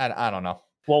I don't know.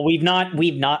 Well, we've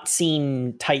not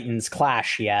seen Titans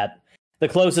clash yet. The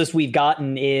closest we've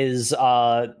gotten is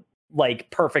like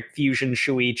perfect fusion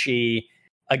Shuichi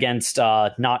against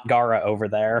not Gaara over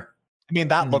there. I mean,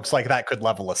 that looks like that could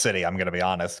level a city, I'm gonna be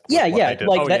honest. Yeah.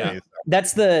 Like yeah.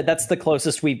 That's the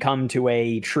closest we've come to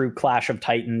a true clash of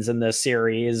Titans in this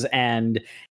series, and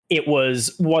it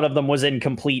was one of them was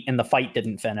incomplete and the fight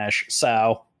didn't finish.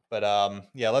 So But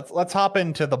yeah, let's hop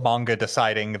into the manga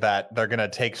deciding that they're gonna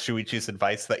take Shuichi's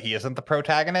advice that he isn't the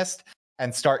protagonist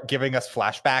and start giving us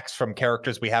flashbacks from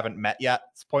characters we haven't met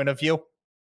yet's point of view,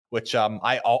 which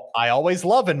I always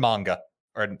love in manga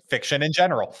or in fiction in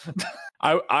general.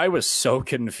 I was so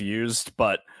confused,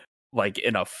 but like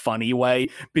in a funny way,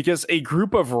 because a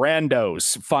group of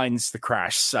randos finds the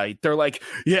crash site. They're like,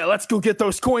 yeah, let's go get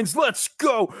those coins. Let's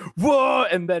go. Whoa.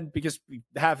 And then because we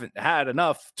haven't had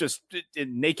enough just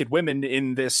naked women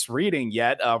in this reading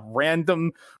yet, a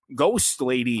random ghost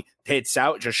lady hits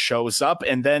out, just shows up.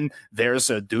 And then there's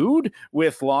a dude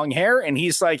with long hair. And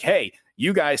he's like, hey,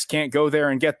 you guys can't go there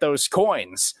and get those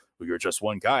coins. Well, you're just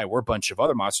one guy. We're a bunch of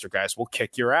other monster guys. We'll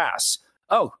kick your ass.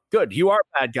 Oh, good. You are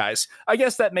bad guys. I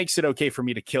guess that makes it okay for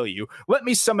me to kill you. Let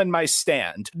me summon my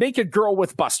stand. Naked girl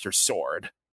with Buster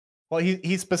sword. Well,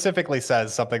 he specifically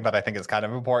says something that I think is kind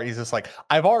of important. He's just like,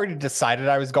 I've already decided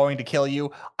I was going to kill you.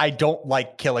 I don't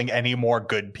like killing any more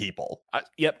good people.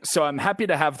 Yep. So I'm happy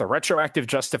to have the retroactive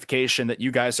justification that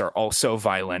you guys are also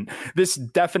violent. This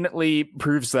definitely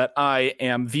proves that I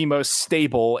am the most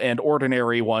stable and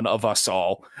ordinary one of us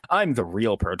all. I'm the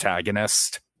real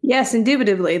protagonist. Yes,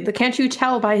 indubitably. Can't you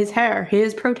tell by his hair?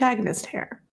 His protagonist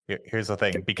hair. Here's the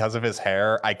thing. Because of his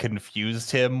hair, I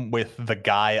confused him with the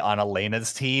guy on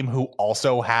Elena's team who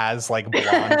also has like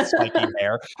blonde spiky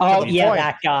hair. Oh, yeah,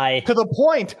 that guy. To the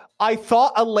point, I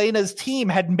thought Elena's team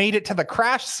had made it to the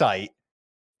crash site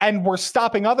and were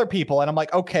stopping other people. And I'm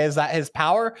like, okay, is that his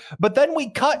power? But then we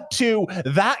cut to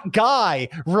that guy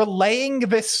relaying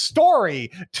this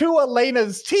story to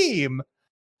Elena's team.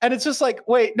 And it's just like,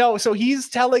 wait, no. So he's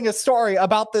telling a story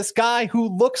about this guy who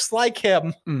looks like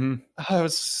him. Mm-hmm.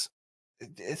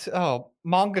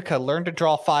 Mangaka, learn to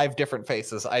draw 5 different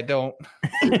faces. I don't.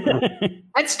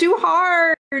 That's too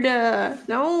hard.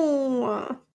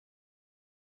 No.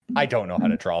 I don't know how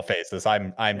to draw faces.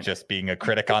 I'm just being a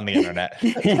critic on the internet.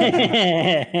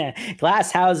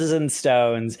 Glass houses and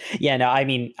stones. Yeah, no, I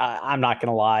mean, I'm not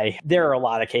gonna lie. There are a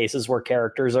lot of cases where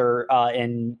characters are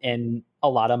in a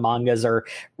lot of mangas are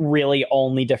really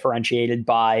only differentiated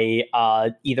by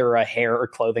either a hair or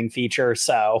clothing feature.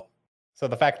 So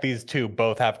the fact these two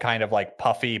both have kind of like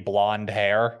puffy blonde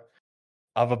hair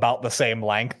of about the same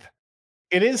length,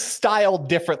 it is styled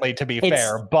differently, to be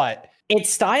fair, but it's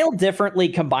styled differently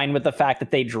combined with the fact that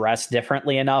they dress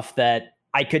differently enough that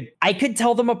I could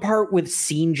tell them apart with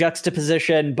scene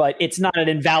juxtaposition, but it's not an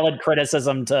invalid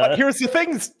criticism to. But here's the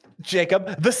thing,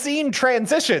 Jacob. The scene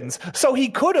transitions, so he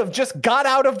could have just got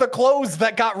out of the clothes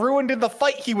that got ruined in the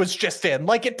fight he was just in.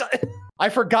 Like it. I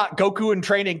forgot Goku in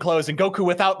training clothes and Goku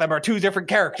without them are 2 different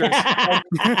characters.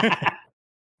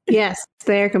 Yes,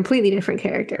 they're completely different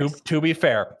characters. To be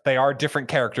fair, they are different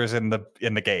characters in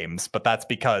the games, but that's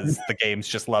because the games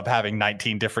just love having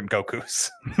 19 different Gokus.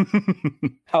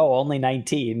 Oh, only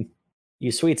 19.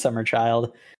 You sweet summer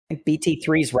child. I think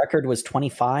BT3's record was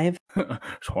 25.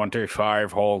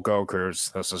 25 whole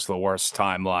Gokus. This is the worst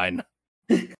timeline.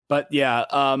 But yeah,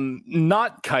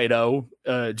 not Kaido,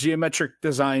 geometric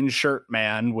design shirt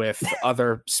man with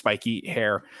other spiky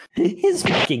hair. His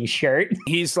fucking shirt.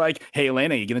 He's like, hey,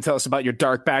 Elena, you gonna tell us about your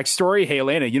dark backstory? Hey,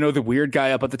 Elena, you know the weird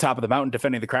guy up at the top of the mountain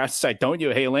defending the craft site, don't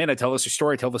you? Hey, Elena, tell us your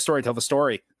story. Tell the story. Tell the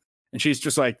story. And she's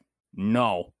just like,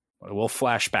 no. We'll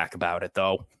flashback about it,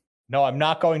 though. No, I'm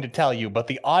not going to tell you, but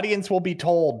the audience will be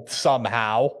told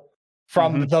somehow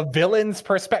from the villain's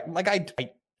perspective. Like,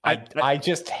 I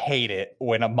just hate it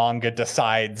when a manga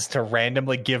decides to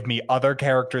randomly give me other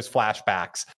characters'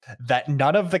 flashbacks that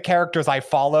none of the characters I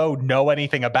follow know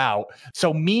anything about.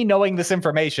 So me knowing this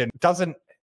information doesn't...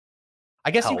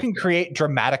 I guess you can create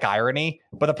dramatic irony,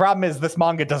 but the problem is this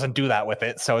manga doesn't do that with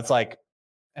it. So it's like,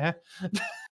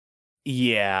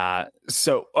 Yeah.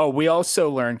 So, we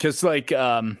also learned, because like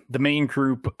the main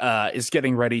group is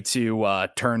getting ready to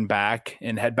turn back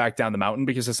and head back down the mountain,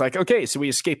 because it's like, okay, so we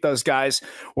escaped those guys.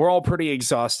 We're all pretty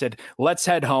exhausted. Let's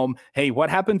head home. Hey, what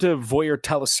happened to Voyeur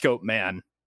Telescope Man?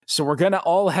 So we're gonna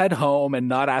all head home and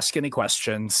not ask any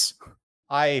questions.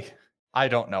 I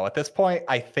don't know. At this point,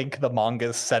 I think the manga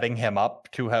is setting him up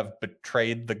to have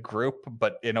betrayed the group,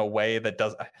 but in a way that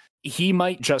does... He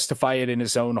might justify it in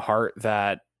his own heart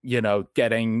that, you know,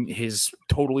 getting his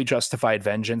totally justified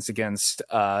vengeance against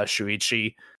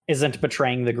Shuichi isn't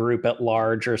betraying the group at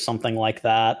large or something like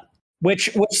that.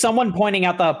 Which someone pointing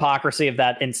out the hypocrisy of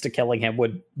that insta-killing him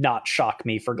would not shock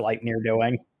me for Gleipnir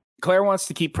doing. Claire wants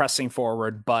to keep pressing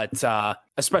forward, but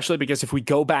especially because if we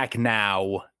go back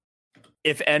now,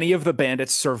 if any of the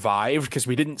bandits survived, because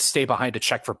we didn't stay behind to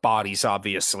check for bodies,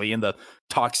 obviously, in the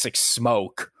toxic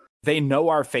smoke, they know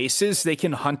our faces, they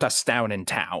can hunt us down in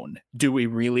town. Do we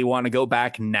really want to go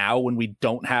back now when we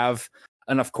don't have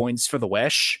enough coins for the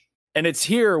wish? And it's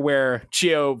here where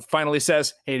Chio finally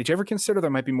says, hey, did you ever consider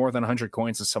there might be more than 100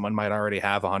 coins and someone might already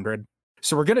have 100?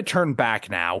 So we're going to turn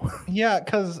back now. Yeah,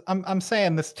 because I'm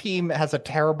saying this team has a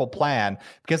terrible plan,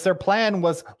 because their plan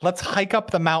was, let's hike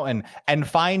up the mountain and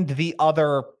find the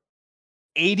other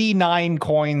 89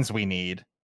 coins we need.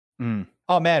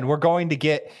 Oh man, we're going to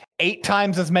get 8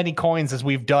 times as many coins as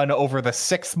we've done over the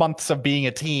 6 months of being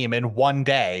a team in one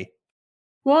day.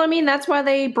 Well, I mean, that's why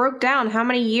they broke down how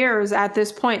many years at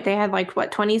this point. They had like,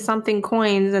 20-something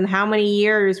coins, and how many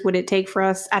years would it take for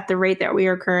us at the rate that we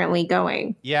are currently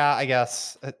going? Yeah, I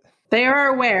guess. They are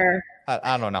aware.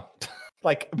 I don't know.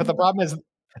 Like, but the problem is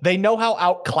they know how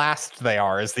outclassed they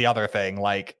are is the other thing.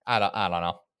 Like, I don't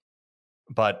know.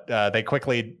 But they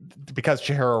quickly, because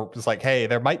Chihiro was like, hey,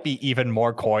 there might be even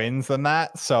more coins than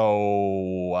that.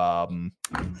 So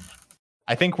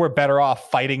I think we're better off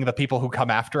fighting the people who come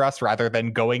after us rather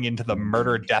than going into the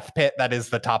murder death pit that is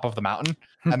the top of the mountain.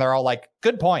 And they're all like,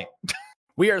 good point.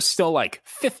 We are still like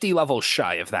 50 levels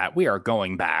shy of that. We are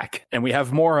going back. And we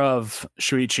have more of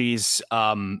Shuichi's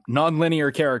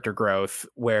non-linear character growth,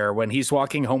 where when he's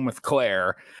walking home with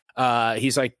Claire,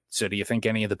 he's like, so do you think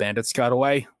any of the bandits got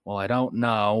away? Well, I don't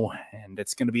know. And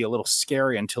it's going to be a little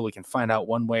scary until we can find out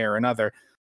one way or another.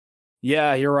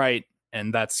 Yeah, you're right.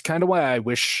 And that's kind of why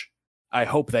I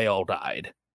hope they all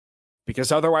died.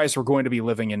 Because otherwise we're going to be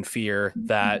living in fear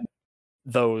that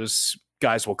those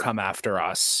guys will come after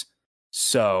us.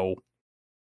 So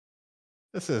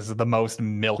this is the most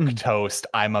milquetoast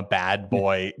I'm a bad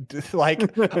boy.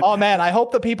 Like, oh man, I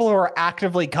hope the people who are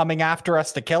actively coming after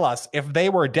us to kill us, if they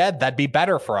were dead, that'd be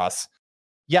better for us.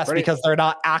 Yes, right. Because they're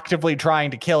not actively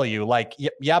trying to kill you. Like,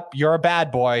 yep, you're a bad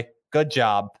boy. Good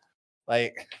job.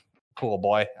 Like, cool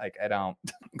boy. Like, I don't.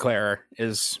 Claire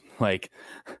is like,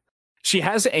 she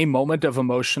has a moment of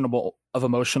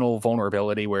emotional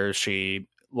vulnerability where she's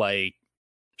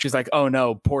like, oh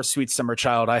no, poor sweet summer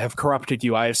child, I have corrupted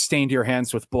you. I have stained your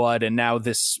hands with blood, and now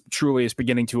this truly is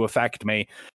beginning to affect me.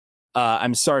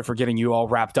 I'm sorry for getting you all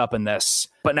wrapped up in this,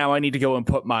 but now I need to go and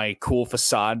put my cool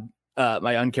facade,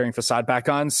 my uncaring facade back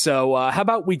on. So how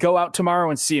about we go out tomorrow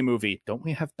and see a movie? Don't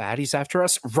we have baddies after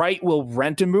us? Right, we'll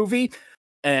rent a movie,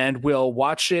 and we'll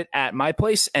watch it at my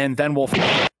place, and then we'll...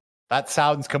 That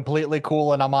sounds completely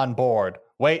cool, and I'm on board.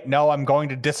 Wait, no, I'm going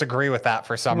to disagree with that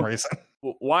for some reason.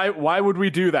 Why would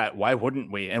we do that? Why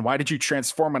wouldn't we? And why did you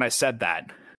transform when I said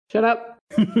that? Shut up.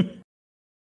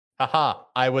 Haha,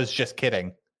 I was just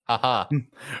kidding. Haha.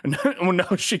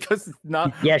 No, she does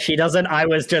not. Yeah, she doesn't. I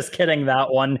was just kidding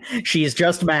that one. She's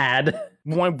just mad.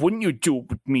 Why wouldn't you do it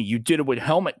with me? You did it with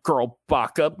Helmet Girl,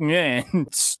 Baka. Yeah,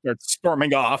 start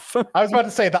storming off. I was about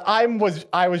to say the I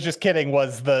was just kidding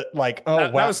was the like, oh,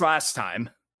 that was last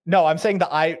time. No, I'm saying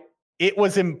it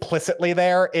was implicitly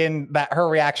there in that her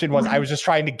reaction was, I was just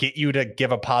trying to get you to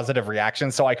give a positive reaction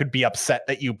so I could be upset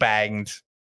that you banged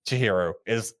Chihiro.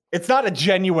 It's not a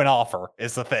genuine offer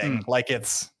is the thing. Like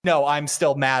it's, no, I'm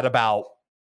still mad about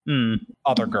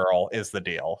other girl is the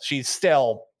deal. She's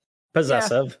still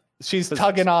possessive. She's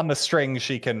tugging on the string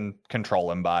she can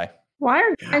control him by. Why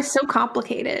are guys so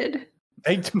complicated?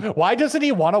 Why doesn't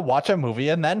he want to watch a movie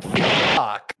and then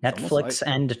fuck? Netflix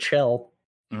and chill.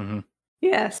 Mm-hmm.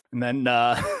 Yes. And then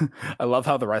I love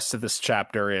how the rest of this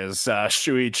chapter is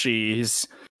Shuichi's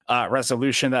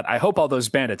resolution that I hope all those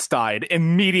bandits died,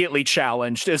 immediately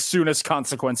challenged as soon as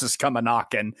consequences come a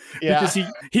knocking. Yeah. Because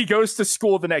he goes to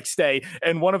school the next day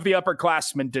and one of the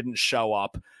upperclassmen didn't show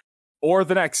up. Or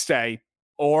the next day.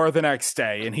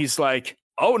 And he's like,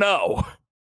 oh no.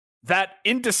 That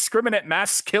indiscriminate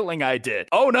mass killing I did.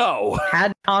 Oh no.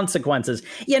 Had consequences.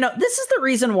 You know, this is the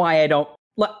reason why I don't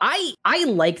I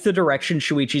like the direction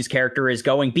Shuichi's character is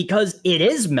going because it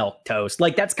is milquetoast.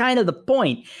 Like that's kind of the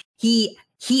point. He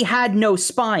had no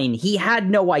spine. He had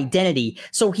no identity.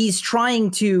 So he's trying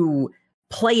to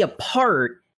play a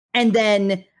part and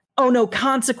then, oh no,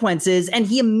 consequences. And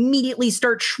he immediately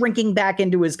starts shrinking back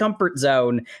into his comfort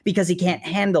zone because he can't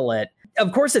handle it.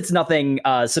 Of course, it's nothing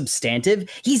substantive.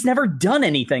 He's never done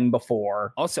anything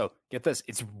before. Also, get this.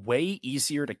 It's way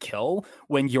easier to kill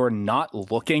when you're not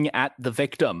looking at the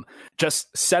victim.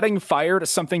 Just setting fire to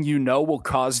something you know will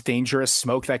cause dangerous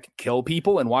smoke that can kill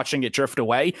people and watching it drift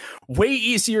away. Way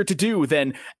easier to do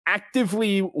than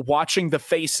actively watching the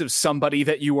face of somebody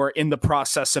that you are in the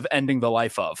process of ending the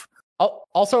life of.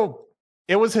 Also,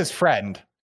 it was his friend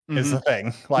is the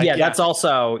thing. Like, that's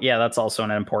also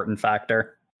an important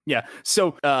factor. Yeah,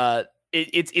 so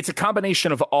it's a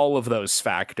combination of all of those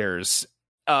factors,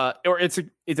 or it's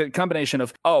a combination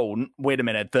of, oh, wait a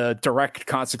minute, the direct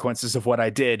consequences of what I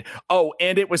did. Oh,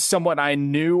 and it was someone I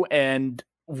knew and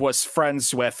was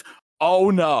friends with.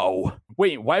 Oh no,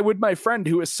 wait, why would my friend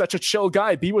who is such a chill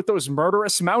guy be with those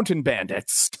murderous mountain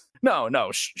bandits? No,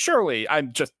 surely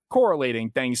I'm just correlating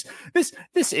things. This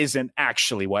isn't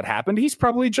actually what happened. He's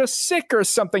probably just sick or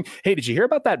something. Hey, did you hear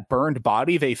about that burned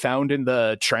body they found in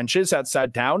the trenches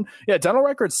outside town? Yeah, dental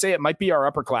records say it might be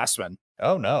our upperclassmen.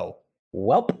 Oh, no.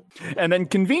 Welp. And then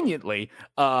conveniently,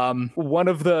 one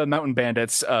of the mountain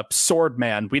bandits,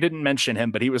 Swordman, we didn't mention him,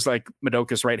 but he was like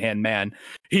Madoka's right-hand man.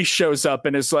 He shows up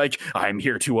and is like, I'm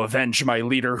here to avenge my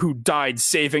leader who died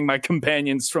saving my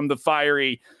companions from the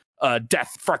fiery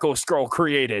death Freckle Scroll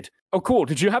created. Oh, cool.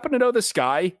 Did you happen to know this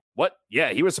guy? What?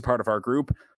 Yeah, he was a part of our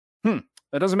group. That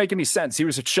doesn't make any sense. He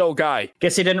was a chill guy.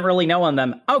 Guess you didn't really know on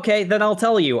them. Okay, then I'll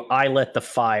tell you. I lit the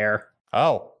fire.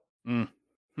 Oh.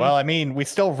 Well, I mean, we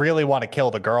still really want to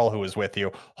kill the girl who was with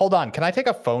you. Hold on. Can I take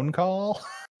a phone call?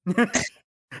 Out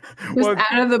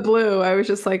of the blue, I was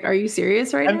just like, are you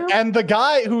serious now? And the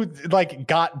guy who like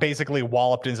got basically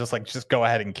walloped and is just like, just go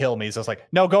ahead and kill me. He's just like,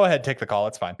 no, go ahead, take the call.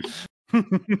 It's fine.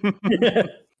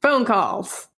 Phone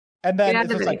calls. And then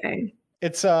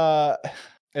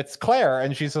it's Claire,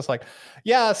 and she's just like,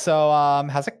 yeah, so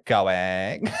how's it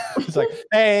going? She's like,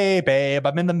 hey babe,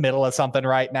 I'm in the middle of something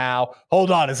right now.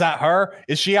 Hold on, is that her?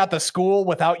 Is she at the school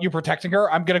without you protecting her?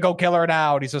 I'm gonna go kill her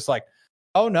now. And he's just like,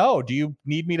 oh no, do you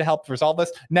need me to help resolve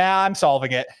this? Nah, I'm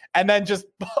solving it. And then just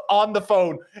on the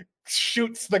phone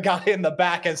shoots the guy in the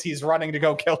back as he's running to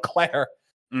go kill Claire.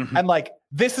 And like,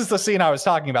 this is the scene I was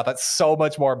talking about that's so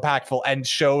much more impactful and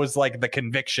shows like the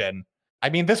conviction. I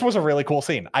mean, this was a really cool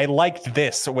scene. I liked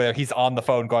this where he's on the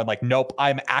phone going like, nope,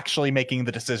 I'm actually making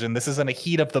the decision. This isn't a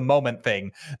heat of the moment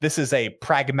thing. This is a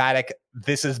pragmatic,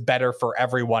 this is better for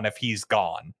everyone if he's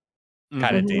gone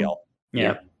kind of deal.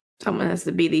 Yeah. Someone has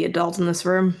to be the adult in this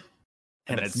room.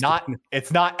 And it's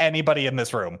not anybody in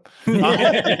this room.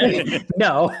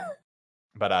 No.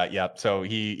 But yeah, so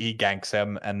he ganks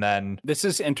him, and then this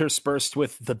is interspersed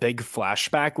with the big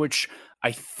flashback, which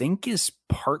I think is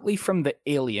partly from the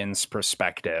aliens'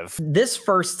 perspective. This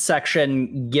first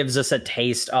section gives us a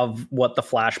taste of what the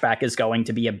flashback is going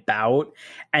to be about,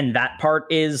 and that part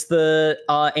is the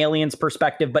aliens'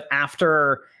 perspective. But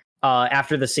after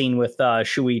the scene with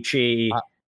Shuichi,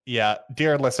 yeah,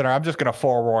 dear listener, I'm just going to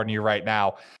forewarn you right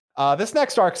now. This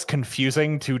next arc's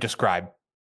confusing to describe.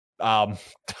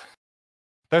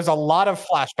 There's a lot of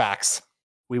flashbacks.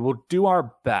 We will do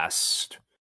our best.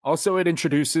 Also, it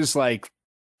introduces like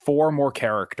 4 more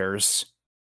characters.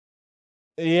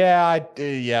 Yeah,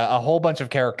 a whole bunch of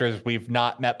characters we've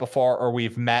not met before or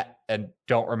we've met and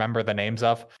don't remember the names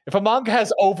of. If a manga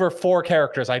has over 4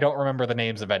 characters, I don't remember the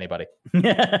names of anybody.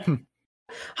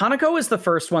 Hanako is the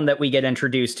first one that we get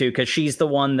introduced to because she's the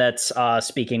one that's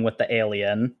speaking with the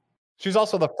alien. She's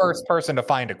also the first person to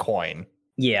find a coin.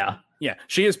 Yeah. Yeah,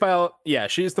 she is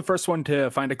the first one to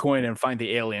find a coin and find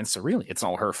the alien. So really, it's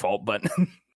all her fault. But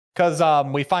because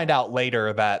we find out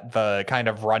later that the kind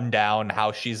of rundown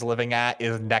house she's living at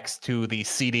is next to the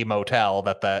seedy motel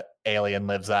that the alien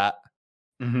lives at.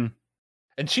 mm-hmm.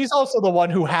 And she's also the one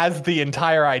who has the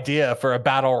entire idea for a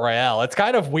battle royale. It's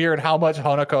kind of weird how much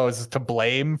Hanako is to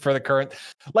blame for the current.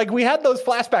 Like, we had those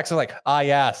flashbacks of like,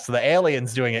 yes, the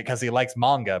alien's doing it because he likes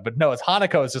manga. But no, it's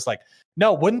Hanako is just like,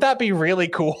 no, wouldn't that be really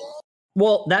cool?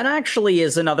 Well, that actually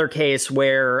is another case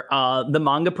where the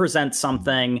manga presents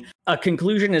something, a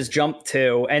conclusion is jumped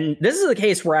to, and this is a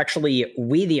case where actually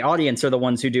we, the audience, are the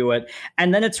ones who do it,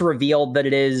 and then it's revealed that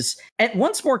it is at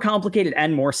once more complicated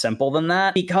and more simple than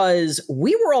that, because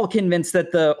we were all convinced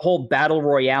that the whole battle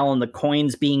royale and the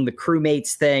coins being the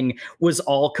crewmates thing was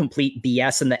all complete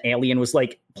BS, and the alien was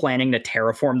like planning to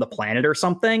terraform the planet or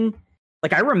something.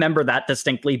 Like, I remember that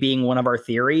distinctly being one of our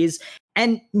theories.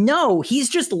 And no, he's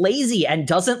just lazy and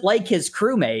doesn't like his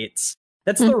crewmates.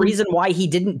 That's the reason why he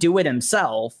didn't do it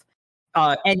himself.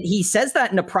 And he says that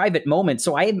in a private moment,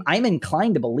 so I'm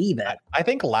inclined to believe it. I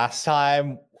think last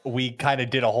time we kind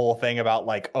of did a whole thing about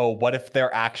like, oh, what if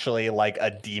they're actually like a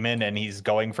demon and he's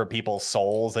going for people's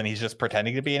souls and he's just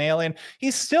pretending to be an alien? He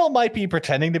still might be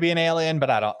pretending to be an alien, but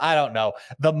I don't know.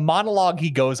 The monologue he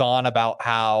goes on about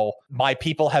how my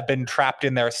people have been trapped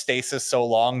in their stasis so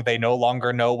long they no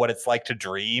longer know what it's like to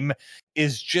dream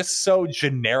is just so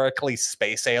generically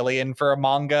space alien for a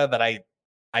manga that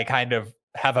I kind of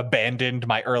have abandoned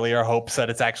my earlier hopes that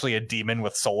it's actually a demon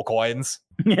with soul coins.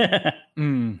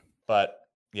 But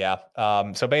yeah.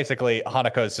 So basically,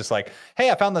 Hanako is just like,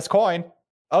 hey, I found this coin.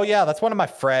 Oh, yeah, that's one of my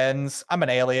friends. I'm an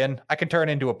alien. I can turn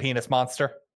into a penis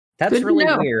monster. That's really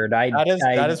weird.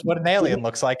 That is what an alien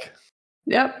looks like.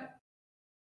 Yep.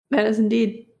 That is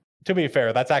indeed. To be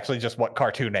fair, that's actually just what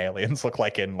cartoon aliens look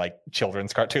like in like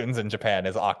children's cartoons in Japan,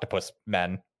 is octopus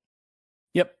men.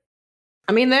 Yep.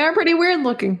 I mean, they're pretty weird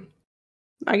looking.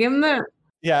 I give them that.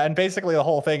 Yeah, and basically the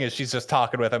whole thing is she's just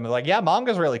talking with him. Like, yeah,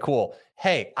 manga's really cool.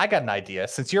 Hey, I got an idea.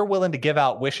 Since you're willing to give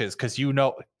out wishes, because you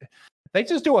know, they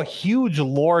just do a huge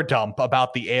lore dump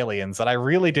about the aliens that I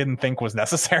really didn't think was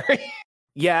necessary.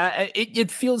 Yeah, it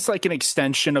feels like an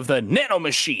extension of the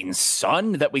nanomachines,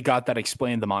 son, that we got that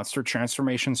explained the monster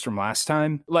transformations from last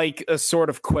time. Like a sort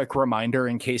of quick reminder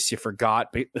in case you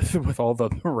forgot with all the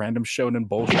random shonen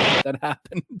bullshit that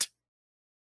happened.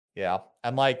 Yeah,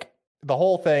 and like, the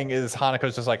whole thing is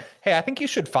Hanako's just like, hey, I think you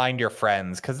should find your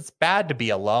friends because it's bad to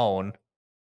be alone.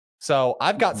 So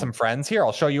I've got some friends here.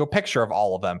 I'll show you a picture of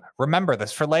all of them. Remember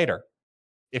this for later.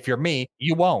 If you're me,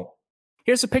 you won't.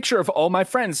 Here's a picture of all my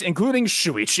friends, including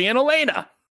Shuichi and Elena.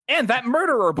 And that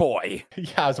murderer boy.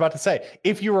 Yeah, I was about to say,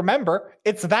 if you remember,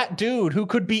 it's that dude who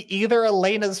could be either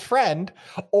Elena's friend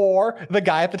or the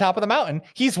guy at the top of the mountain.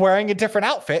 He's wearing a different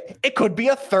outfit. It could be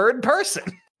a third person.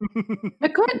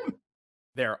 It could.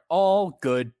 They're all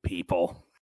good people.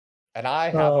 And I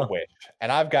have a wish,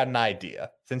 and I've got an idea.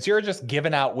 Since you're just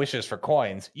giving out wishes for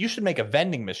coins, you should make a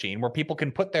vending machine where people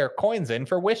can put their coins in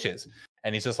for wishes.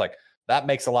 And he's just like, that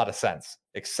makes a lot of sense.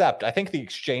 Except I think the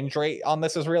exchange rate on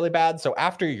this is really bad. So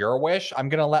after your wish, I'm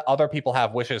going to let other people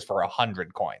have wishes for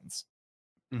 100 coins.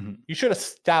 Mm-hmm. You should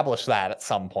establish that at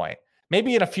some point.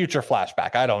 Maybe in a future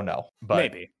flashback. I don't know.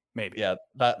 But maybe. Yeah,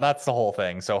 that's the whole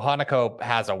thing. So Hanako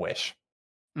has a wish.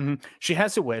 Mm-hmm. She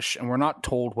has a wish, and we're not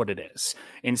told what it is.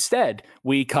 Instead,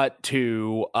 we cut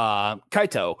to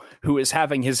Kaito, who is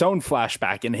having his own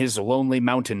flashback in his lonely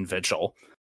mountain vigil,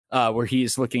 where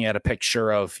he's looking at a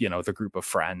picture of, the group of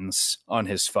friends on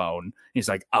his phone. He's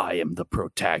like, I am the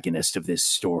protagonist of this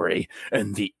story,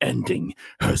 and the ending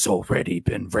has already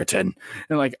been written.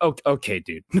 And like, okay,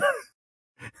 dude.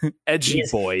 Edgy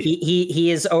boy.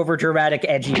 He is over dramatic,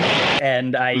 edgy,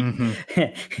 and I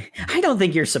don't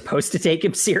think you're supposed to take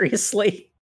him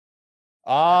seriously.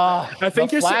 I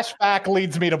think the flashback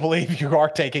leads me to believe you are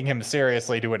taking him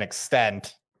seriously to an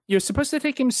extent. You're supposed to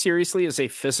take him seriously as a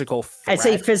physical threat. As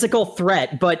a physical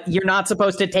threat, but you're not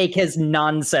supposed to take his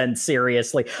nonsense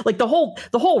seriously. Like the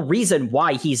whole reason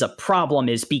why he's a problem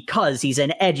is because he's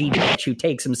an edgy bitch who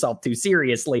takes himself too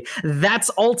seriously.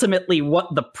 That's ultimately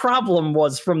what the problem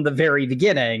was from the very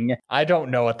beginning. I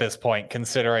don't know at this point,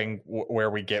 considering where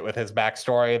we get with his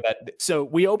backstory. So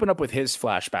we open up with his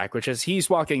flashback, which is he's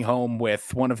walking home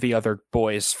with one of the other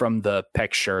boys from the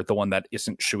picture, the one that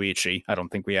isn't Shuichi. I don't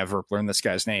think we ever learned this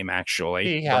guy's name.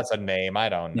 Actually, he has a name. I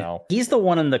don't know. He's the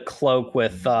one in the cloak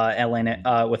with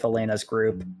Elena, with Elena's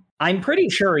group. I'm pretty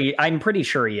sure he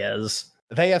is.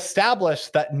 They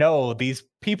established that no, these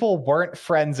people weren't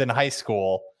friends in high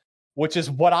school. Which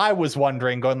is what I was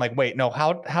wondering, going like, wait, no,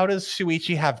 how does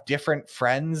Shuichi have different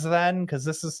friends then? Because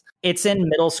it's in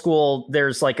middle school.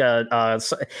 There's like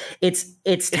it's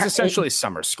essentially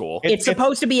summer school. It's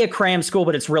supposed to be a cram school,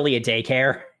 but it's really a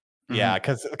daycare. Yeah,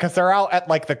 because they're out at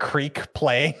like the creek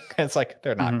playing. It's like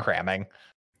they're not cramming.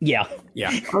 Yeah.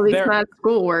 At least not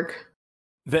schoolwork.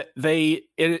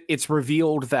 It's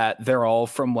revealed that they're all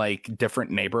from like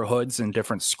different neighborhoods and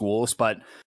different schools, but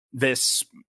this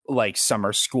like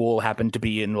summer school happened to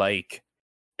be in like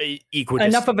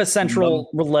equidistant enough of a central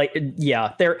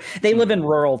they live in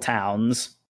rural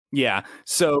towns. Yeah,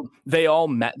 so they all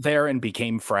met there and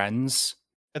became friends.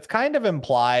 It's kind of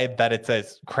implied that it's a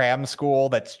cram school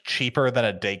that's cheaper than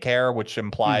a daycare, which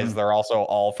implies they're also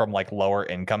all from like lower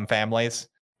income families.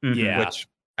 Yeah, which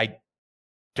I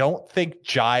don't think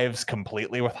jives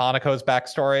completely with Hanako's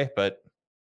backstory, but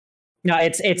no,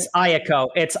 it's Ayako.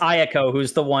 It's Ayako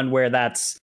who's the one where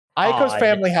that's Aiko's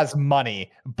family has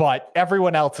money, but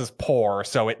everyone else is poor,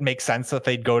 so it makes sense that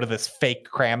they'd go to this fake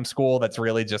cram school that's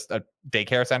really just a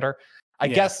daycare center. I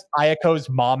guess Ayako's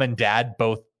mom and dad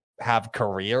both have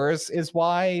careers is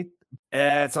why.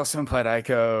 It's also implied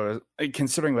Aiko,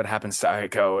 considering what happens to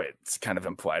Aiko, it's kind of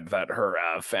implied that her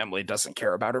family doesn't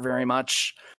care about her very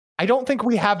much. I don't think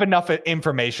we have enough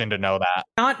information to know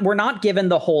that. We're not given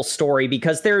the whole story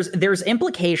because there's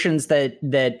implications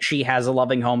that she has a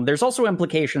loving home. There's also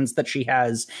implications that she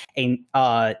has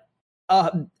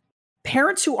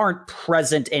parents who aren't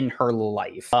present in her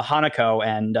life. Hanako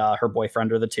and her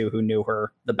boyfriend are the two who knew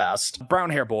her the best. Brown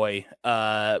hair boy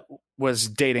was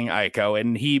dating Aiko,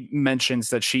 and he mentions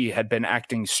that she had been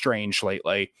acting strange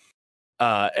lately.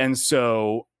 And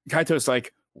so Kaito's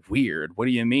like, weird, what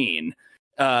do you mean?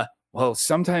 Well,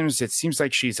 sometimes it seems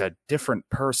like she's a different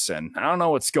person. I don't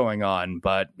know what's going on,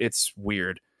 but it's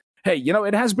weird. Hey,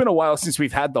 it has been a while since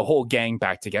we've had the whole gang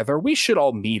back together. We should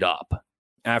all meet up.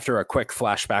 After a quick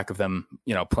flashback of them,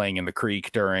 playing in the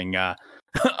creek during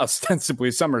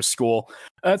ostensibly summer school,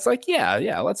 it's like,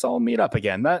 yeah, let's all meet up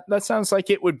again. That sounds like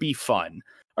it would be fun.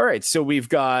 All right, so we've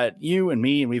got you and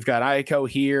me, and we've got Aiko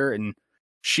here, and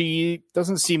she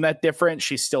doesn't seem that different.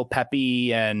 She's still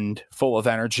peppy and full of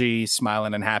energy,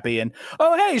 smiling and happy. And,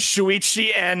 oh, hey, Shuichi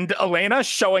and Elena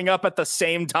showing up at the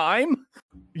same time.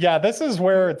 Yeah, this is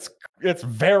where it's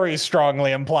very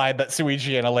strongly implied that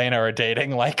Shuichi and Elena are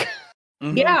dating. Like,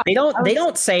 yeah, they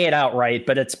don't say it outright,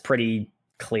 but it's pretty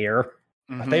clear.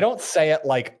 They don't say it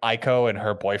like Aiko and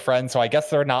her boyfriend, so I guess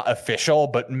they're not official,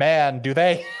 but man, do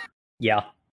they? Yeah.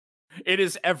 It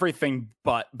is everything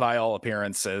but by all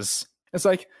appearances. It's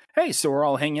like, hey, so we're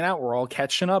all hanging out. We're all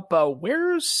catching up.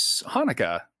 Where's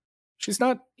Hanukkah? She's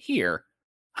not here.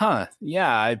 Huh. Yeah,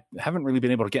 I haven't really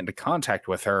been able to get into contact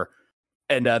with her.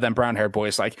 And then brown-haired boy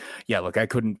is like, yeah, look, I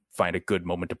couldn't find a good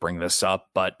moment to bring this up,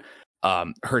 but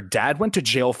her dad went to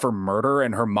jail for murder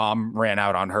and her mom ran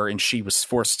out on her and she was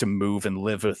forced to move and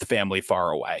live with family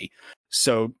far away.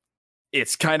 So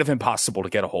it's kind of impossible to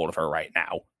get a hold of her right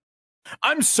now.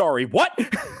 I'm sorry, what?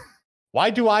 Why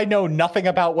do I know nothing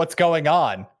about what's going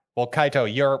on? Well,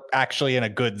 Kaito, you're actually in a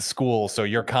good school, so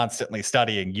you're constantly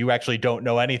studying. You actually don't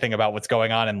know anything about what's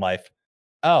going on in life.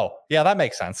 Oh, yeah, that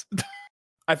makes sense.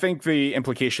 I think the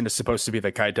implication is supposed to be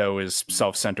that Kaito is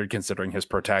self-centered considering his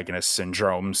protagonist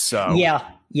syndrome, so...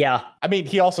 Yeah. I mean,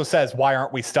 he also says, why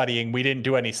aren't we studying? We didn't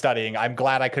do any studying. I'm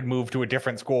glad I could move to a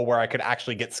different school where I could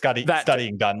actually get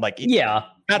studying done. Like,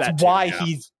 that's why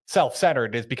he's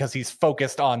self-centered, is because he's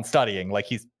focused on studying. Like,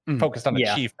 he's focused on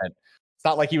achievement. It's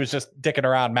not like he was just dicking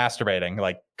around masturbating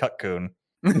like Cuck-kun.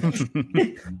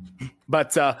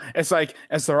 But it's like,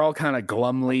 as they're all kind of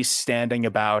glumly standing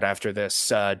about after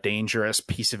this dangerous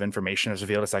piece of information is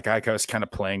revealed, it's like Aiko's kind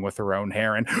of playing with her own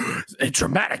hair and a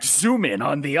dramatic zoom in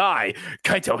on the eye.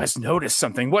 Kaito has noticed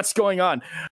something. What's going on?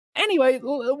 Anyway,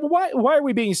 why are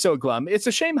we being so glum? It's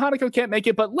a shame Hanako can't make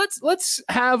it, but let's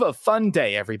have a fun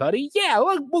day, everybody. Yeah,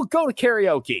 we'll go to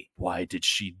karaoke. Why did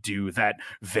she do that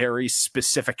very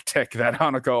specific tick that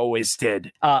Hanako always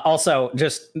did? Also,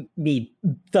 just me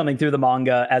thumbing through the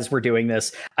manga as we're doing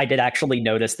this, I did actually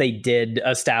notice they did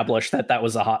establish that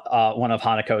was one of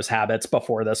Hanako's habits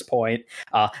before this point.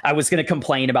 I was going to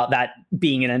complain about that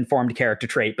being an informed character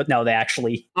trait, but no, they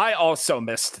actually... I also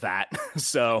missed that,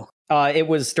 so... It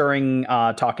was during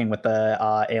talking with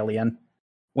the alien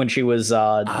when she was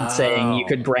saying you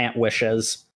could grant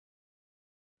wishes.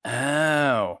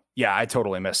 Oh, yeah, I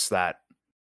totally missed that.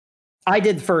 I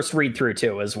did first read through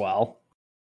too as well.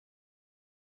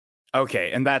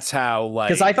 Okay, and that's how, like...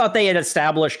 Because I thought they had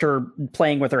established her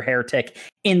playing with her hair tick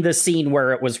in the scene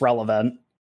where it was relevant.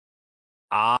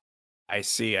 I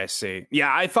see.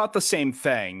 Yeah, I thought the same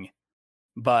thing,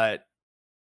 but...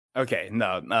 Okay,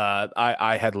 no,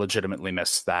 I had legitimately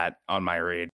missed that on my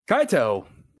read. Kaito,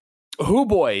 oh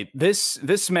boy,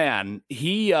 this man,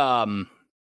 he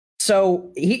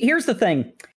So here's the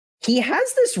thing. He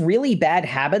has this really bad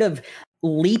habit of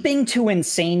leaping to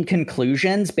insane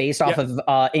conclusions based off of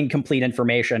incomplete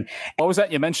information. What was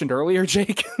that you mentioned earlier,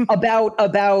 Jake? about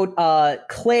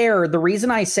Claire, the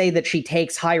reason I say that she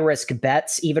takes high risk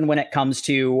bets even when it comes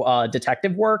to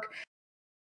detective work,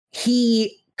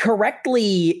 he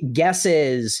correctly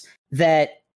guesses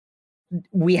that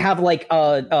we have like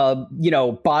a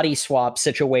body swap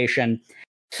situation.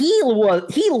 He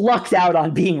lucked out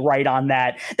on being right on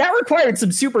that. That required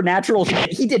some supernatural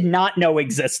shit he did not know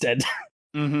existed.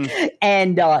 Mm-hmm.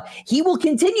 And he will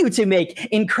continue to make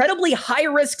incredibly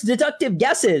high-risk deductive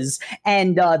guesses,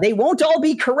 and they won't all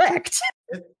be correct.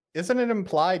 Isn't it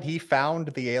implied he found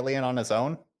the alien on his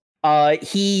own?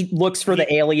 He looks for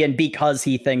the alien because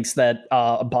he thinks that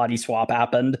a body swap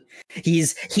happened. He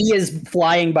is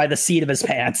flying by the seat of his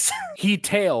pants. He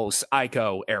tails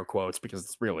Aiko, air quotes, because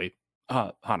it's really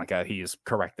Hanukkah. He is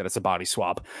correct that it's a body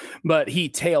swap, but he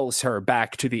tails her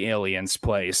back to the alien's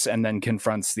place and then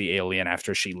confronts the alien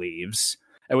after she leaves.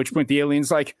 At which point the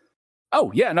alien's like, "Oh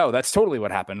yeah, no, that's totally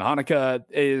what happened. Hanukkah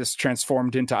is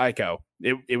transformed into Aiko.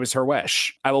 It was her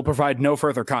wish. I will provide no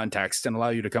further context and allow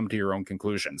you to come to your own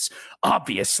conclusions.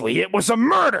 Obviously, it was a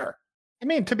murder." I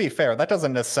mean, to be fair, that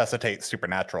doesn't necessitate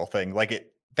supernatural thing. Like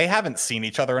they haven't seen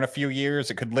each other in a few years.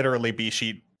 It could literally be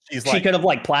she could have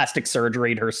like plastic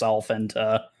surgeryed herself and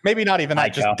maybe not even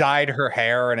that, Aiko. just dyed her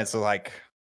hair, and it's like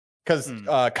because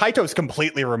Kaito's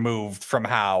completely removed from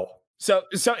how. So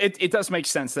it does make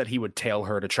sense that he would tail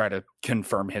her to try to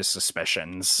confirm his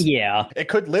suspicions. Yeah. It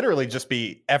could literally just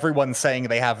be everyone saying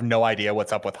they have no idea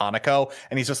what's up with Hanako,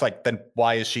 and he's just like, then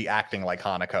why is she acting like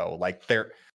Hanako? Like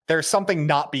there's something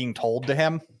not being told to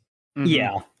him. Mm-hmm.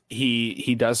 Yeah.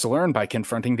 He does learn by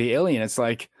confronting the alien. It's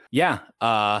like, yeah,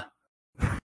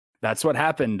 that's what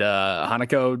happened.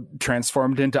 Hanako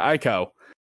transformed into Aiko.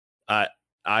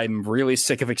 I'm really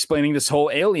sick of explaining this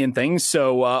whole alien thing,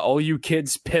 so all you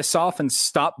kids piss off and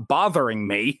stop bothering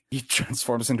me. He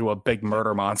transforms into a big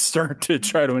murder monster to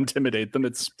try to intimidate them.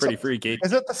 It's pretty freaky.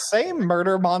 Is it the same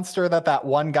murder monster that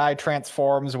one guy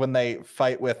transforms when they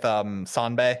fight with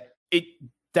Sanbei? It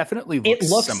definitely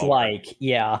looks similar. Like,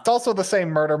 yeah. It's also the same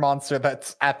murder monster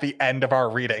that's at the end of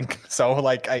our reading. So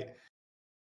like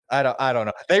I don't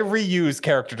know. They reuse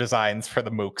character designs for the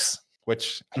mooks,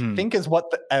 which I think is what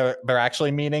they're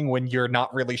actually meaning when you're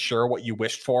not really sure what you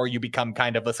wished for. You become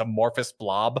kind of this amorphous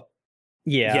blob.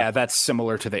 Yeah, that's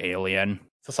similar to the alien.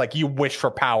 It's just like you wish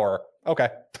for power. Okay.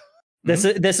 This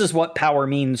is what power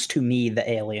means to me, the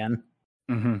alien.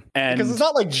 Mm-hmm. And because it's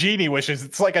not like genie wishes.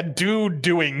 It's like a dude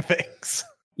doing things.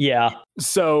 Yeah.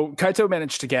 So Kaito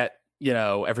managed to get,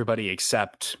 everybody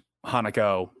except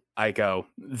Hanako, Aiko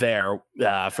there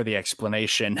for the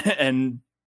explanation. And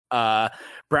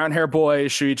brown hair boy,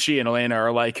 Shuichi, and Elena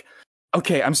are like,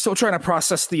 okay, I'm still trying to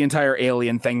process the entire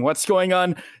alien thing. What's going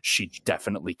on? She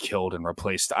definitely killed and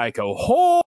replaced Aiko.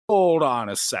 Hold on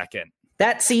a second.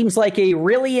 That seems like a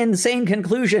really insane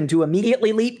conclusion to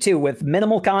immediately leap to with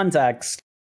minimal context.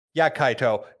 Yeah,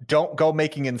 Kaito, don't go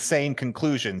making insane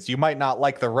conclusions. You might not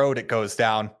like the road it goes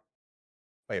down.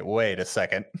 Wait a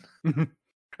second.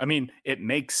 I mean, it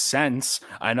makes sense.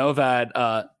 I know that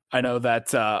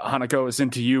Hanako is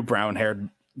into you, brown-haired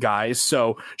guys,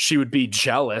 so she would be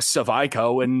jealous of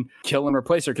Aiko and kill and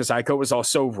replace her because Aiko was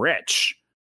also rich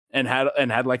and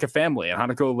had like a family, and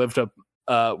Hanako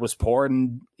was poor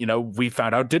and we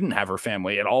found out didn't have her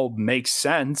family. It all makes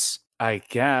sense, I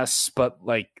guess, but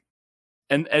like,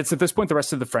 and it's at this point the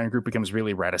rest of the friend group becomes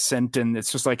really reticent, and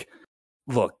it's just like,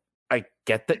 look, I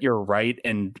get that you're right,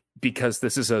 and because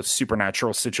this is a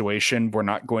supernatural situation, we're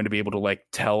not going to be able to like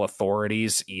tell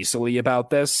authorities easily about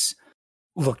this.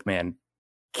 Look, man,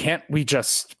 can't we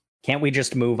just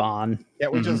move on?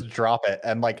 Can't we just drop it?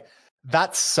 And like,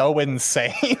 that's so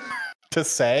insane to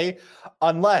say,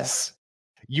 unless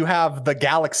you have the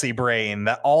galaxy brain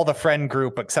that all the friend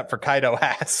group except for Kaito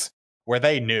has, where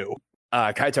they knew.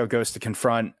 Kaito goes to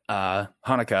confront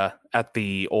Hanukkah at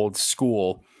the old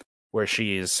school where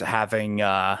she's having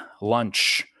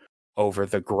lunch over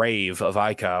the grave of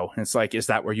Aiko. And it's like, is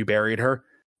that where you buried her?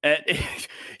 And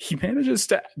he manages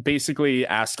to basically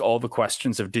ask all the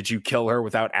questions of, did you kill her,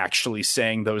 without actually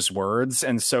saying those words.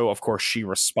 And so, of course, she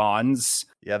responds.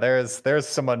 Yeah, there's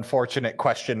some unfortunate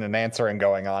question and answering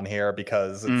going on here,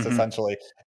 because it's essentially,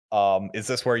 is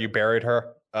this where you buried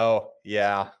her? Oh,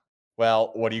 yeah.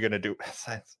 Well, what are you going to do?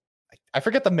 I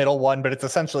forget the middle one, but it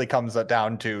essentially comes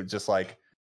down to just like,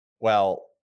 well,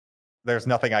 there's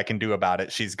nothing I can do about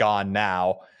it. She's gone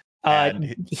now.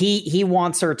 He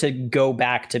wants her to go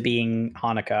back to being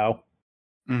Hanako.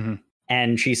 Mm-hmm.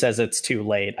 And she says it's too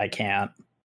late. I can't.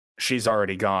 She's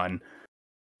already gone.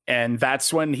 And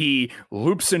that's when he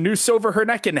loops a noose over her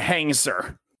neck and hangs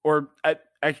her. Or,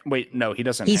 wait, no, he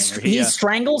doesn't hang her. He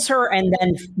strangles her and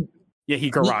then... Yeah,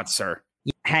 he garrots her.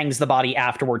 He hangs the body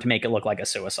afterward to make it look like a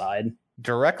suicide.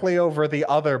 Directly over the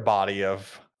other body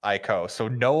of Aiko, so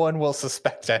no one will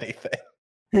suspect anything.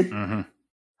 Mm-hmm.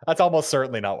 That's almost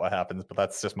certainly not what happens, but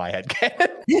that's just my headcanon.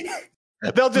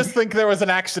 They'll just think there was an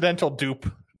accidental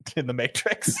dupe in the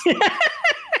Matrix.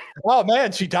 Oh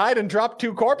man, she died and dropped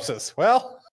 2 corpses.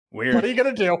 Well, weird. What are you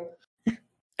gonna do?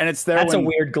 And it's there. That's a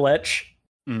weird glitch.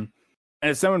 And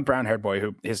it's there when brown-haired boy,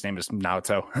 who his name is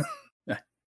Naoto.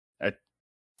 I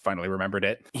finally remembered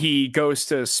it. He goes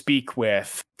to speak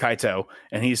with Kaito,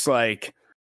 and he's like,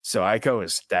 "So Aiko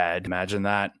is dead. Imagine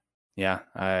that. Yeah,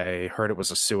 I heard it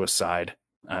was a suicide.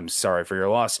 I'm sorry for your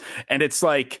loss." And it's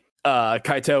like,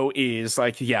 Kaito is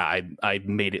like, "Yeah, I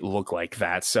made it look like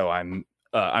that, so I'm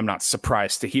not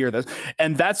surprised to hear this."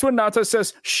 And that's when Naoto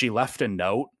says, "She left a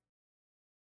note."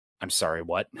 I'm sorry,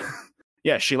 what?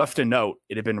 Yeah, she left a note.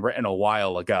 It had been written a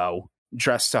while ago,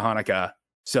 addressed to Hanaka.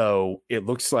 So it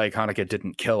looks like Hanaka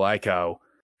didn't kill Aiko.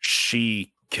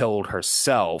 She killed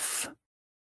herself.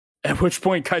 At which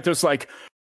point Kaito's like,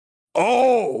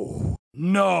 "Oh,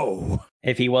 no."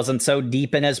 If he wasn't so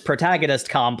deep in his protagonist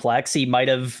complex, he might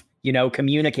have,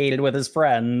 communicated with his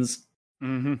friends.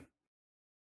 Mm-hmm.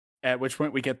 At which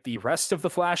point we get the rest of the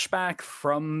flashback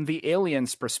from the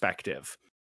alien's perspective,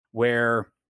 where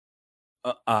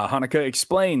Hanaka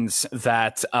explains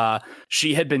that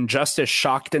she had been just as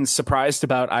shocked and surprised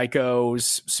about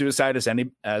Aiko's suicide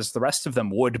as the rest of them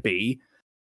would be.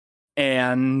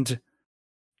 And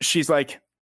she's like,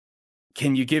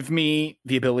 "Can you give me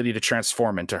the ability to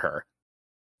transform into her?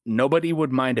 Nobody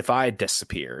would mind if I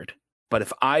disappeared, but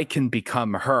if I can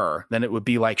become her, then it would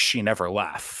be like she never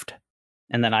left.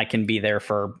 And then I can be there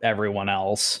for everyone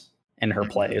else in her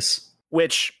place."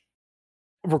 Which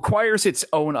requires its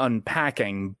own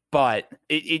unpacking, but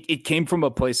it came from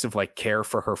a place of like care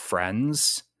for her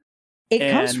friends.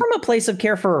 It comes from a place of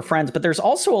care for her friends, but there's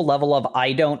also a level of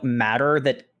I don't matter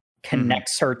that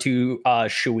connects her to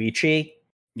Shuichi.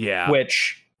 Yeah.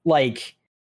 Which, like,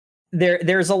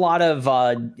 there's a lot of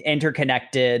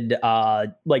interconnected,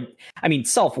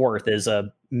 self-worth is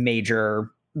a major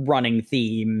running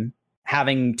theme.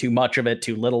 Having too much of it,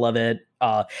 too little of it,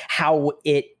 how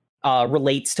it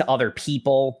relates to other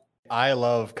people. I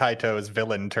love Kaito's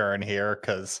villain turn here,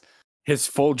 because his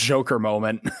full Joker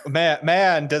moment.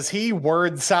 Man, does he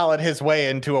word salad his way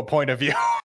into a point of view?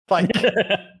 Like,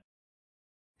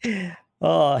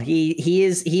 oh, he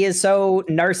is so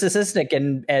narcissistic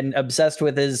and obsessed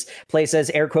with his place as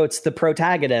air quotes the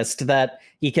protagonist that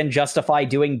he can justify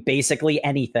doing basically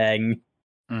anything.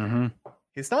 Mm-hmm.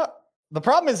 The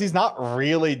problem is he's not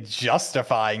really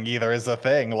justifying either is a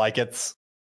thing. Like,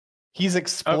 he's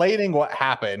explaining what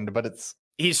happened, but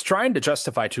he's trying to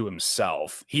justify to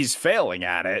himself. He's failing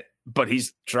at it, but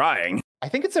he's trying. I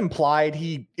think it's implied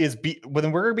he is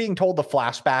when we're being told the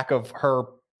flashback of her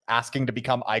asking to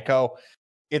become Aiko,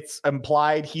 it's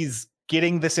implied he's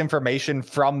getting this information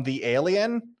from the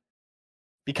alien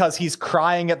because he's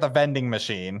crying at the vending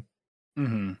machine.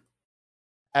 Mm-hmm.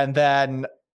 And then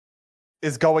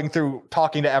is going through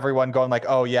talking to everyone, going like,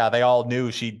 "Oh yeah, they all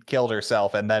knew she killed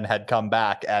herself," and then had come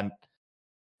back. And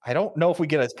I don't know if we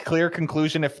get a clear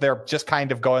conclusion if they're just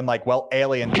kind of going like, "Well,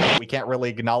 alien, we can't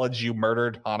really acknowledge you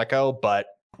murdered Hanako," but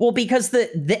well, because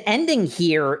the ending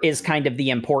here is kind of the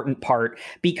important part,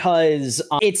 because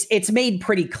it's made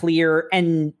pretty clear,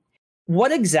 and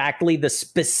what exactly the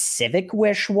specific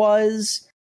wish was,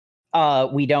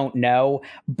 we don't know,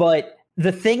 but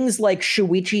the things like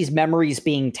Shuichi's memories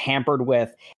being tampered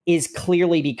with is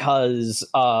clearly because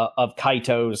of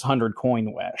Kaito's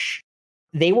 100-coin wish.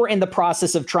 They were in the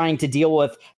process of trying to deal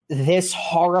with this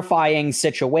horrifying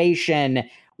situation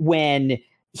when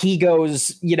he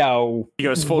goes, he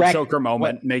goes full Joker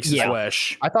moment, makes his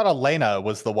wish. I thought Elena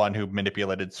was the one who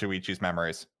manipulated Shuichi's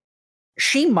memories.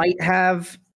 She might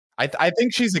have. I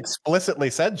think she's explicitly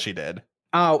said she did.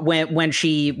 When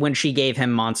she gave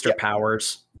him monster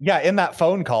powers. Yeah, in that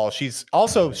phone call, she's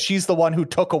the one who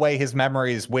took away his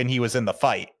memories when he was in the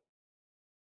fight.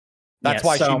 That's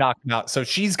why she knocked him out. So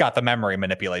she's got the memory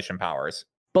manipulation powers.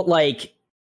 But like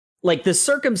the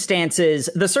circumstances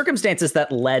that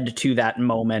led to that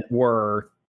moment were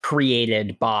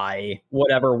created by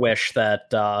whatever wish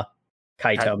that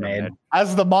Kaito made.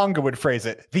 As the manga would phrase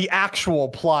it, the actual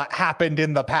plot happened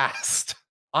in the past.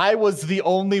 I was the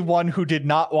only one who did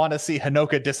not want to see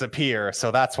Hanoka disappear,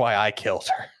 so that's why I killed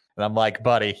her. And I'm like,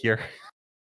 buddy,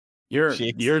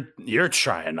 You're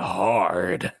trying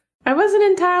hard. I wasn't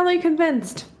entirely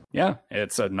convinced. Yeah,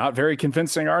 it's a not very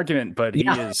convincing argument, but he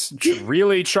Yeah. is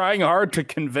really trying hard to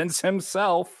convince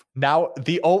himself. now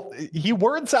he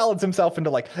word salads himself into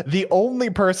like, the only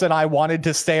person I wanted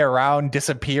to stay around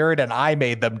disappeared and I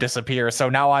made them disappear. So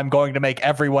now I'm going to make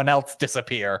everyone else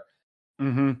disappear.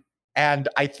 Mm-hmm. And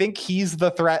I think he's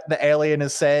the threat the alien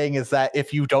is saying, is that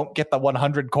if you don't get the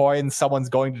 100 coins, someone's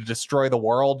going to destroy the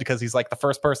world, because he's like the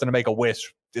first person to make a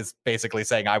wish is basically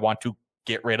saying, I want to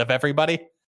get rid of everybody.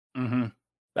 Mm-hmm.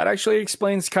 That actually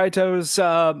explains Kaito's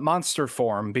monster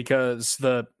form, because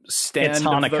the stand It's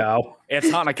Hanako. It's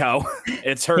Hanako.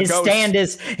 It's her His ghost. stand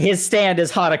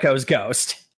is Hanako's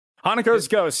ghost. Hanako's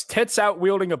ghost, tits out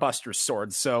wielding a Buster's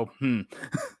sword. So,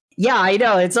 Yeah, I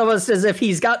know. It's almost as if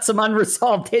he's got some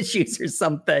unresolved issues or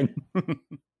something.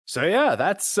 So yeah,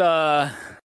 that's our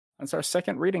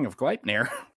second reading of Gleipnir.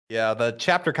 Yeah, the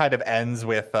chapter kind of ends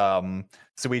with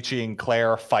Suichi and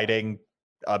Claire fighting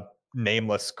a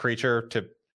nameless creature to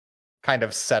kind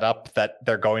of set up that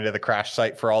they're going to the crash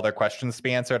site for all their questions to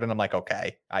be answered. And I'm like,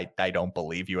 okay, I don't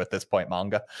believe you at this point,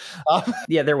 manga.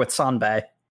 Yeah, they're with Sanbei.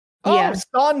 Oh, Yeah.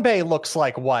 Sanbei looks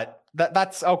like what?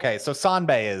 That's okay. So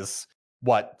Sanbei is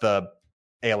what the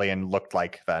alien looked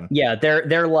like then. Yeah,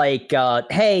 they're like,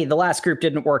 hey, the last group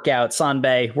didn't work out.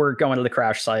 Sanbei, we're going to the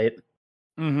crash site.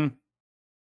 Mm-hmm.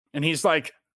 And he's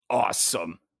like,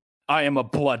 awesome. I am a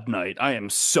blood knight. I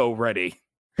am so ready.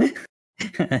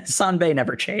 Sanbei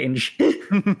never change.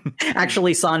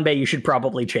 Actually, Sanbei, you should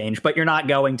probably change, but you're not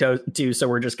going to, so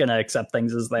we're just going to accept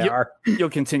things as they are. You'll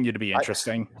continue to be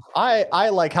interesting. I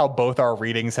like how both our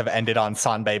readings have ended on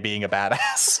Sanbei being a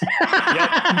badass.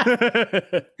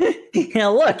 Yeah,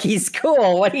 look, he's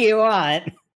cool. What do you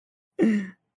want?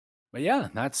 But yeah,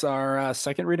 that's our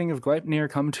second reading of Gleipnir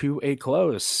come to a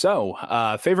close. So,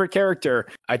 favorite character.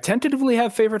 I tentatively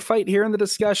have favorite fight here in the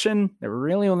discussion. There were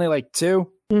really only like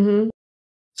two. Mm-hmm.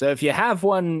 So if you have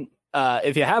one,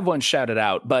 shout it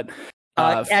out. But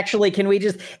Actually, can we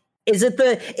just? Is it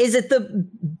the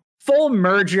full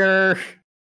merger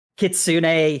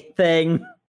Kitsune thing?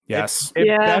 yes,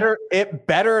 It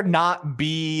better not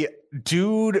be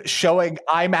dude showing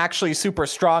I'm actually super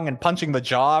strong and punching the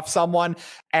jaw off someone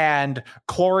and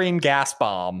chlorine gas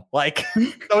bomb. Like,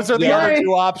 those are the Yeah. other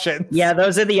two options. Yeah,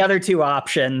 those are the other two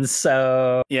options.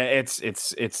 So yeah, it's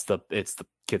the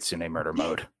Kitsune murder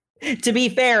mode. to be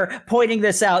fair, pointing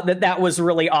this out that was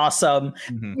really awesome,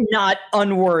 Mhm. not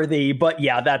unworthy, but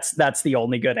yeah, that's the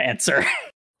only good answer.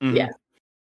 Mhm. Yeah.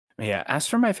 Yeah. As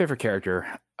for my favorite character,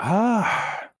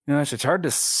 it's hard to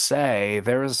say.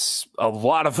 There's a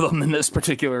lot of them in this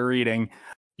particular reading.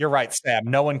 You're right, Sam.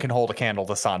 No one can hold a candle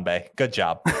to Sanbei. Good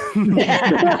job.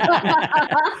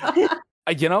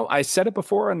 I said it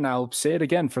before and I'll say it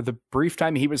again. For the brief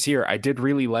time he was here, I did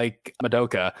really like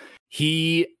Madoka.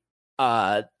 He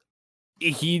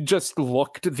just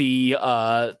looked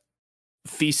the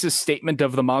thesis statement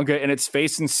of the manga in its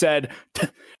face and said,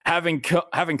 having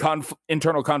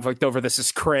internal conflict over this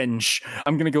is cringe.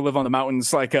 I'm gonna go live on the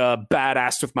mountains like a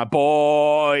badass with my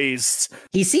boys.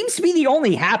 He seems to be the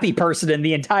only happy person in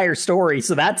the entire story,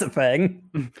 so that's a thing.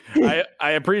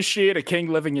 I appreciate a king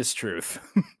living his truth.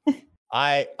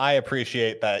 I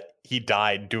appreciate that he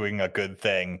died doing a good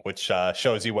thing, which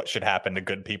shows you what should happen to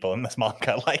good people in this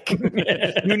manga. Like,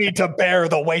 you need to bear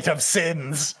the weight of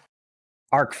sins.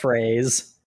 Arc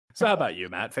phrase. So how about you,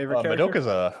 Matt? Favorite character? Madoka's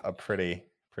a pretty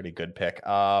good pick.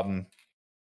 I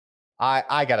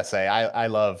gotta say, I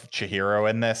love Chihiro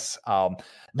in this.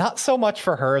 Not so much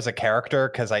for her as a character,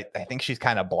 because I think she's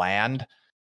kind of bland.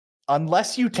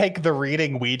 Unless you take the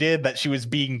reading we did that she was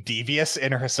being devious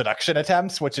in her seduction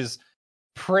attempts, which is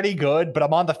pretty good, but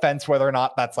I'm on the fence whether or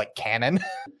not that's like canon.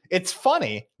 It's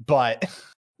funny, but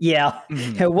Yeah,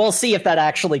 we'll see if that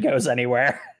actually goes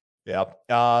anywhere. yeah.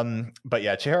 But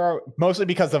yeah, Chihiro, mostly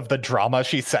because of the drama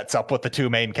she sets up with the two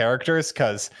main characters,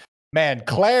 because man,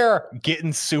 Claire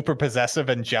getting super possessive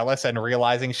and jealous and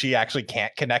realizing she actually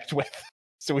can't connect with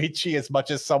Suichi as much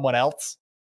as someone else.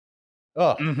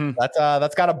 Oh,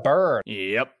 that's gotta burn.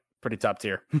 Yep, pretty top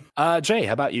tier. Jay,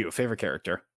 how about you? Favorite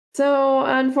character? So,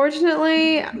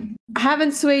 unfortunately, I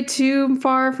haven't swayed too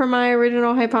far from my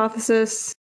original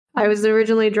hypothesis. I was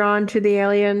originally drawn to the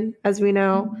alien, as we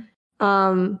know,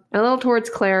 a little towards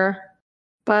Claire.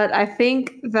 But I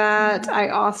think that I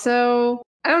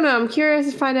don't know, I'm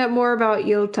curious to find out more about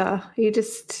Yota.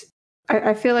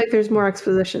 I feel like there's more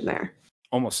exposition there.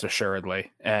 Almost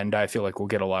assuredly. And I feel like we'll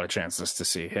get a lot of chances to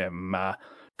see him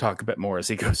talk a bit more as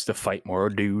he goes to fight more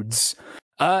dudes.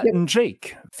 And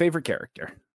Jake, favorite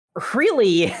character?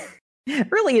 Really,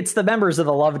 Really, it's the members of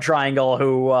the love triangle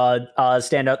who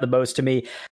stand out the most to me.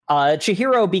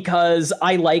 Chihiro, because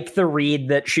I like the read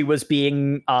that she was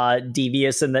being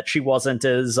devious and that she wasn't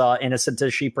as innocent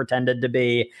as she pretended to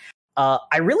be.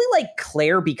 I really like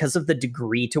Claire because of the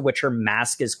degree to which her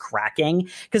mask is cracking.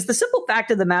 Because the simple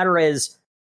fact of the matter is,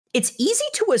 it's easy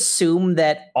to assume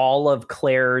that all of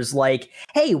Claire's, like,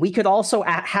 hey, we could also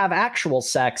have actual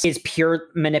sex, is pure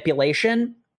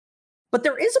manipulation. But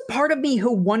there is a part of me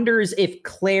who wonders if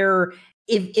Claire,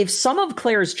 if some of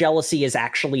Claire's jealousy is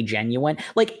actually genuine.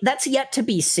 Like, that's yet to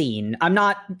be seen. I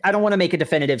don't want to make a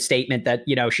definitive statement that,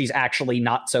 she's actually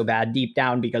not so bad deep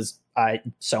down, because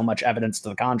so much evidence to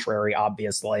the contrary,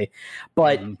 obviously.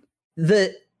 But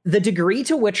the degree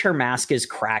to which her mask is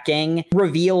cracking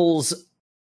reveals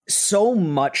so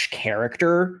much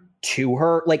character to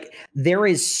her. Like, there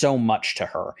is so much to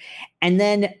her. And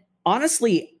then,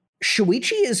 honestly,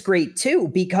 Shuichi is great too,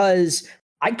 because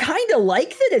I kind of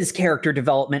like that his character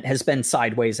development has been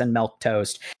sideways and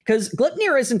milquetoast. Because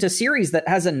Gleipnir isn't a series that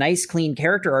has a nice, clean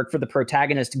character arc for the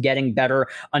protagonist getting better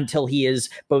until he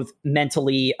is both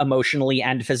mentally, emotionally,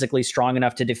 and physically strong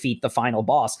enough to defeat the final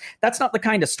boss. That's not the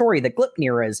kind of story that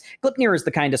Gleipnir is. Gleipnir is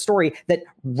the kind of story that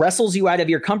wrestles you out of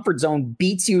your comfort zone,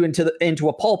 beats you into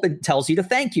a pulp, and tells you to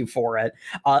thank you for it.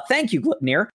 Thank you,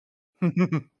 Gleipnir.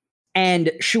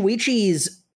 And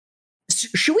Shuichi's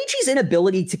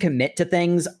inability to commit to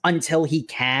things until he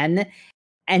can,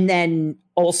 and then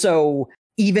also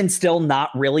even still not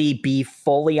really be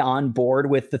fully on board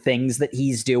with the things that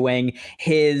he's doing,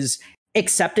 his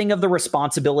accepting of the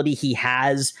responsibility he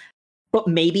has, but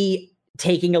maybe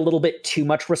taking a little bit too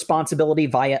much responsibility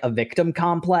via a victim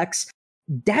complex.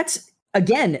 That's,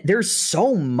 again, there's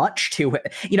so much to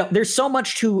it. There's so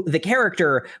much to the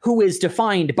character who is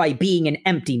defined by being an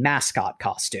empty mascot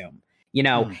costume.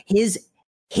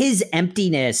 His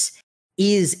emptiness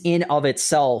is in of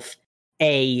itself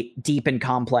a deep and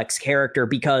complex character,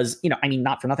 because,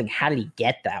 not for nothing, how did he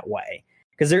get that way?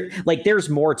 Because there's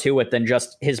more to it than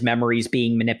just his memories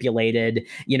being manipulated,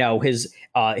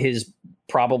 his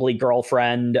probably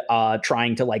girlfriend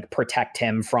trying to protect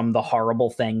him from the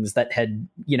horrible things that had,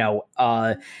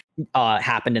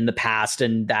 happened in the past,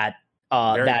 and that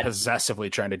very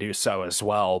possessively trying to do so as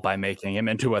well by making him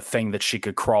into a thing that she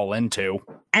could crawl into.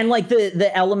 And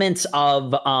the elements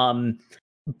of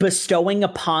bestowing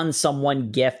upon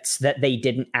someone gifts that they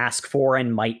didn't ask for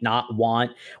and might not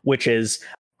want, which is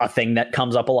a thing that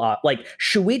comes up a lot. Like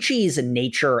Shuichi's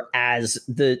nature as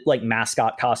the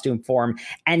mascot costume form,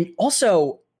 and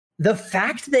also the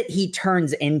fact that he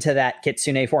turns into that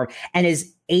kitsune form and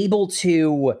is able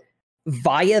to,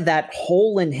 via that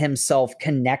hole in himself,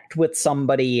 connect with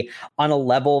somebody on a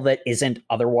level that isn't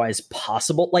otherwise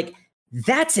possible.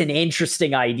 That's an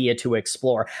interesting idea to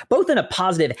explore, both in a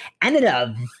positive and in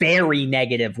a very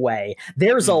negative way.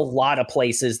 There's a lot of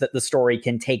places that the story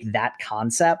can take that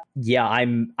concept. Yeah,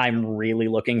 I'm really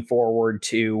looking forward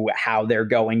to how they're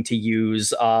going to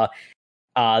use the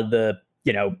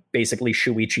basically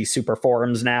Shuichi super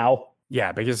forms now.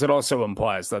 Yeah, because it also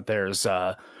implies that there's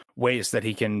ways that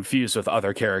he can fuse with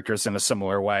other characters in a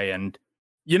similar way, and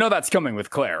that's coming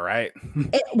with Claire, right?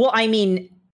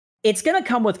 It's going to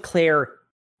come with Claire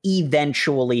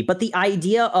eventually, but the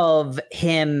idea of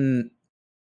him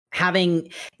combining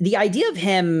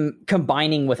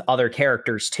with other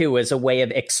characters too is a way of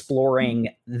exploring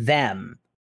them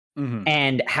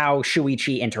and how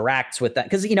Shuichi interacts with that.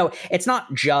 Because, it's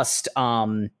not just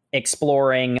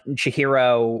exploring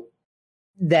Chihiro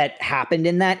that happened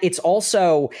in that. It's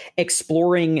also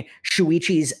exploring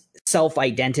Shuichi's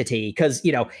self-identity, because,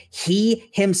 he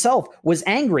himself was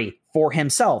angry for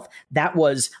himself. That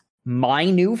was my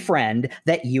new friend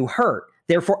that you hurt.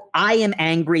 Therefore, I am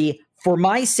angry for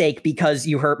my sake because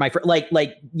you hurt my friend.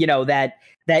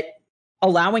 That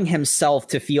allowing himself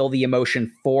to feel the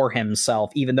emotion for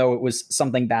himself, even though it was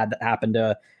something bad that happened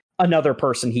to another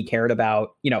person he cared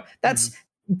about.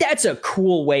 That's a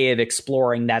cool way of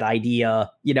exploring that idea.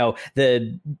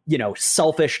 The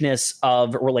selfishness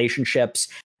of relationships.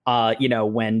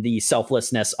 When the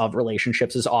selflessness of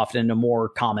relationships is often a more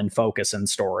common focus in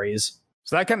stories.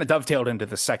 So that kind of dovetailed into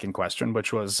the second question,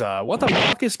 which was, what the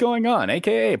fuck is going on?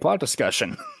 AKA plot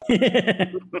discussion.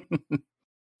 I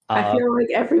feel like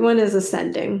everyone is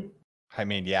ascending.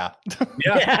 Yeah.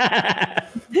 Yeah.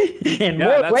 In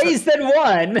more ways than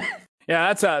one.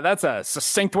 Yeah, that's a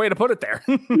succinct way to put it there.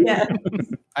 Yeah.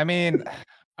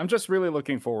 I'm just really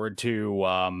looking forward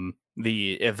to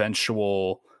the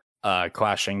eventual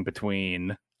clashing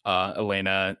between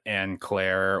Elena and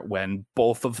Claire, when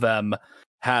both of them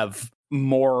have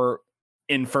more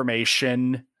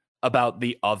information about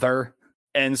the other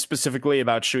and specifically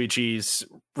about Shuichi's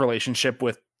relationship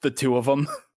with the two of them.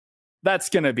 That's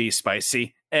going to be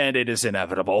spicy, and it is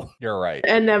inevitable. You're right.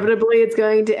 Inevitably, it's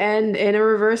going to end in a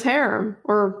reverse harem.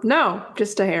 Or no,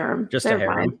 just a harem. Just a Never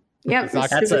harem. mind. Yep.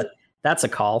 It's not- That's a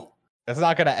call. It's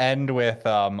not going to end with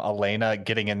Elena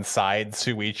getting inside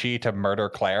Shuichi to murder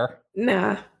Claire.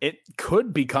 Nah. It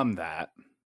could become that.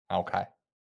 Okay.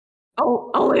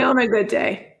 Oh, only on a good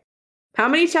day. How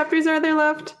many chapters are there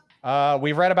left?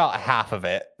 We've read about half of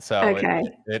it, so Okay.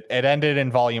 it ended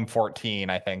in volume 14,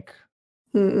 I think,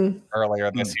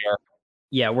 earlier this year.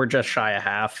 Yeah, we're just shy of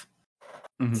half.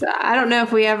 So I don't know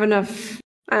if we have enough.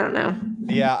 I don't know.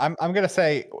 Yeah, I'm gonna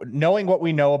say, knowing what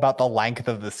we know about the length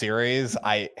of the series,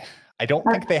 I don't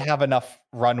think they have enough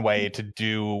runway to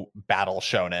do battle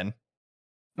shonen,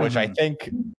 which I think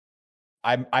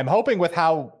I'm hoping with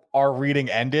how our reading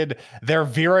ended, they're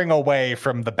veering away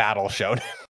from the battle shonen.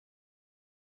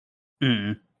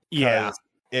 Yeah.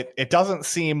 It doesn't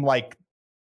seem like,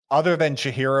 other than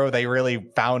Chihiro, they really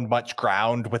found much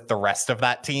ground with the rest of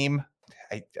that team.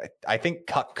 I think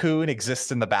Cuck-kun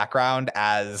exists in the background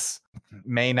as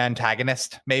main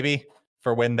antagonist, maybe,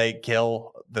 for when they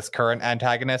kill this current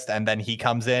antagonist, and then he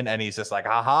comes in and he's just like,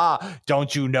 haha,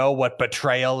 don't you know what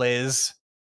betrayal is?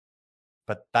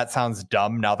 But that sounds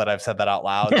dumb now that I've said that out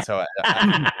loud. So,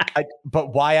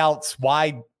 but why else?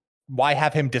 Why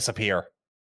have him disappear?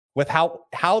 With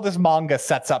how this manga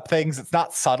sets up things, it's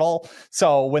not subtle.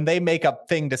 So when they make a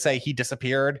thing to say he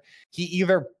disappeared, he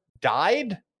either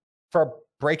died for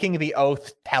breaking the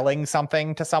oath, telling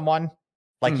something to someone,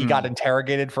 like he got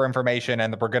interrogated for information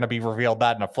and we're going to be revealed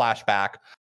that in a flashback,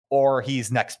 or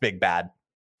he's next big bad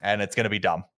and it's going to be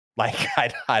dumb. Like,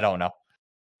 I don't know.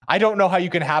 I don't know how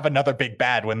you can have another big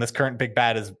bad when this current big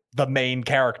bad is the main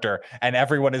character and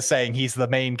everyone is saying he's the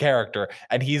main character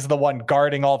and he's the one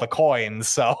guarding all the coins.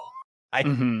 So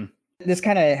This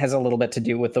kind of has a little bit to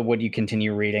do with the would you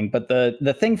continue reading, but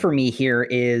the thing for me here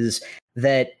is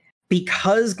that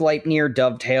because Gleipnir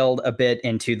dovetailed a bit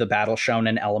into the battle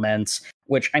shonen elements,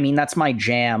 which, I mean, that's my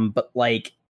jam, but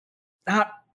like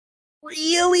not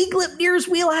really Gleipnir's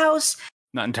wheelhouse.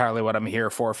 Not entirely what I'm here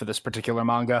for this particular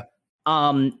manga.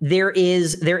 There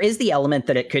is the element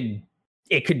that it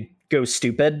could go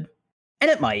stupid,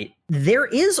 and it might. There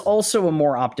is also a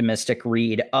more optimistic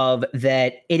read of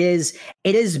that it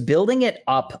is building it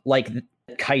up like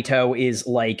Kaito is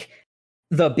like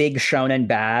the big shonen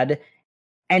bad,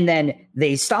 and then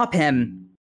they stop him,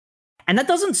 and that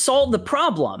doesn't solve the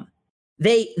problem.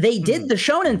 They did the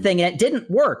shonen thing and it didn't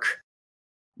work.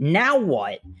 Now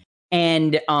what?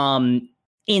 And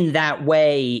in that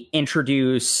way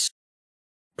introduce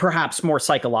perhaps more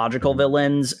psychological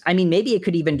villains. I mean, maybe it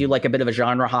could even do like a bit of a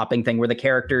genre hopping thing where the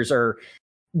characters are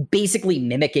basically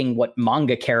mimicking what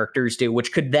manga characters do,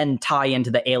 which could then tie into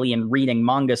the alien reading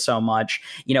manga so much.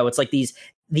 You know, it's like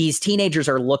these teenagers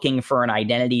are looking for an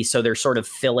identity, so they're sort of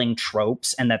filling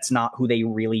tropes, and that's not who they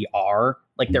really are.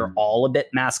 Like, they're all a bit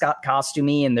mascot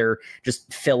costumey, and they're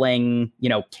just filling, you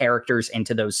know, characters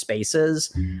into those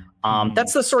spaces.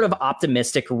 That's the sort of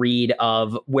optimistic read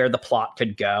of where the plot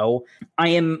could go. I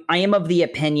am of the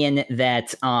opinion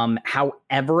that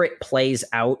however it plays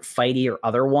out, fighty or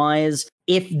otherwise,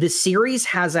 if the series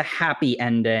has a happy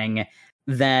ending,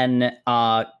 then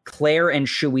Claire and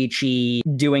Shuichi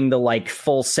doing the like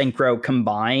full synchro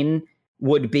combine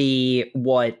would be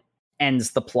what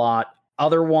ends the plot.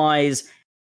 Otherwise,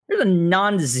 there's a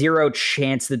non-zero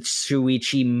chance that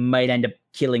Shuichi might end up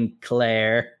killing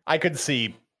Claire. I could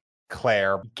see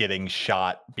Claire getting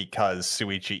shot because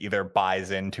Shuichi either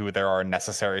buys into there are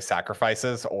necessary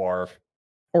sacrifices, or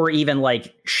even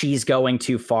like she's going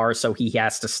too far, so he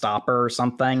has to stop her or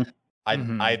something.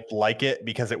 I'd like it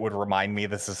because it would remind me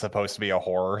this is supposed to be a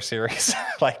horror series.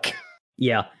 Like,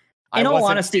 yeah. In all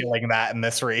honesty, feeling that in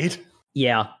this read.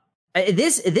 Yeah.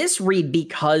 This read,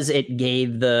 because it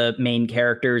gave the main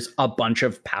characters a bunch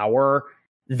of power,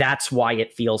 that's why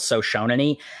it feels so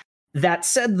shonen-y. That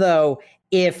said, though,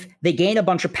 if they gain a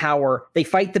bunch of power, they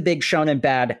fight the big shonen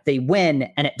bad, they win,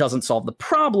 and it doesn't solve the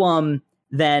problem,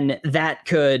 then that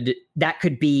could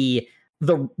be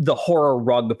the horror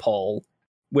rug pull,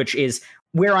 which is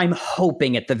where I'm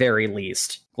hoping at the very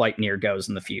least Gleipnir goes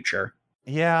in the future.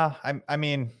 Yeah, I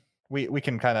mean, we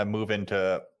can kind of move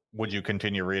into would you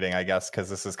continue reading, I guess, because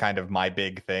this is kind of my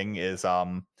big thing is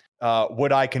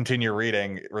would I continue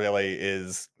reading really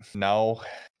is no,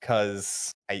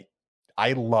 because I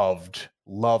loved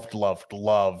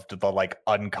the like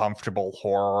uncomfortable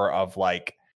horror of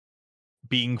like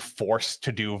being forced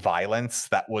to do violence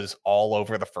that was all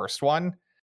over the first one.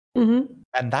 And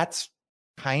that's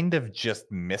kind of just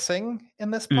missing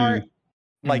in this part.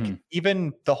 Like Mhm.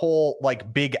 even the whole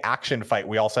like big action fight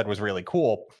we all said was really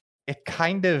cool. It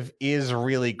kind of is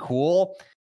really cool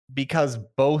because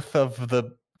both of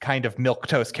the kind of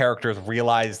milquetoast characters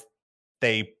realized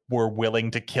they were willing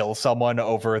to kill someone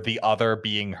over the other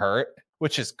being hurt,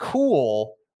 which is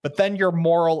cool. But then your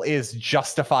moral is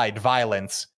justified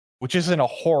violence, which isn't a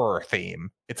horror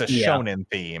theme. It's a Yeah. shonen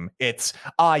theme. It's,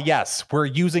 yes, we're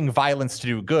using violence to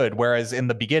do good. Whereas in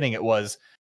the beginning, it was,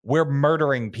 we're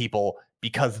murdering people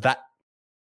because that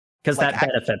That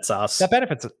benefits us. that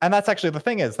benefits it. And that's actually the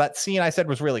thing is that scene I said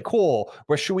was really cool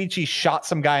where Shuichi shot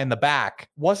some guy in the back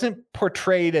wasn't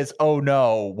portrayed as, oh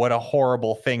no, what a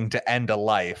horrible thing to end a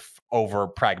life over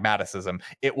pragmaticism.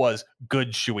 It was,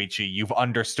 good Shuichi, you've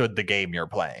understood the game you're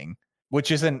playing, which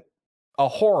isn't a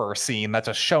horror scene. That's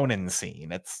a shonen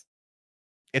scene.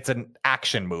 It's an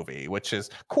action movie, which is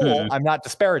cool. I'm not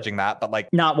disparaging that, but like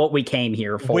Not what we came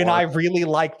here for. when I really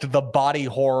liked the body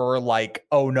horror, like,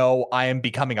 oh no, I am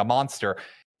becoming a monster.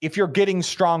 If you're getting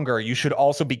stronger, you should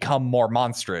also become more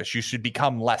monstrous. You should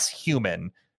become less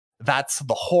human. That's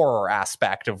the horror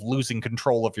aspect of losing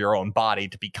control of your own body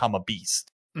to become a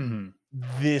beast. Mhm.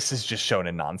 This is just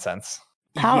shonen nonsense.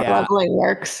 Power Yeah. leveling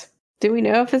works. Do we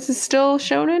know if this is still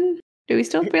shonen? Do we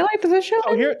still feel like this is shonen?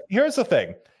 Oh, here's the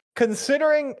thing.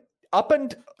 Considering up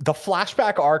and the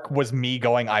flashback arc was me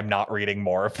going, I'm not reading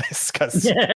more of this because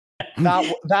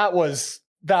that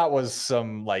was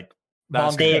some like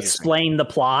That's They manga. explain the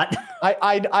plot.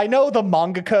 I know the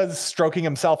mangaka's stroking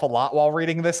himself a lot while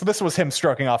reading this. This was him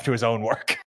stroking off to his own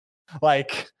work.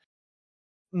 Like,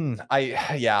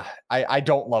 I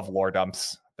don't love lore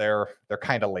dumps. They're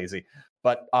kind of lazy.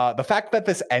 But the fact that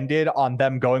this ended on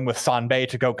them going with Sanbei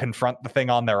to go confront the thing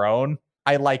on their own,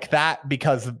 I like that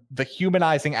because the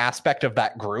humanizing aspect of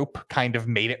that group kind of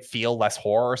made it feel less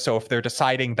horror. So if they're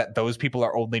deciding that those people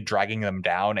are only dragging them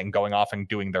down and going off and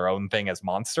doing their own thing as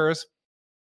monsters,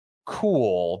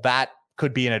 cool. That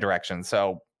could be in a direction.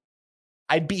 So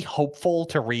I'd be hopeful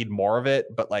to read more of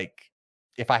it, but like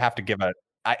if I have to give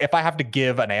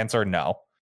an answer, no.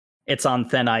 It's on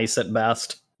thin ice at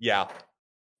best. Yeah.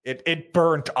 It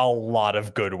burnt a lot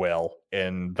of goodwill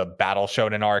in the Battle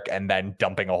Shonen arc and then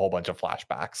dumping a whole bunch of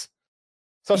flashbacks.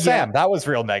 So, Sam, that was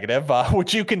real negative.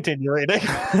 Would you continue reading?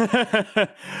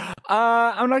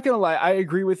 I'm not gonna lie. I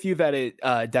agree with you that it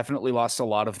definitely lost a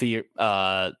lot of the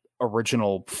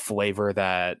original flavor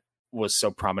that was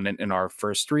so prominent in our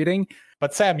first reading.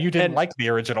 But Sam, you didn't like the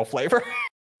original flavor.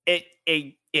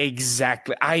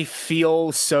 Exactly. I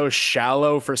feel so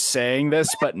shallow for saying this,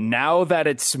 but now that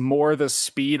it's more the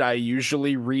speed I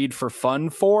usually read for fun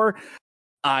for,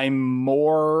 I'm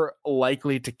more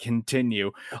likely to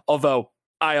continue. Although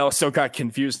I also got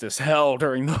confused as hell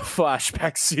during the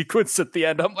flashback sequence at the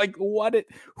end. I'm like,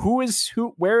 who is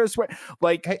who? Where is where?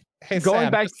 Like, hey going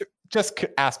Sam, back. Just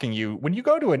asking you, when you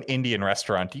go to an Indian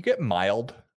restaurant, do you get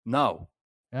mild? No.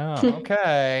 Oh,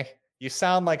 okay. You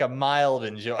sound like a mild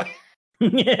enjoy.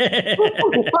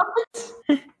 What?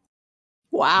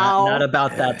 Wow. Not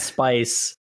about that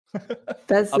spice.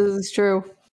 This is true.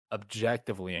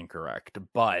 Objectively incorrect,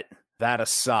 but that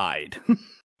aside,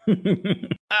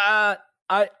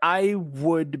 I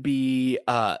would be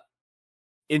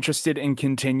interested in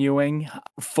continuing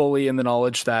fully in the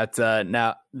knowledge that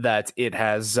now that it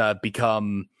has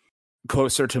become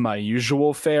closer to my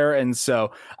usual fare, and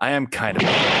so I am kind of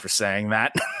bad for saying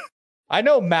that. I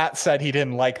know Matt said he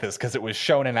didn't like this because it was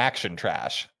shonen action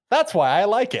trash. That's why I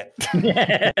like it.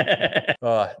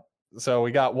 So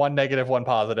we got one negative, one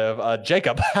positive.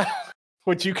 Jacob,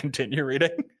 would you continue reading?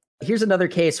 Here's another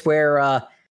case where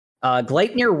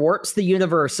Gleipnir warps the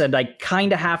universe, and I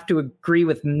kind of have to agree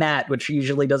with Matt, which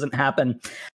usually doesn't happen.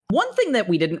 One thing that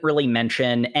we didn't really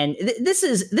mention, and this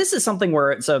is something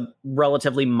where it's a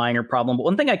relatively minor problem, but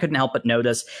one thing I couldn't help but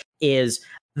notice is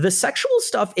the sexual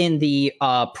stuff in the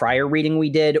prior reading we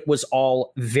did was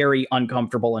all very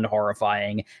uncomfortable and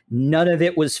horrifying. None of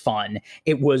it was fun.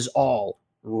 It was all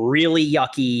really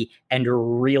yucky and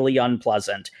really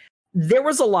unpleasant. There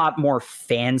was a lot more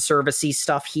fan servicey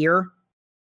stuff here,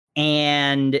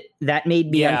 and that made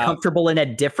me uncomfortable in a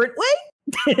different way.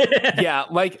 Yeah,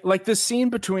 like the scene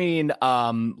between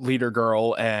Leader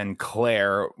Girl and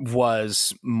Claire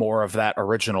was more of that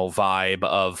original vibe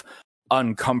of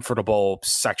uncomfortable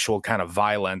sexual kind of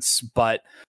violence, but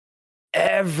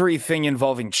everything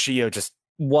involving Chio just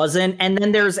wasn't. And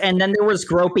then there was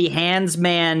Gropey Hands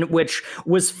Man, which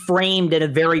was framed in a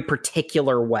very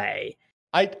particular way.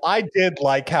 I did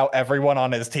like how everyone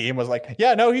on his team was like,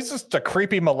 yeah, no, he's just a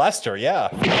creepy molester. Yeah,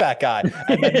 beat that guy.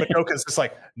 And then Madoka's just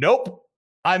like, nope,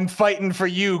 I'm fighting for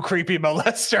you, creepy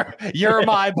molester. You're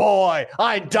my boy.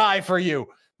 I die for you.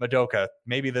 Madoka,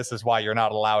 maybe this is why you're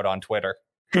not allowed on Twitter.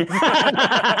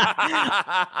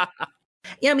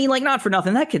 Yeah, I mean, like, not for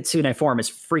nothing, that Kitsune form is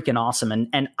freaking awesome,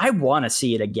 and I want to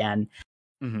see it again.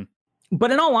 Mm-hmm.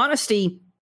 But in all honesty,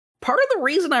 part of the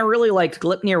reason I really liked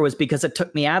Gleipnir was because it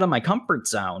took me out of my comfort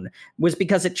zone, was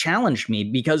because it challenged me,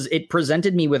 because it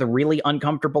presented me with really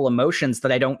uncomfortable emotions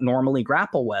that I don't normally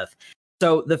grapple with.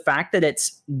 So the fact that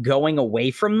it's going away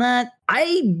from that,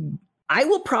 I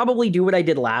will probably do what I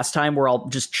did last time, where I'll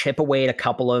just chip away at a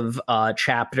couple of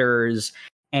chapters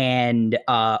and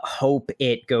hope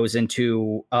it goes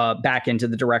into back into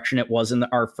the direction it was in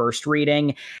our first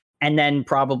reading, and then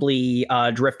probably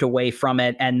drift away from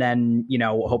it, and then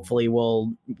hopefully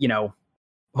we'll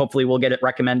get it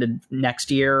recommended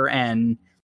next year, and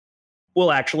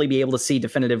we'll actually be able to see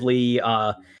definitively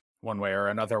one way or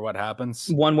another what happens.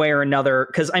 One way or another,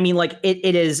 because I mean, like,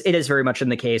 it is very much in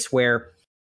the case where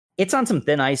it's on some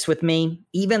thin ice with me.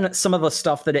 Even some of the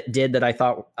stuff that it did that I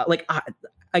thought, like,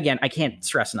 again, I can't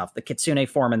stress enough, the Kitsune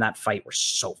form in that fight were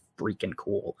so freaking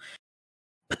cool.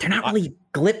 But they're not really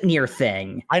Gleipnir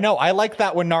thing. I know. I like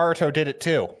that when Naruto did it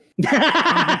too.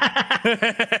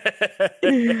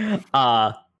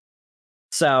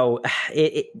 So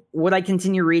would I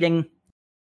continue reading?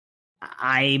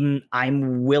 I'm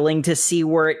willing to see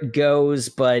where it goes,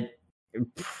 but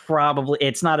probably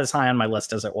it's not as high on my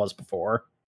list as it was before.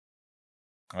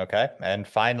 Okay. And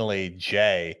finally,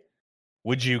 Jay,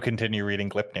 would you continue reading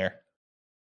Gleipnir?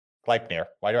 Gleipnir.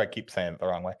 Why do I keep saying it the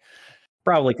wrong way?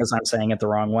 Probably because I'm saying it the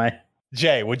wrong way.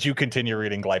 Jay, would you continue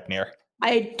reading Gleipnir?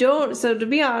 I don't. So to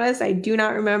be honest, I do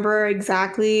not remember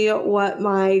exactly what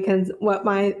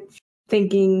my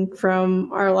thinking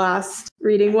from our last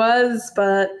reading was,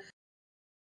 but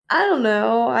I don't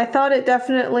know. I thought it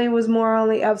definitely was more on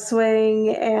the upswing,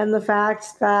 and the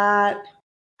fact that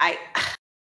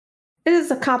it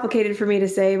is complicated for me to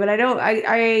say, but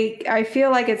I feel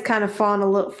like it's kind of fallen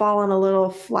a little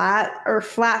flat, or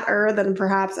flatter than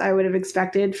perhaps I would have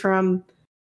expected from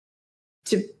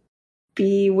to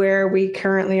be where we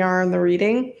currently are in the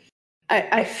reading.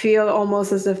 I feel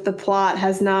almost as if the plot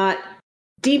has not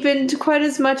deepened quite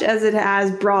as much as it has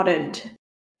broadened.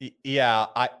 Yeah,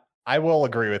 I will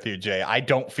agree with you, Jay. I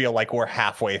don't feel like we're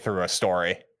halfway through a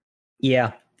story.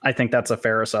 Yeah, I think that's a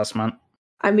fair assessment.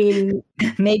 I mean,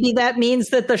 maybe that means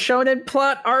that the shonen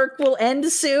plot arc will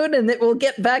end soon and it will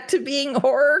get back to being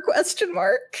horror ?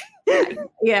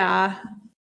 Yeah.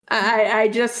 I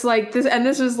just like this, and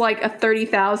this was like a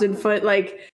 30,000 foot,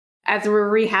 like, as we're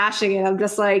rehashing it, I'm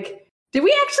just like, did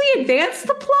we actually advance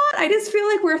the plot? I just feel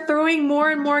like we're throwing more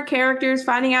and more characters,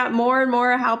 finding out more and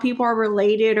more how people are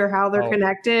related or how they're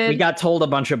connected. We got told a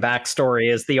bunch of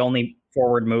backstory is the only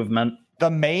forward movement.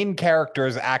 The main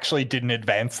characters actually didn't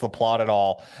advance the plot at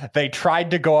all. They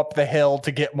tried to go up the hill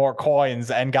to get more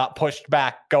coins and got pushed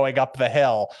back going up the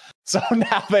hill. So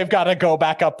now they've got to go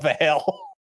back up the hill.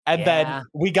 And then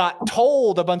we got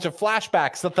told a bunch of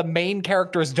flashbacks that the main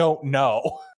characters don't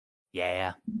know.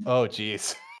 Yeah. Oh,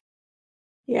 geez.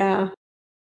 Yeah.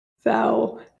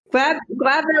 So glad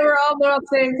that we're all on the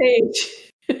same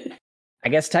page. I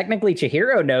guess technically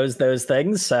Chihiro knows those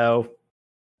things, so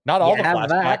not all the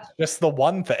flashbacks, just the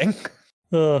one thing.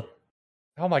 Oh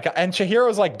my god! And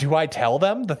Chihiro's like, "Do I tell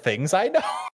them the things I know?"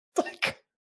 Like,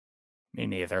 me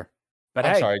neither. But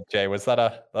I'm sorry, Jay. Was that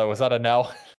a no?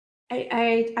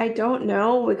 I don't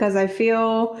know, because I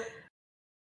feel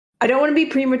I don't want to be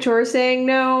premature saying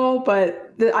no,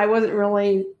 but I wasn't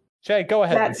really. Jay, go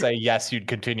ahead and say yes. You'd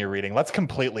continue reading. Let's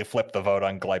completely flip the vote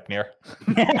on Gleipnir.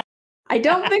 I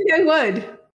don't think I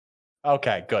would.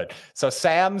 Okay, good. So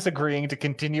Sam's agreeing to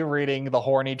continue reading the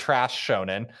horny trash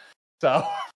shonen. So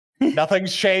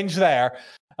nothing's changed there.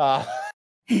 Why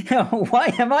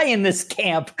am I in this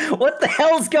camp? What the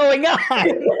hell's going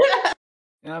on?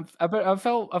 Yeah, I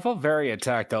felt very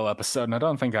attacked all episode, and I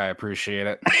don't think I appreciate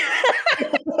it.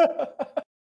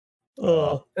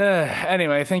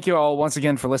 Anyway, thank you all once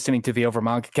again for listening to the Over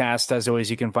Manga Cast. As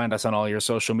always, you can find us on all your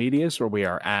social medias, where we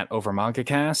are at Over Manga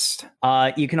Cast.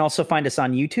 You can also find us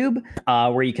on YouTube,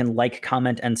 where you can like,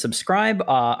 comment, and subscribe.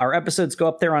 Our episodes go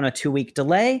up there on a 2-week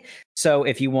delay. So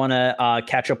if you want to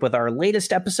catch up with our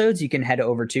latest episodes, you can head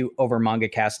over to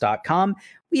overmangacast.com.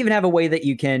 We even have a way that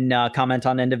you can comment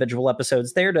on individual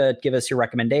episodes there to give us your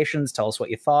recommendations, tell us what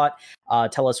you thought,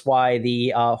 tell us why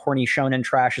the horny shonen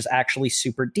trash is actually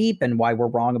super deep and why we're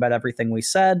wrong about everything we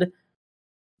said.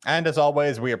 And as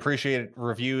always, we appreciate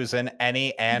reviews in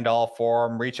any and all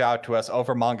form. Reach out to us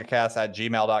over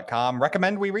mangacast@gmail.com.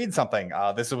 Recommend we read something.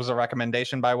 This was a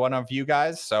recommendation by one of you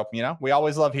guys. So, we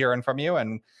always love hearing from you.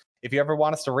 And if you ever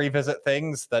want us to revisit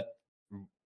things that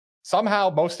somehow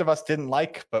most of us didn't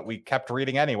like, but we kept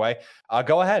reading anyway.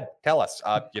 Go ahead, tell us.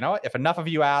 You know what? If enough of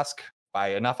you ask,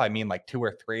 by enough I mean like 2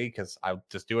 or 3, because I'll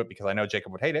just do it because I know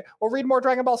Jacob would hate it. We'll read more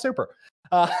Dragon Ball Super.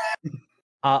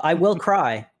 I will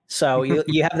cry, so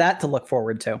you have that to look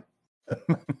forward to.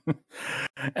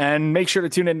 And make sure to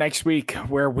tune in next week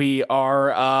where we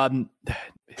are.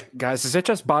 Guys, is it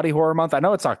just Body Horror Month? I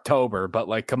know it's October, but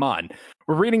like, come on.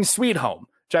 We're reading Sweet Home,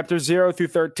 chapters 0 through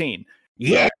 13.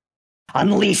 Yeah.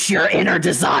 Unleash your inner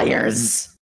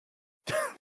desires.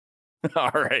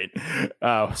 All right.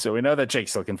 So we know that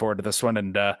Jake's looking forward to this one,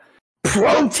 and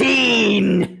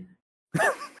protein.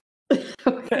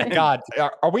 God,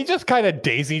 are we just kind of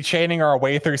daisy chaining our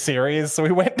way through series? So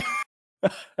we went.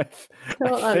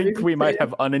 I think we might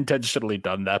have unintentionally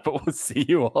done that, but we'll see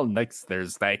you all next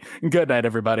Thursday. Good night,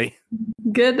 everybody.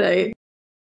 Good night.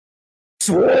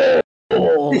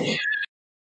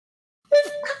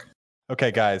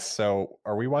 Okay, guys. So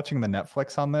are we watching the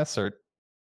Netflix on this, or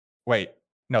wait?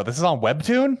 No, this is on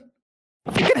Webtoon.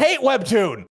 You can hate Webtoon.